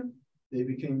different, they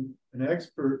became an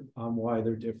expert on why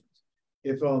they're different.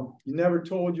 If you never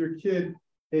told your kid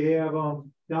they have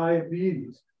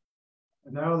diabetes,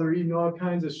 and now they're eating all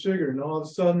kinds of sugar, and all of a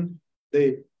sudden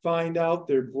they find out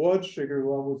their blood sugar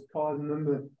level is causing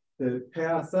them to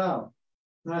pass out.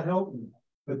 It's not helping them.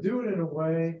 But do it in a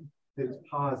way that's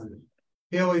positive.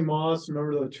 Haley Moss,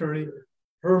 remember the attorney?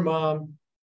 Her mom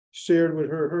shared with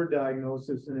her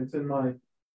diagnosis, and it's in my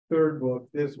third book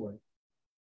this way.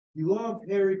 You love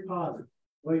Harry Potter.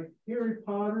 Like Harry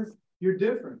Potter, you're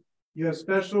different. You have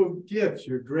special gifts.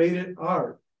 You're great at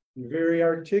art. You're very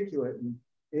articulate and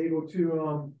able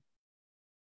to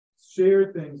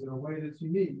share things in a way that's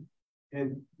unique.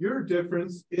 And your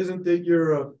difference isn't that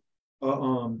you're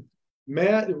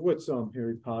what's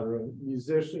Harry Potter, a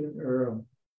musician or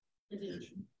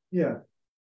yeah.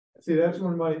 See, that's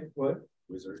one of my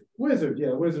wizard. Wizard,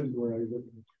 yeah, wizard is where I look.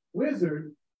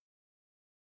 Wizard,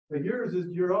 but yours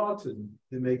is your autism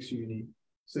that makes you unique.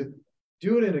 So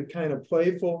do it in a kind of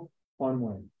playful, fun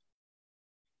way.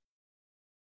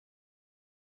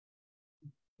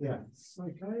 Yeah.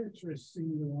 Psychiatrists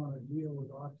seem to want to deal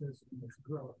with autism with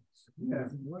drugs. Yeah.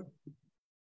 What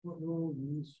role do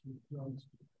you use drugs?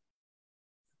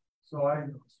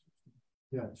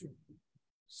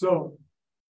 So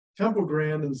Temple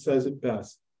Grandin says it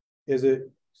best.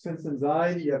 Since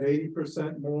anxiety, you have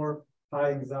 80% more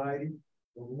high anxiety,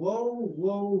 a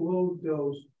low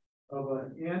dose of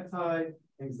an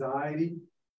anti-anxiety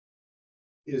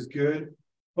is good,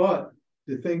 but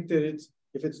to think that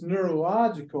if it's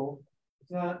neurological,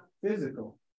 it's not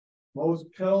physical. Most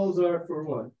pills are for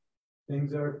what?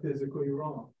 Things that are physically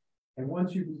wrong. And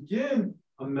once you begin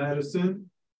a medicine,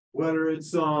 whether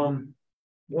it's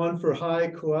one for high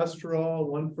cholesterol,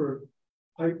 one for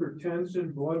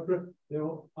hypertension, blood pressure,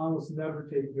 they'll almost never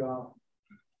take you out.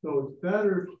 So it's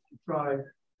better to try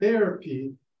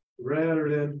therapy rather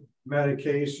than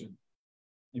medication.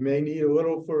 You may need a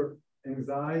little for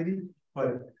anxiety,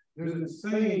 but there's a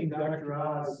saying Dr.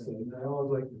 Oz said, and I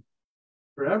always like it.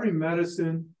 For every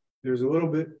medicine, there's a little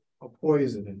bit of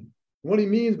poison in it. What he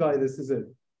means by this is that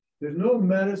there's no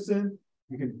medicine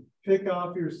you can pick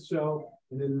off your shelf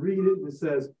and then read it and it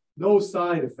says no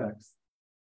side effects.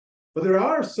 But there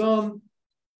are some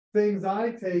things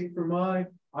I take for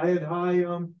I had high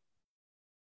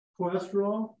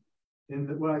cholesterol,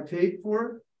 and what I take for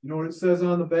it, you know what it says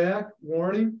on the back?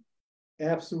 Warning,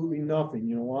 absolutely nothing.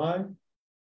 You know why?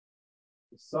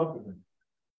 It's supplement.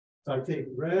 So I take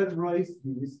red rice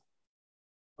yeast,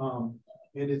 and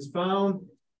it's found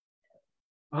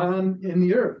in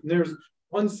the earth. And there's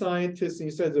one scientist, and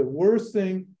he says the worst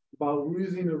thing about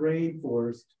losing the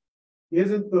rainforest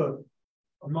isn't the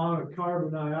amount of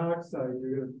carbon dioxide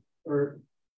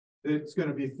it's going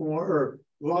to be or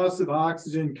loss of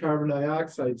oxygen, carbon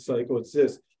dioxide cycle. It's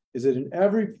this: is that in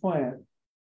every plant,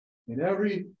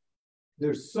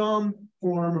 there's some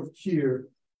form of cure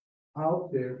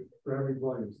out there for every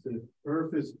virus. The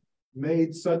earth is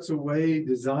made such a way,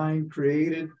 designed,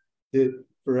 created, that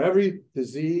for every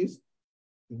disease,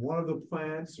 in one of the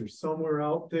plants or somewhere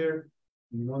out there,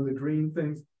 in one of the green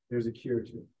things, there's a cure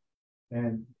to it.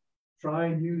 And try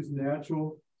and use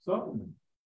natural supplements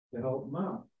to help them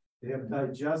out. They have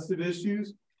digestive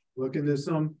issues, look into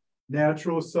some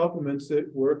natural supplements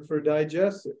that work for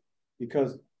digestive.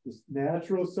 Because this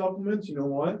natural supplements, you know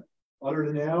what? Other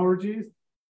than allergies,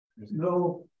 there's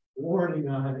no warning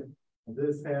on it of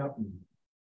this happening.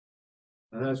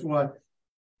 And that's what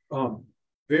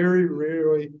Very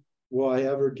rarely will I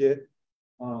ever get,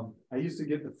 I used to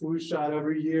get the flu shot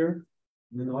every year.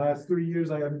 And in the last 3 years,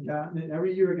 I haven't gotten it.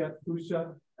 Every year I got the flu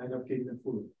shot, I end up getting the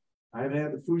flu. I haven't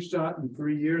had the flu shot in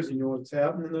 3 years. And you know what's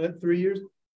happened in that 3 years?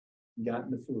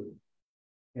 Gotten the flu.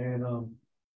 And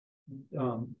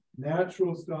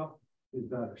natural stuff is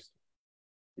better stuff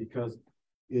because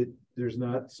there's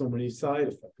not so many side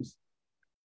effects.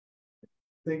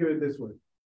 Think of it this way.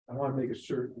 I want to make a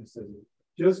shirt that says it.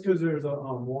 Just because there's a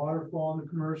waterfall in the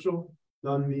commercial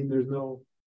doesn't mean there's no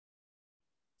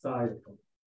side effect.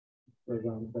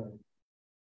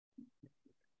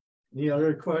 Any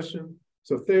other question?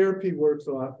 So therapy works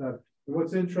a lot better. And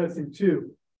what's interesting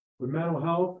too, with mental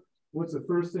health, what's the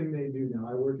first thing they do now?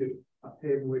 I work at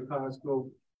Havenwick Hospital.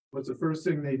 What's the first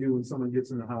thing they do when someone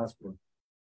gets in the hospital?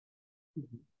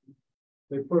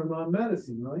 They put them on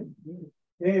medicine, right?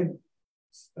 And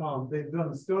they've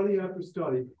done study after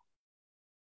study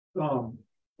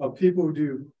of people who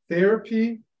do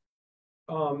therapy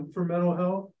for mental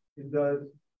health and does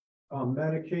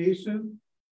medication,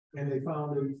 and they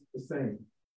found it's the same,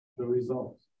 the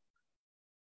results.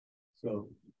 So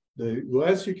the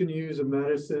less you can use of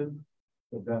medicine,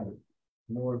 the better.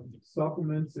 More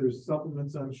supplements, there's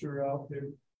supplements I'm sure out there.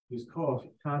 Just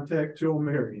contact Joe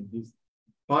Marion. He's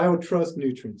BioTrust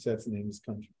Nutrients, that's the name of his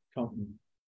company.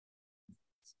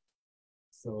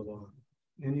 So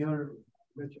any other?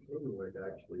 Like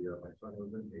actually, my son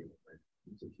was in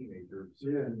he's a teenager,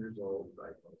 16 years old,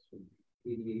 diagnosed with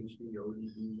ADHD,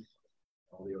 ODD,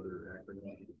 all the other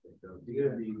acronyms you can think of,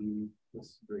 DMD,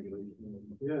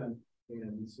 dysregulation,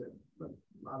 and he said a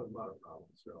lot of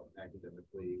problems, so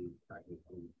academically,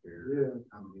 technically,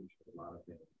 combination of a lot of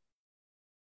things.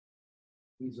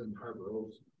 He's in Harbor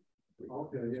Oaks.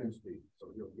 Okay, so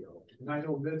he'll be all. And I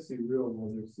know Vinci Real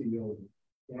was their CEO.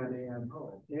 Ann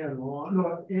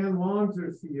Long's their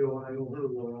CEO, and I know her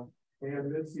well.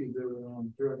 And Mitzi's their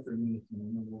director of medicine.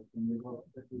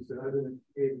 Like you said, I've been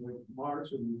in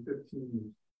March of 15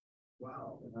 years.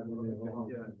 Wow.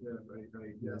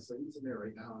 Right. Yeah, so he's in there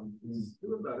right now. He's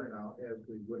doing better now as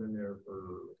we went in there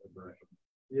for aggression.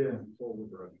 Yeah. Full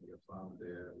aggression gets found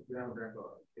there.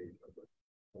 Grandpa occasionally, but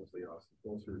mostly us.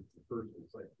 Closer to the person,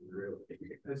 it's like really.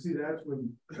 And see, that's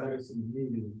when medicine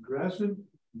needed aggression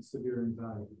and severe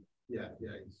anxiety. Yeah,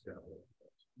 he's got a little.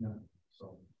 Yeah.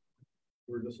 So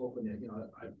we're just hoping that,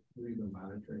 we've been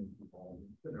monitoring from home.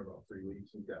 It's been there about 3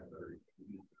 weeks. We've gotten better.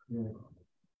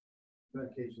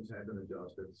 Medications have been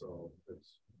adjusted, so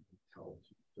it's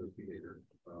helped his behavior.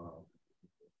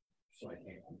 So I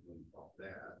can't complain about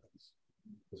that.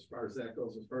 As far as that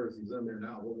goes, as far as he's in there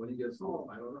now, well, when he gets home,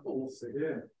 I don't know. We'll see.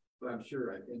 Yeah, but I'm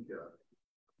sure. I think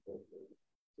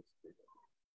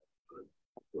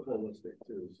the holistic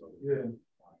too. So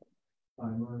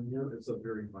fine line. Yeah, it's a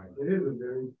very fine. It is a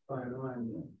very fine line.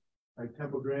 Yeah. Like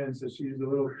Temple Grant says, she used a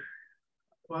little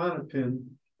Klonopin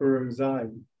for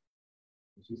anxiety.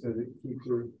 She said it keeps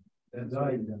her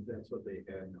anxiety down. That's what they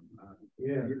had.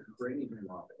 You're draining them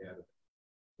off the Ativan.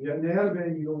 Yeah, and the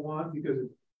Ativan you don't want because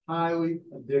it's highly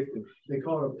addictive. They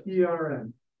call it a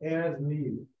PRN, as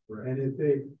needed. Right. And if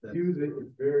they use it,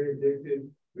 it's very addictive,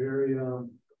 very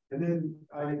and then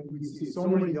we see so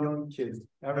many young kids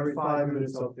every 5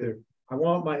 minutes up there. I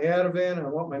want my Ativan, I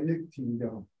want my nicotine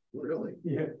gum. Really?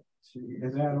 Yeah.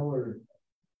 In that order.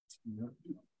 Yeah.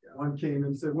 One came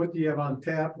and said, "What do you have on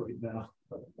tap right now?"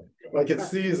 Like it's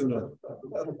seasonal.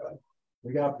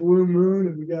 We got Blue Moon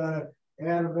and we got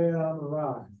Ativan on the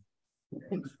rock.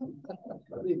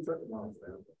 They took them off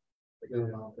that. They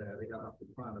got off that. They got off the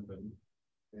Klonopin,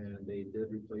 and they did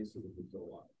replace it with the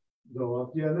Zoloft.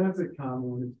 Zoloft, yeah, that's a common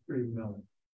one. It's pretty mellow.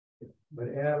 But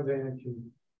Ativan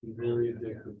can be very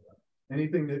addictive.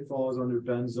 Anything that falls under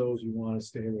benzos, you want to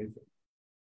stay away from.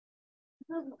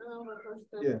 I have another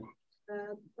question. Yeah.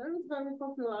 There is very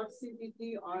popular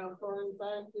CBD oil for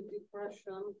anxiety,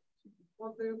 depression.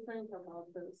 What do you think about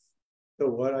this? So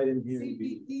what? I didn't hear.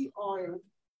 CBD oil.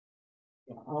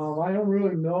 I don't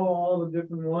really know all the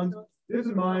different ones. This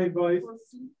is my advice.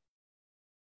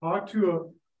 Talk to a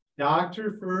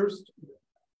doctor first,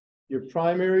 your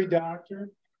primary doctor,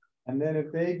 and then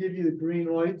if they give you the green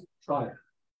light, try it.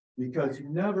 Because you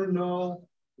never know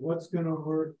what's going to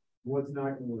work, what's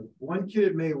not going to work. One kid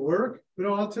it may work with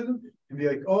autism and be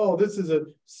like, "Oh, this is a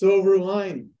silver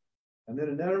lining." And then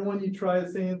another one, you try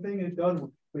the same thing, it doesn't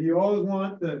work. But you always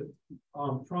want the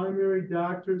primary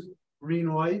doctor's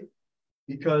green light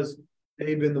because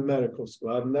they've been to medical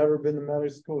school. I've never been to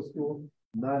medical school.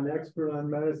 I'm not an expert on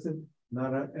medicine,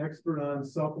 not an expert on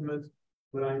supplements,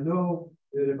 but I know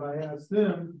that if I ask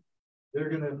them, they're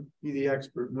going to be the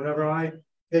expert. Whenever I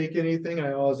take anything,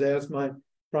 I always ask my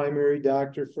primary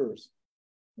doctor first,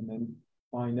 and then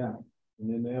find out. And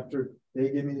then after they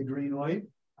give me the green light,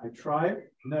 I try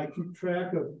it, and I keep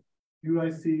track of, do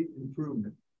I see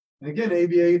improvement? And again,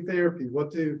 ABA therapy,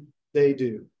 what do they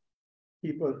do?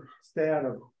 Keep a stat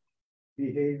of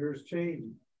behaviors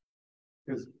changing.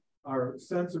 Because our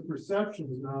sense of perception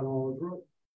is not always right.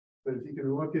 But if you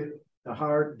can look at the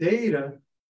hard data,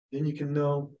 then you can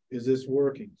know, is this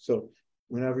working? So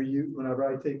whenever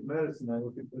I take medicine, I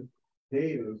look at the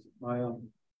data. My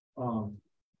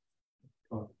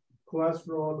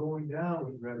cholesterol going down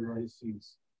with red rice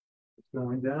seeds. It's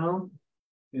going down.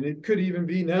 And it could even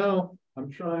be now, I'm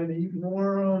trying to eat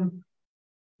more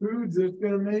foods that's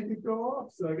going to make it go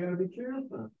up. So I got to be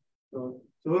careful. So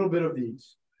it's a little bit of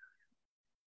each.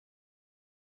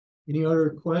 Any other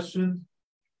questions?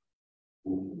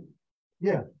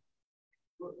 Yeah.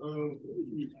 What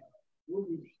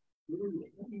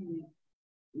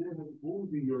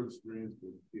would be your experience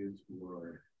with kids who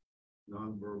are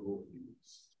nonverbal and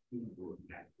super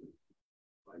active?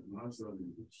 Like my son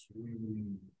is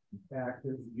extremely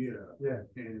Active. Yeah.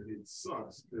 And it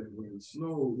sucks because when it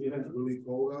snows, it's really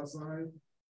cold outside.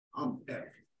 I'm F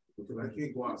because I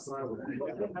can't go outside with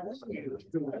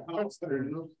stuff.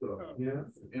 Yeah.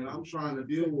 And I'm trying to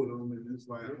deal with them, and it's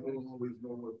like I don't always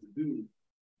know what to do.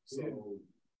 So,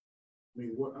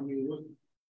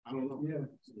 I don't know. Yeah.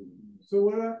 So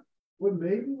what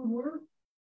maybe would work?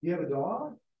 You have a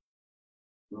dog?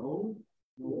 No.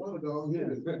 I want a dog.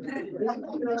 Yeah.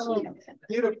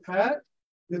 Get a pet.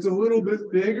 It's a little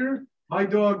bit bigger. My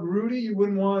dog Rudy, you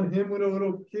wouldn't want him with a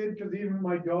little kid because even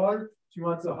my daughter, she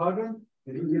wants to hug him,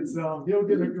 and he gets he'll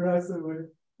get aggressive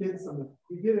with kids.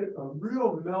 You get a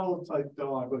real mellow type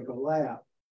dog like a lab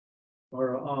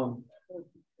or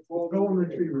golden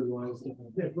retriever.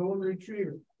 Yeah, golden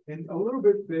retriever, and a little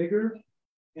bit bigger,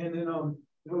 and then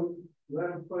you'll let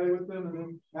him play with them, and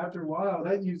then after a while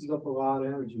that uses up a lot of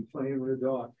energy playing with a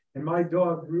dog. And my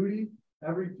dog Rudy,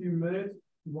 every few minutes,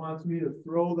 he wants me to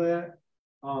throw that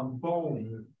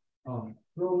bone,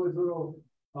 throw his little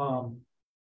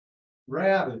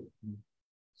rabbit.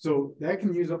 So that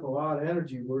can use up a lot of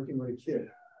energy working with a kid.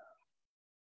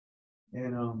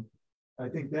 And I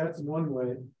think that's one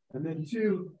way. And then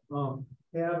two,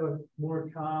 have a more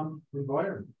calm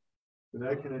environment. So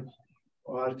that can,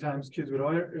 a lot of times kids with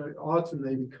autism,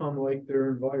 they become like their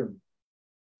environment.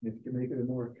 If you can make it a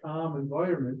more calm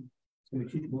environment, it's going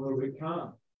to keep them a little bit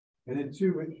calm. And then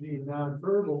two, it being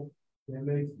nonverbal, it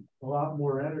makes a lot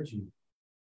more energy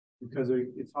because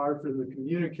it's hard for them to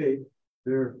communicate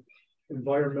their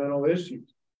environmental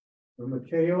issues. For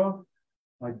Michaela,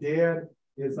 my dad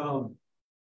is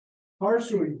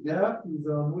partially deaf. He's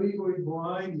legally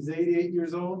blind. He's 88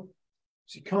 years old.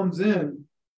 She comes in,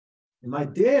 and my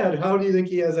dad, how do you think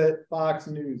he has that Fox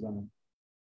News on?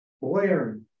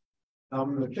 Blaring.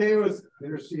 Michaela's,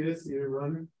 there she is, see her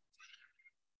running.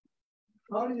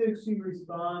 How do you think she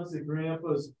responds to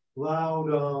Grandpa's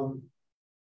loud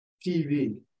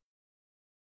TV?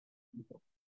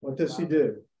 What does she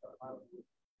do?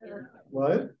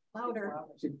 What? Louder.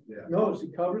 No, she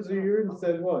covers her ears and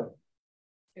said what?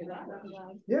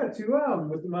 Yeah, too loud.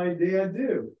 What did my dad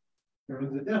do?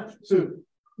 Turns it down. So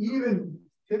even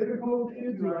typical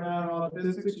kids who are not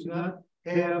autistic should not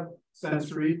have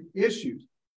sensory issues,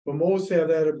 but most have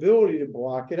that ability to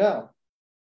block it out.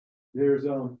 There's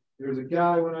a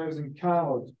guy when I was in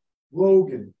college,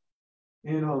 Logan,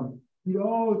 and he'd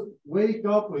always wake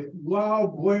up with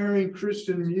loud, blaring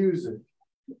Christian music.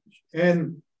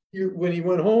 And when he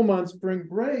went home on spring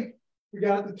break,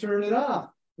 forgot to turn it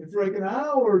off. And for like an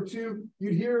hour or two,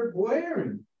 you'd hear it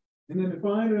blaring. And then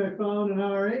finally, I found an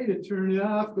RA to turn it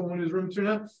off, go in his room, turn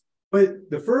it off. But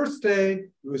the first day, it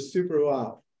was super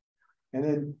loud. And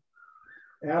then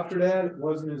after that, it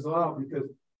wasn't as loud because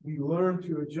we learn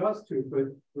to adjust to it, but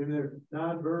when they're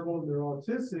nonverbal and they're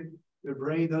autistic, their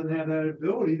brain doesn't have that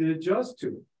ability to adjust to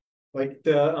it. Like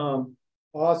the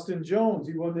Austin Jones,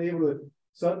 he wasn't able to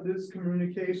shut this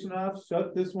communication off,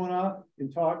 shut this one off,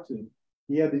 and talk to him.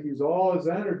 He had to use all his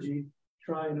energy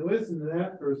trying to listen to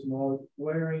that person while it's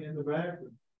blaring in the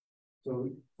background.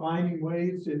 So finding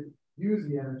ways to use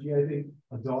the energy, I think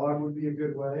a dog would be a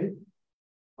good way.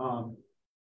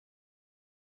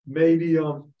 Maybe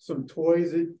some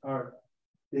toys that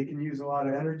they can use a lot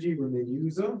of energy when they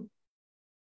use them.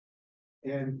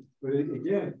 But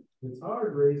again, it's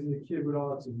hard raising a kid with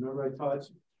autism. Remember I taught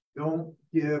you, don't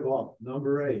give up.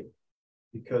 Number 8,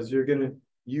 because you're going to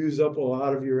use up a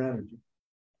lot of your energy.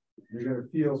 You're going to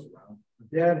feel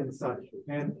dead inside.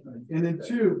 And then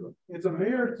 2, it's a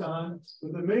marathon.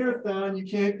 With a marathon, you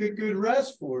can't get good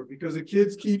rest for it because the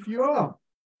kids keep you up.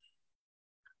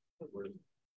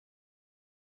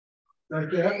 Like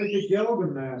the Epic of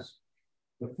Gilgamesh.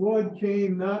 The flood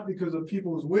came not because of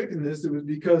people's wickedness, it was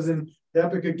because in the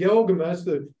Epic of Gilgamesh,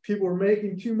 the people were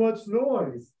making too much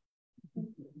noise.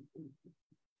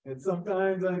 And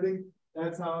sometimes I think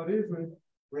that's how it is with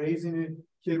raising a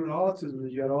kid with autism.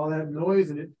 You got all that noise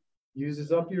and it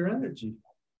uses up your energy.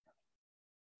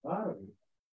 A lot of it.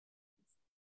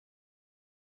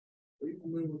 Are you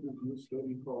familiar with this new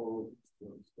study called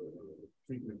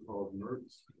treatment called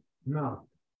MERTS? No.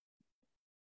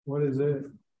 What is it?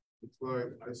 It's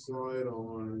like I saw it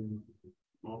online,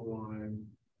 and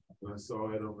I saw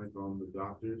it on the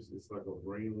doctors. It's like a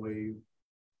brainwave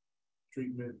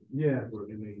treatment. Yeah.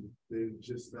 And they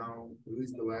just now, at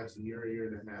least the last year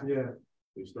and a half. Yeah.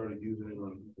 They started using it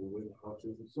on people with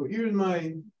autism. So here's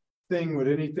my thing with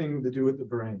anything to do with the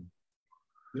brain.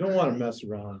 You don't want to mess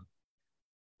around.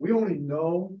 We only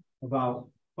know about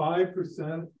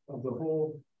 5% of the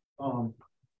whole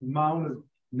amount of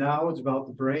knowledge about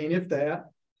the brain, if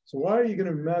that. So why are you going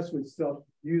to mess with stuff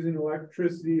using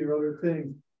electricity or other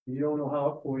things you don't know how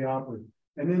it fully operates?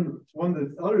 And then one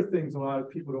of the other things a lot of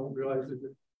people don't realize is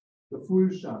that the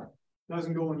flu shot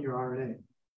doesn't go in your RNA.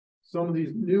 Some of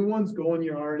these new ones go in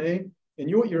your RNA, and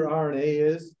you know what your RNA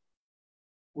is?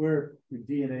 Where your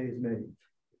DNA is made.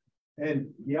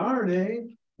 And the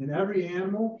RNA in every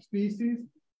animal species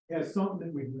has something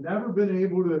that we've never been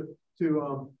able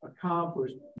to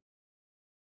accomplish